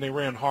 and they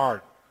ran hard.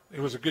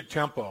 It was a good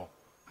tempo.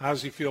 How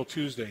does he feel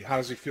Tuesday? How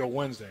does he feel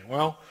Wednesday?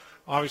 Well,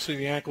 obviously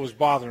the ankle was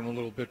bothering him a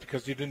little bit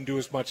because he didn't do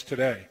as much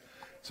today.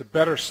 It's a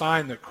better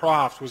sign that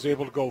Kroft was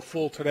able to go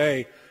full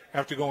today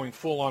after going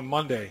full on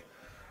Monday.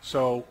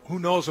 So who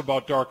knows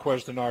about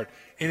Darqueze Dennard?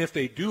 And if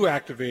they do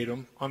activate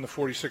him on the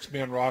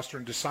 46-man roster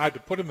and decide to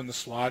put him in the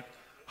slot,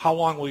 how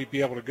long will he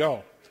be able to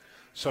go?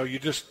 So you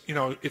just,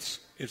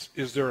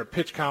 is there a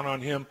pitch count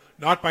on him?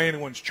 Not by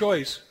anyone's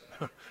choice,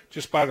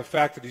 just by the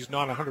fact that he's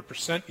not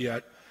 100%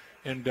 yet.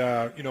 And,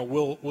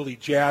 will he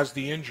jazz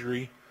the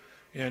injury?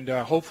 And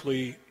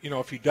hopefully,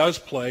 if he does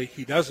play,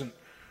 he doesn't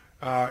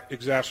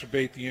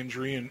exacerbate the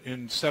injury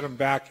and set him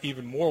back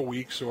even more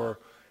weeks or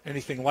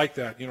anything like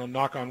that.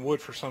 Knock on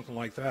wood for something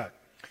like that.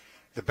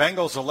 The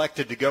Bengals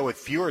elected to go with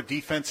fewer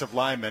defensive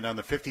linemen on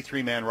the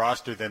 53-man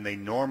roster than they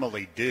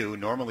normally do.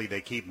 Normally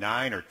they keep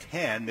 9 or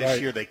 10. This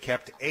year they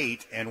kept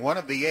 8, and one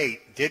of the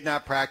 8 did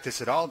not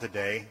practice at all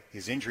today.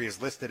 His injury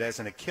is listed as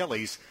an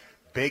Achilles.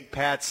 Big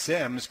Pat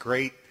Sims,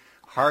 great,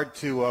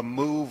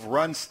 hard-to-move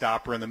run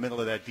stopper in the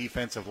middle of that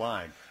defensive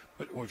line.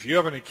 But if you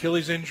have an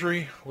Achilles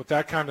injury with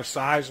that kind of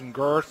size and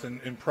girth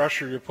and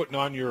pressure you're putting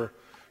on your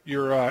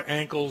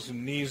ankles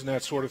and knees and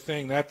that sort of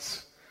thing,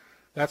 that's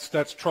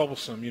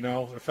troublesome.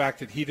 The fact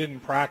that he didn't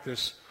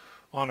practice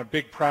on a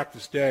big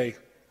practice day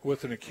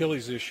with an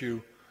Achilles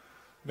issue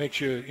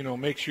makes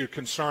you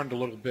concerned a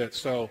little bit.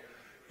 So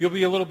you'll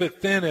be a little bit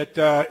thin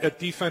at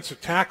defensive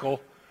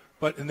tackle,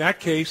 but in that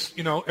case,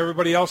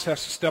 everybody else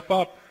has to step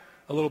up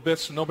a little bit,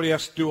 so nobody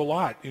has to do a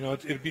lot.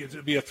 It'd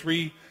be a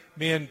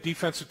 3-man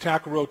defensive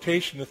tackle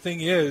rotation. The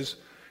thing is,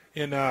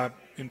 in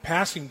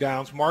passing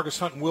downs, Margus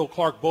Hunt and Will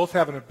Clark both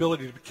have an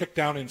ability to kick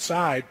down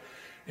inside,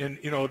 and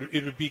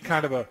it would be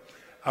kind of a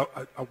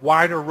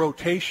wider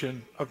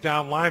rotation of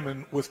down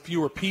linemen with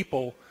fewer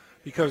people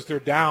because they're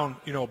down,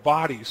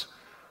 bodies.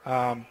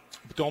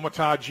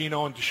 Domata,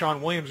 Gino, and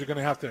Deshaun Williams are going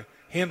to have to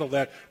handle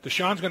that.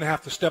 Deshaun's going to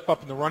have to step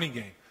up in the running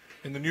game.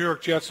 In the New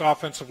York Jets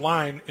offensive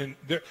line, and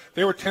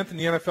they were 10th in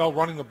the NFL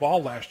running the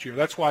ball last year.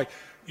 That's why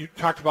you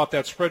talked about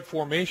that spread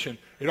formation.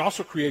 It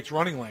also creates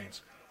running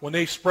lanes. When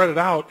they spread it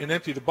out and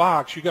empty the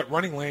box, you got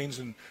running lanes,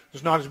 and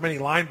there's not as many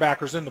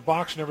linebackers in the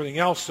box and everything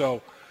else.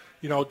 So,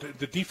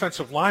 the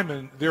defensive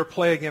linemen, their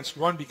play against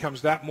run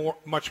becomes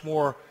much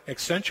more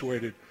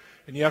accentuated,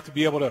 and you have to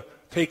be able to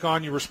take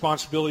on your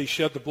responsibility,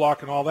 shed the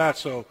block, and all that.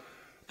 So,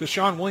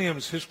 Deshaun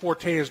Williams, his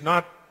forte is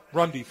not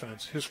run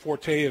defense. His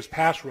forte is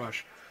pass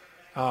rush.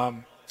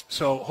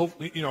 So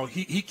hopefully,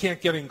 he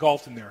can't get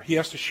engulfed in there. He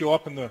has to show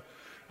up in the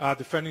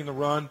defending the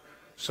run.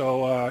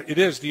 So it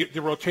is the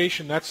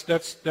rotation. That's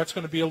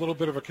going to be a little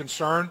bit of a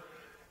concern.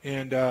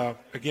 And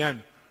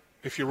again,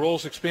 if your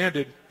role's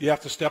expanded, you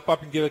have to step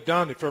up and get it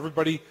done. If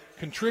everybody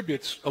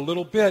contributes a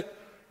little bit,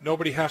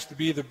 nobody has to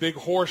be the big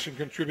horse and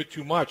contribute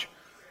too much.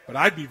 But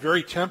I'd be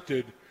very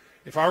tempted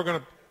if I were going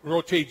to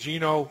rotate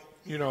Gino,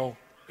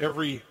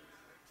 every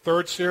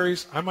third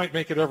series, I might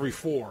make it every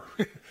 4.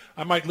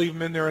 I might leave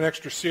him in there an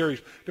extra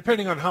series,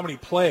 depending on how many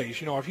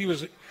plays. If he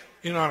was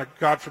in on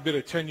God forbid,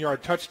 a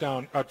 10-yard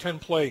touchdown, a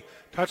 10-play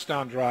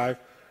touchdown drive,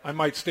 I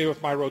might stay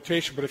with my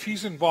rotation. But if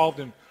he's involved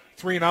in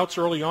 3 and outs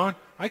early on,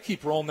 I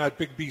keep rolling that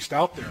big beast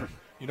out there.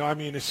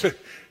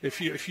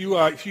 If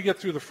you get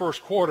through the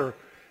first quarter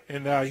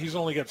and he's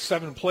only got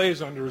 7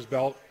 plays under his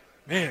belt,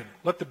 man,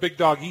 let the big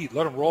dog eat.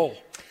 Let him roll.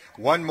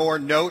 One more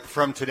note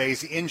from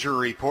today's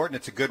injury report, and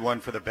it's a good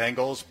one for the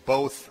Bengals.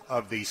 Both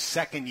of the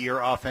second-year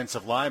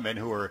offensive linemen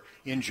who were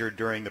injured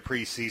during the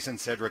preseason,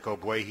 Cedric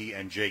Ogbuehi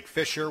and Jake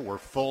Fisher, were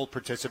full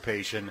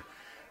participation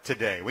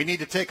today. We need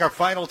to take our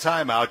final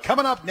timeout.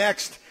 Coming up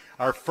next,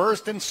 our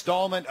first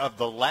installment of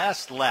The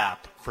Last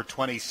Lap for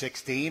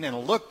 2016, and a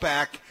look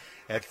back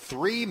at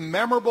 3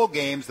 memorable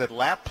games that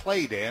Lap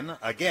played in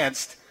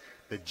against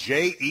the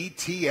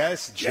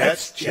Jets.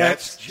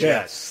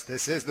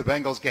 This is the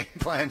Bengals Game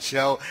Plan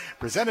Show,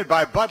 presented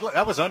by Bud Light.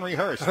 That was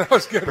unrehearsed. That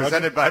was good.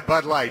 Presented by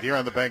Bud Light here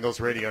on the Bengals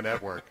Radio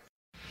Network.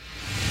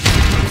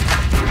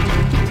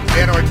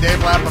 Dan Orton,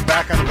 Dave Lapham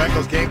back on the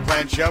Bengals Game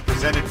Plan Show,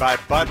 presented by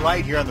Bud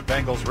Light here on the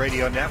Bengals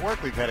Radio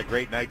Network. We've had a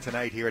great night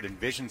tonight here at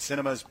Envision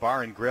Cinemas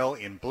Bar and Grill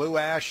in Blue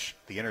Ash,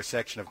 the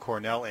intersection of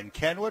Cornell and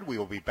Kenwood. We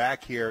will be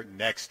back here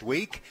next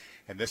week.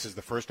 And this is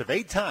the first of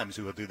 8 times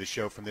we will do the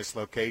show from this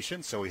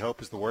location. So we hope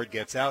as the word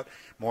gets out,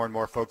 more and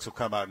more folks will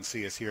come out and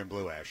see us here in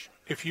Blue Ash.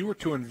 If you were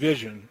to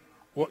envision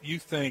what you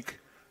think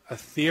a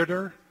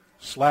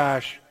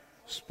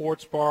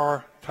theater/sports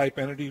bar type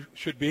entity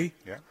should be,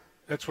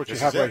 that's what you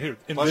have right here.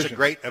 Envision. Plus a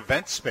great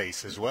event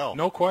space as well.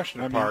 No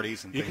question.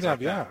 Parties and you things can have,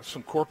 like that.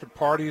 some corporate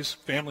parties,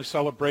 family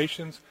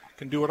celebrations.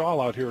 Can do it all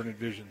out here in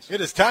Envisions.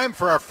 It is time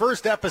for our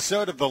first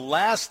episode of The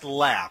Last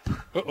Lap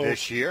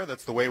this year.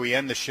 That's the way we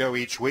end the show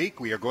each week.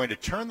 We are going to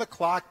turn the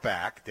clock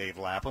back, Dave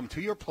Lapham,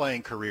 to your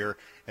playing career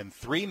and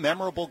 3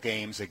 memorable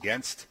games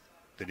against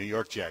the New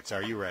York Jets.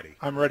 Are you ready?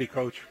 I'm ready,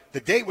 Coach.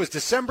 The date was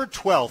December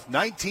 12th,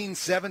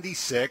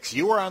 1976.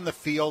 You were on the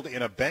field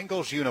in a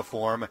Bengals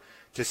uniform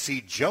to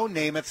see Joe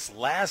Namath's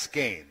last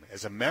game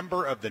as a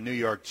member of the New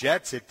York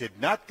Jets. It did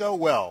not go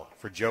well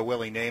for Joe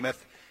Willie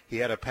Namath. He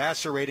had a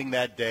passer rating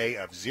that day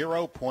of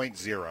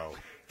 0.0.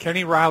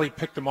 Kenny Riley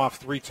picked him off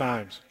 3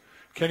 times.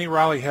 Kenny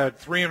Riley had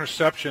 3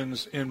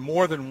 interceptions in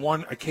more than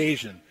one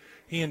occasion.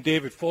 He and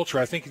David Fulcher,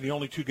 I think, are the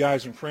only 2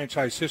 guys in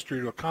franchise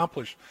history to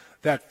accomplish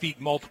that feat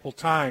multiple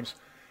times.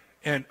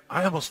 And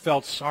I almost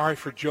felt sorry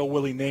for Joe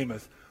Willie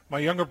Namath. My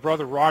younger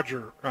brother,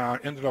 Roger,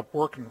 ended up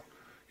working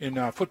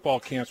in football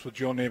camps with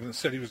Joe Namath and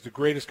said he was the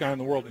greatest guy in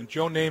the world. And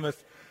Joe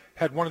Namath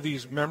had one of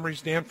these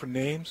memories, Dan, for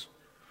names.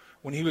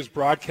 When he was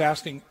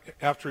broadcasting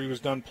after he was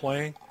done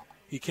playing,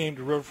 he came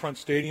to Riverfront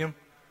Stadium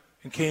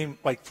and came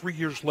like 3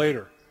 years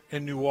later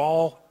and knew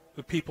all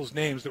the people's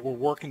names that were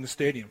working the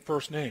stadium,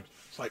 first names.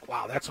 It's like,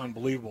 wow, that's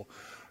unbelievable.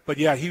 But,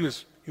 yeah, he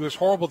was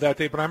horrible that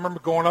day. But I remember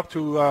going up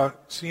to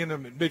seeing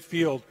him at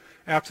midfield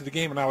after the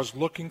game, and I was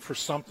looking for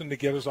something to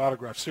get his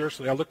autograph.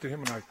 Seriously, I looked at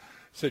him and I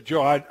said,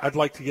 Joe, I'd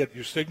like to get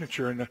your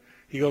signature. And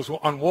he goes, well,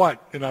 on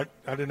what? And I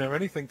didn't have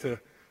anything to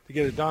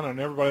get it done. And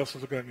everybody else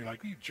was looking at me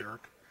like, you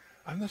jerk.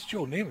 That's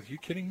Joe Namath. Are you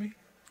kidding me?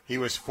 He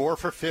was 4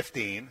 for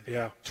 15,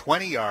 yeah,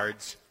 20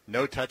 yards,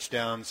 no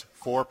touchdowns,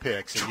 4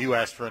 picks, and you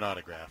asked for an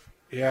autograph.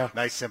 Yeah.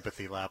 Nice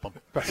sympathy, Lapham.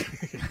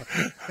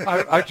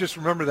 I just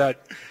remember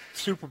that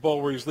Super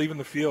Bowl where he's leaving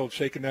the field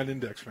shaking that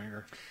index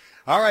finger.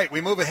 All right, we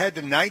move ahead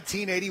to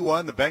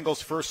 1981, the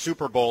Bengals' first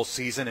Super Bowl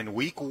season. In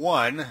Week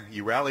 1,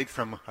 you rallied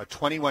from a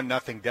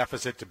 21-0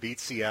 deficit to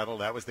beat Seattle.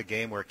 That was the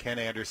game where Ken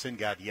Anderson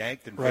got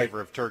yanked in favor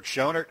of Turk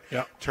Schonert.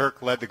 Yep.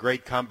 Turk led the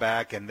great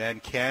comeback, and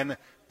then Ken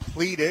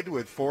pleaded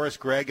with Forrest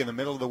Gregg in the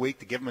middle of the week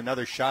to give him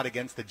another shot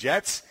against the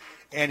Jets,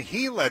 and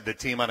he led the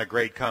team on a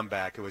great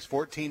comeback. It was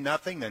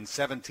 14-0, then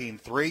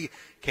 17-3,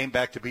 came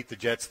back to beat the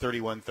Jets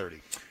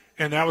 31-30.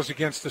 And that was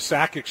against the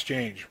Sack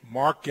Exchange.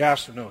 Mark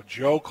Gastineau,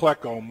 Joe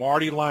Klecko,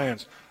 Marty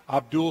Lyons,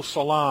 Abdul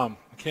Salam.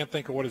 I can't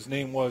think of what his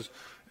name was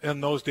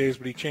in those days,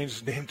 but he changed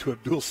his name to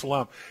Abdul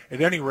Salam. At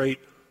any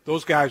rate,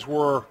 those guys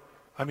were,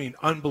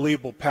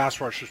 unbelievable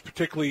pass rushers,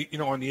 particularly,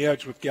 on the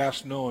edge with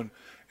Gastineau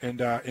and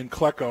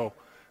Klecko.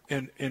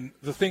 And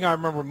the thing I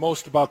remember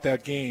most about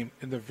that game,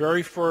 in the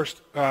very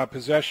first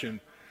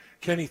possession,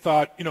 Kenny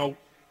thought,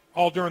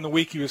 all during the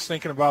week he was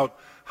thinking about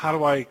how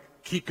do I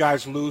keep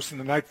guys loose. And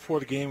the night before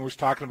the game we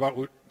talked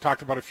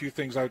about a few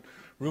things. I'd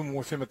room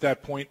with him at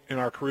that point in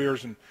our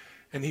careers,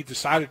 and he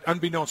decided,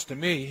 unbeknownst to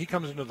me, he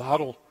comes into the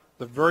huddle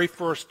the very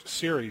first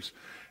series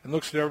and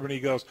looks at everybody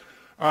and he goes,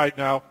 all right,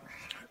 now,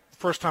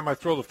 first time I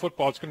throw the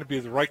football, it's going to be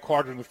the right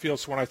quadrant of the field.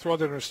 So when I throw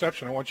that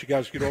interception, I want you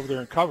guys to get over there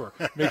and cover.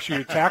 Make sure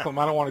you tackle him.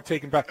 I don't want to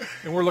take him back.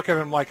 And we're looking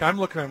at him like, I'm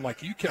looking at him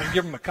like, you can't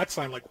give him a cut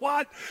sign. Like,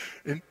 what?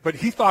 But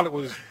he thought it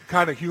was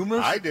kind of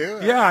humorous. I do.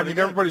 Yeah,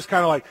 everybody's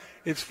kind of like,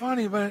 it's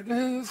funny, but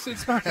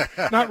it's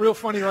not real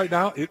funny right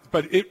now.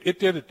 But it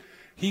did it.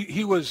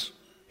 He was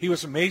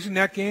amazing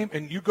that game.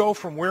 And you go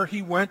from where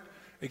he went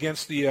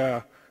against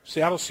the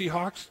Seattle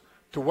Seahawks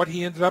to what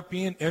he ended up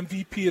being,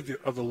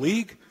 MVP of the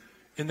league.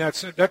 And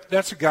that's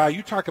a guy,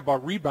 you talk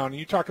about rebounding,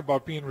 you talk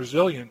about being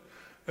resilient.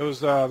 It was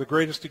the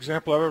greatest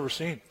example I've ever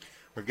seen.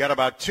 We've got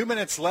about 2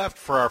 minutes left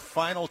for our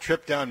final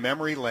trip down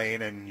memory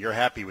lane, and you're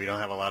happy we don't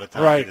have a lot of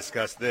time to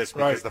discuss this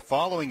because the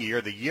following year,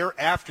 the year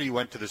after you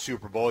went to the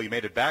Super Bowl, you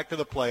made it back to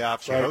the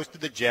playoffs, you hosted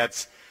the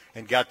Jets,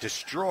 and got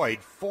destroyed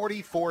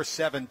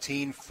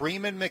 44-17.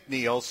 Freeman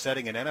McNeil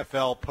setting an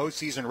NFL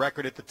postseason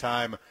record at the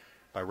time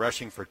by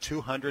rushing for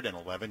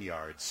 211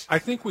 yards. I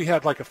think we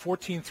had like a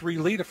 14-3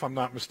 lead, if I'm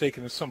not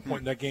mistaken, at some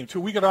point in that game,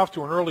 too. We got off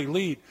to an early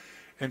lead,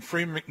 and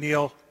Freeman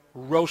McNeil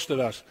roasted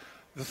us.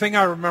 The thing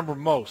I remember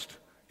most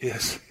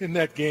is in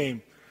that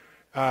game,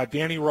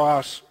 Danny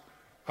Ross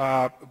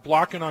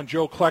blocking on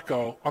Joe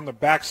Klecko on the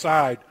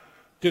backside,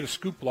 did a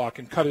scoop block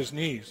and cut his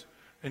knees.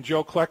 And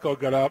Joe Klecko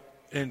got up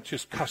and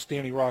just cussed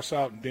Danny Ross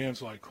out, and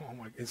Dan's like, oh,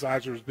 my, his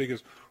eyes are as big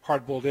as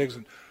hard-boiled eggs.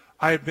 And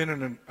I had been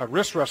in a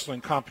wrist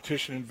wrestling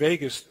competition in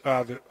Vegas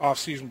the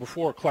off-season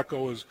before.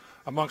 Klecko was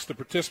amongst the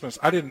participants.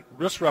 I didn't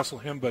wrist wrestle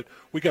him, but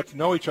we got to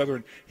know each other,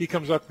 and he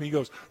comes up and he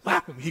goes,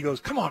 Lapham. He goes,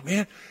 come on,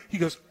 man. He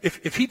goes,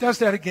 if he does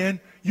that again,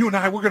 you and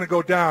I, we're going to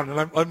go down.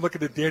 And I'm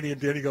looking at Danny,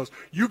 and Danny goes,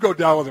 you go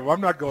down with him.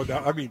 I'm not going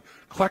down.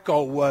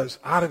 Klecko was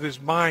out of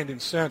his mind in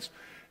sense.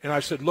 And I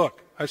said,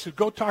 look,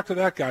 go talk to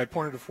that guy. I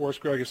pointed to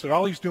Forrest Gregg. I said,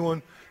 all he's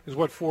doing is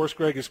what Forrest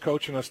Gregg is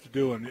coaching us to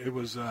do. And it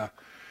was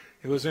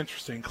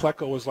interesting.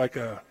 Klecko was like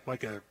a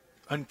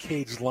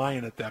uncaged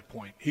lion at that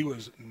point. He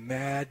was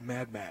mad.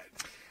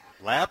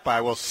 Lap, I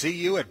will see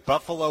you at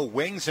Buffalo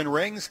Wings and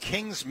Rings,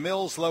 Kings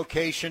Mills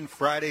location,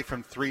 Friday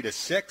from 3 to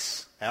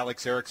 6.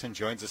 Alex Erickson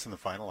joins us in the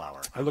final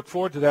hour. I look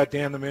forward to that,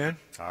 Dan the Man.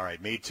 All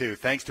right, me too.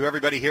 Thanks to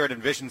everybody here at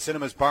Envision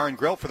Cinemas Bar and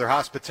Grill for their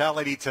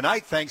hospitality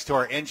tonight. Thanks to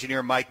our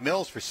engineer, Mike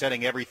Mills, for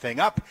setting everything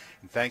up.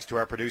 And thanks to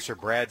our producer,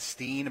 Brad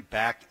Steen,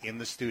 back in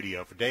the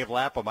studio. For Dave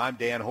Lapham, I'm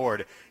Dan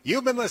Horde.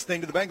 You've been listening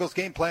to the Bengals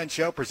Game Plan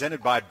Show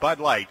presented by Bud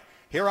Light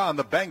here on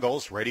the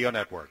Bengals Radio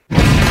Network.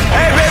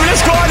 Hey, baby,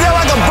 let's go out there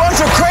like a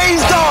bunch of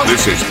crazy dogs.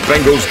 This is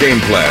Bengals Game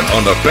Plan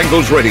on the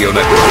Bengals Radio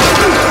Network.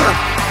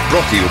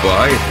 Brought to you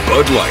by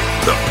Bud Light,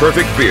 the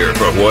perfect beer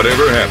for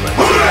whatever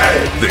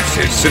happens. This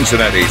is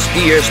Cincinnati's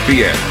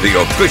ESPN,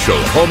 the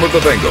official home of the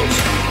Bengals.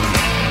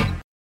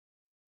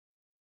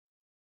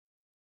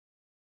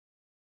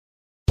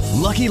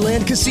 Lucky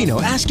Land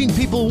Casino, asking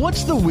people,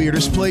 what's the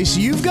weirdest place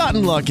you've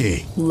gotten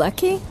lucky?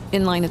 Lucky?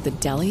 In line at the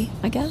deli,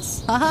 I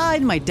guess? Aha,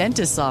 in my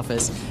dentist's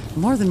office.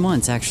 More than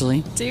once,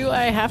 actually. Do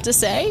I have to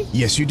say?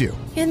 Yes, you do.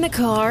 In the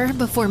car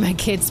before my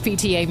kids'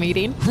 PTA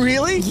meeting.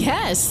 Really?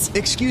 Yes.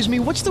 Excuse me,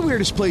 what's the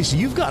weirdest place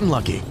you've gotten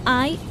lucky?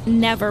 I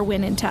never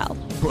win and tell.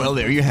 Well,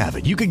 there you have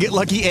it. You can get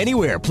lucky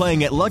anywhere,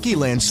 playing at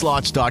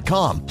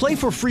LuckyLandSlots.com. Play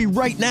for free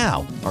right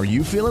now. Are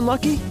you feeling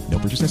lucky? No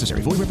purchase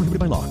necessary. Void where prohibited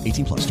by law.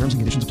 18+. Terms and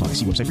conditions apply.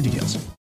 See website for details.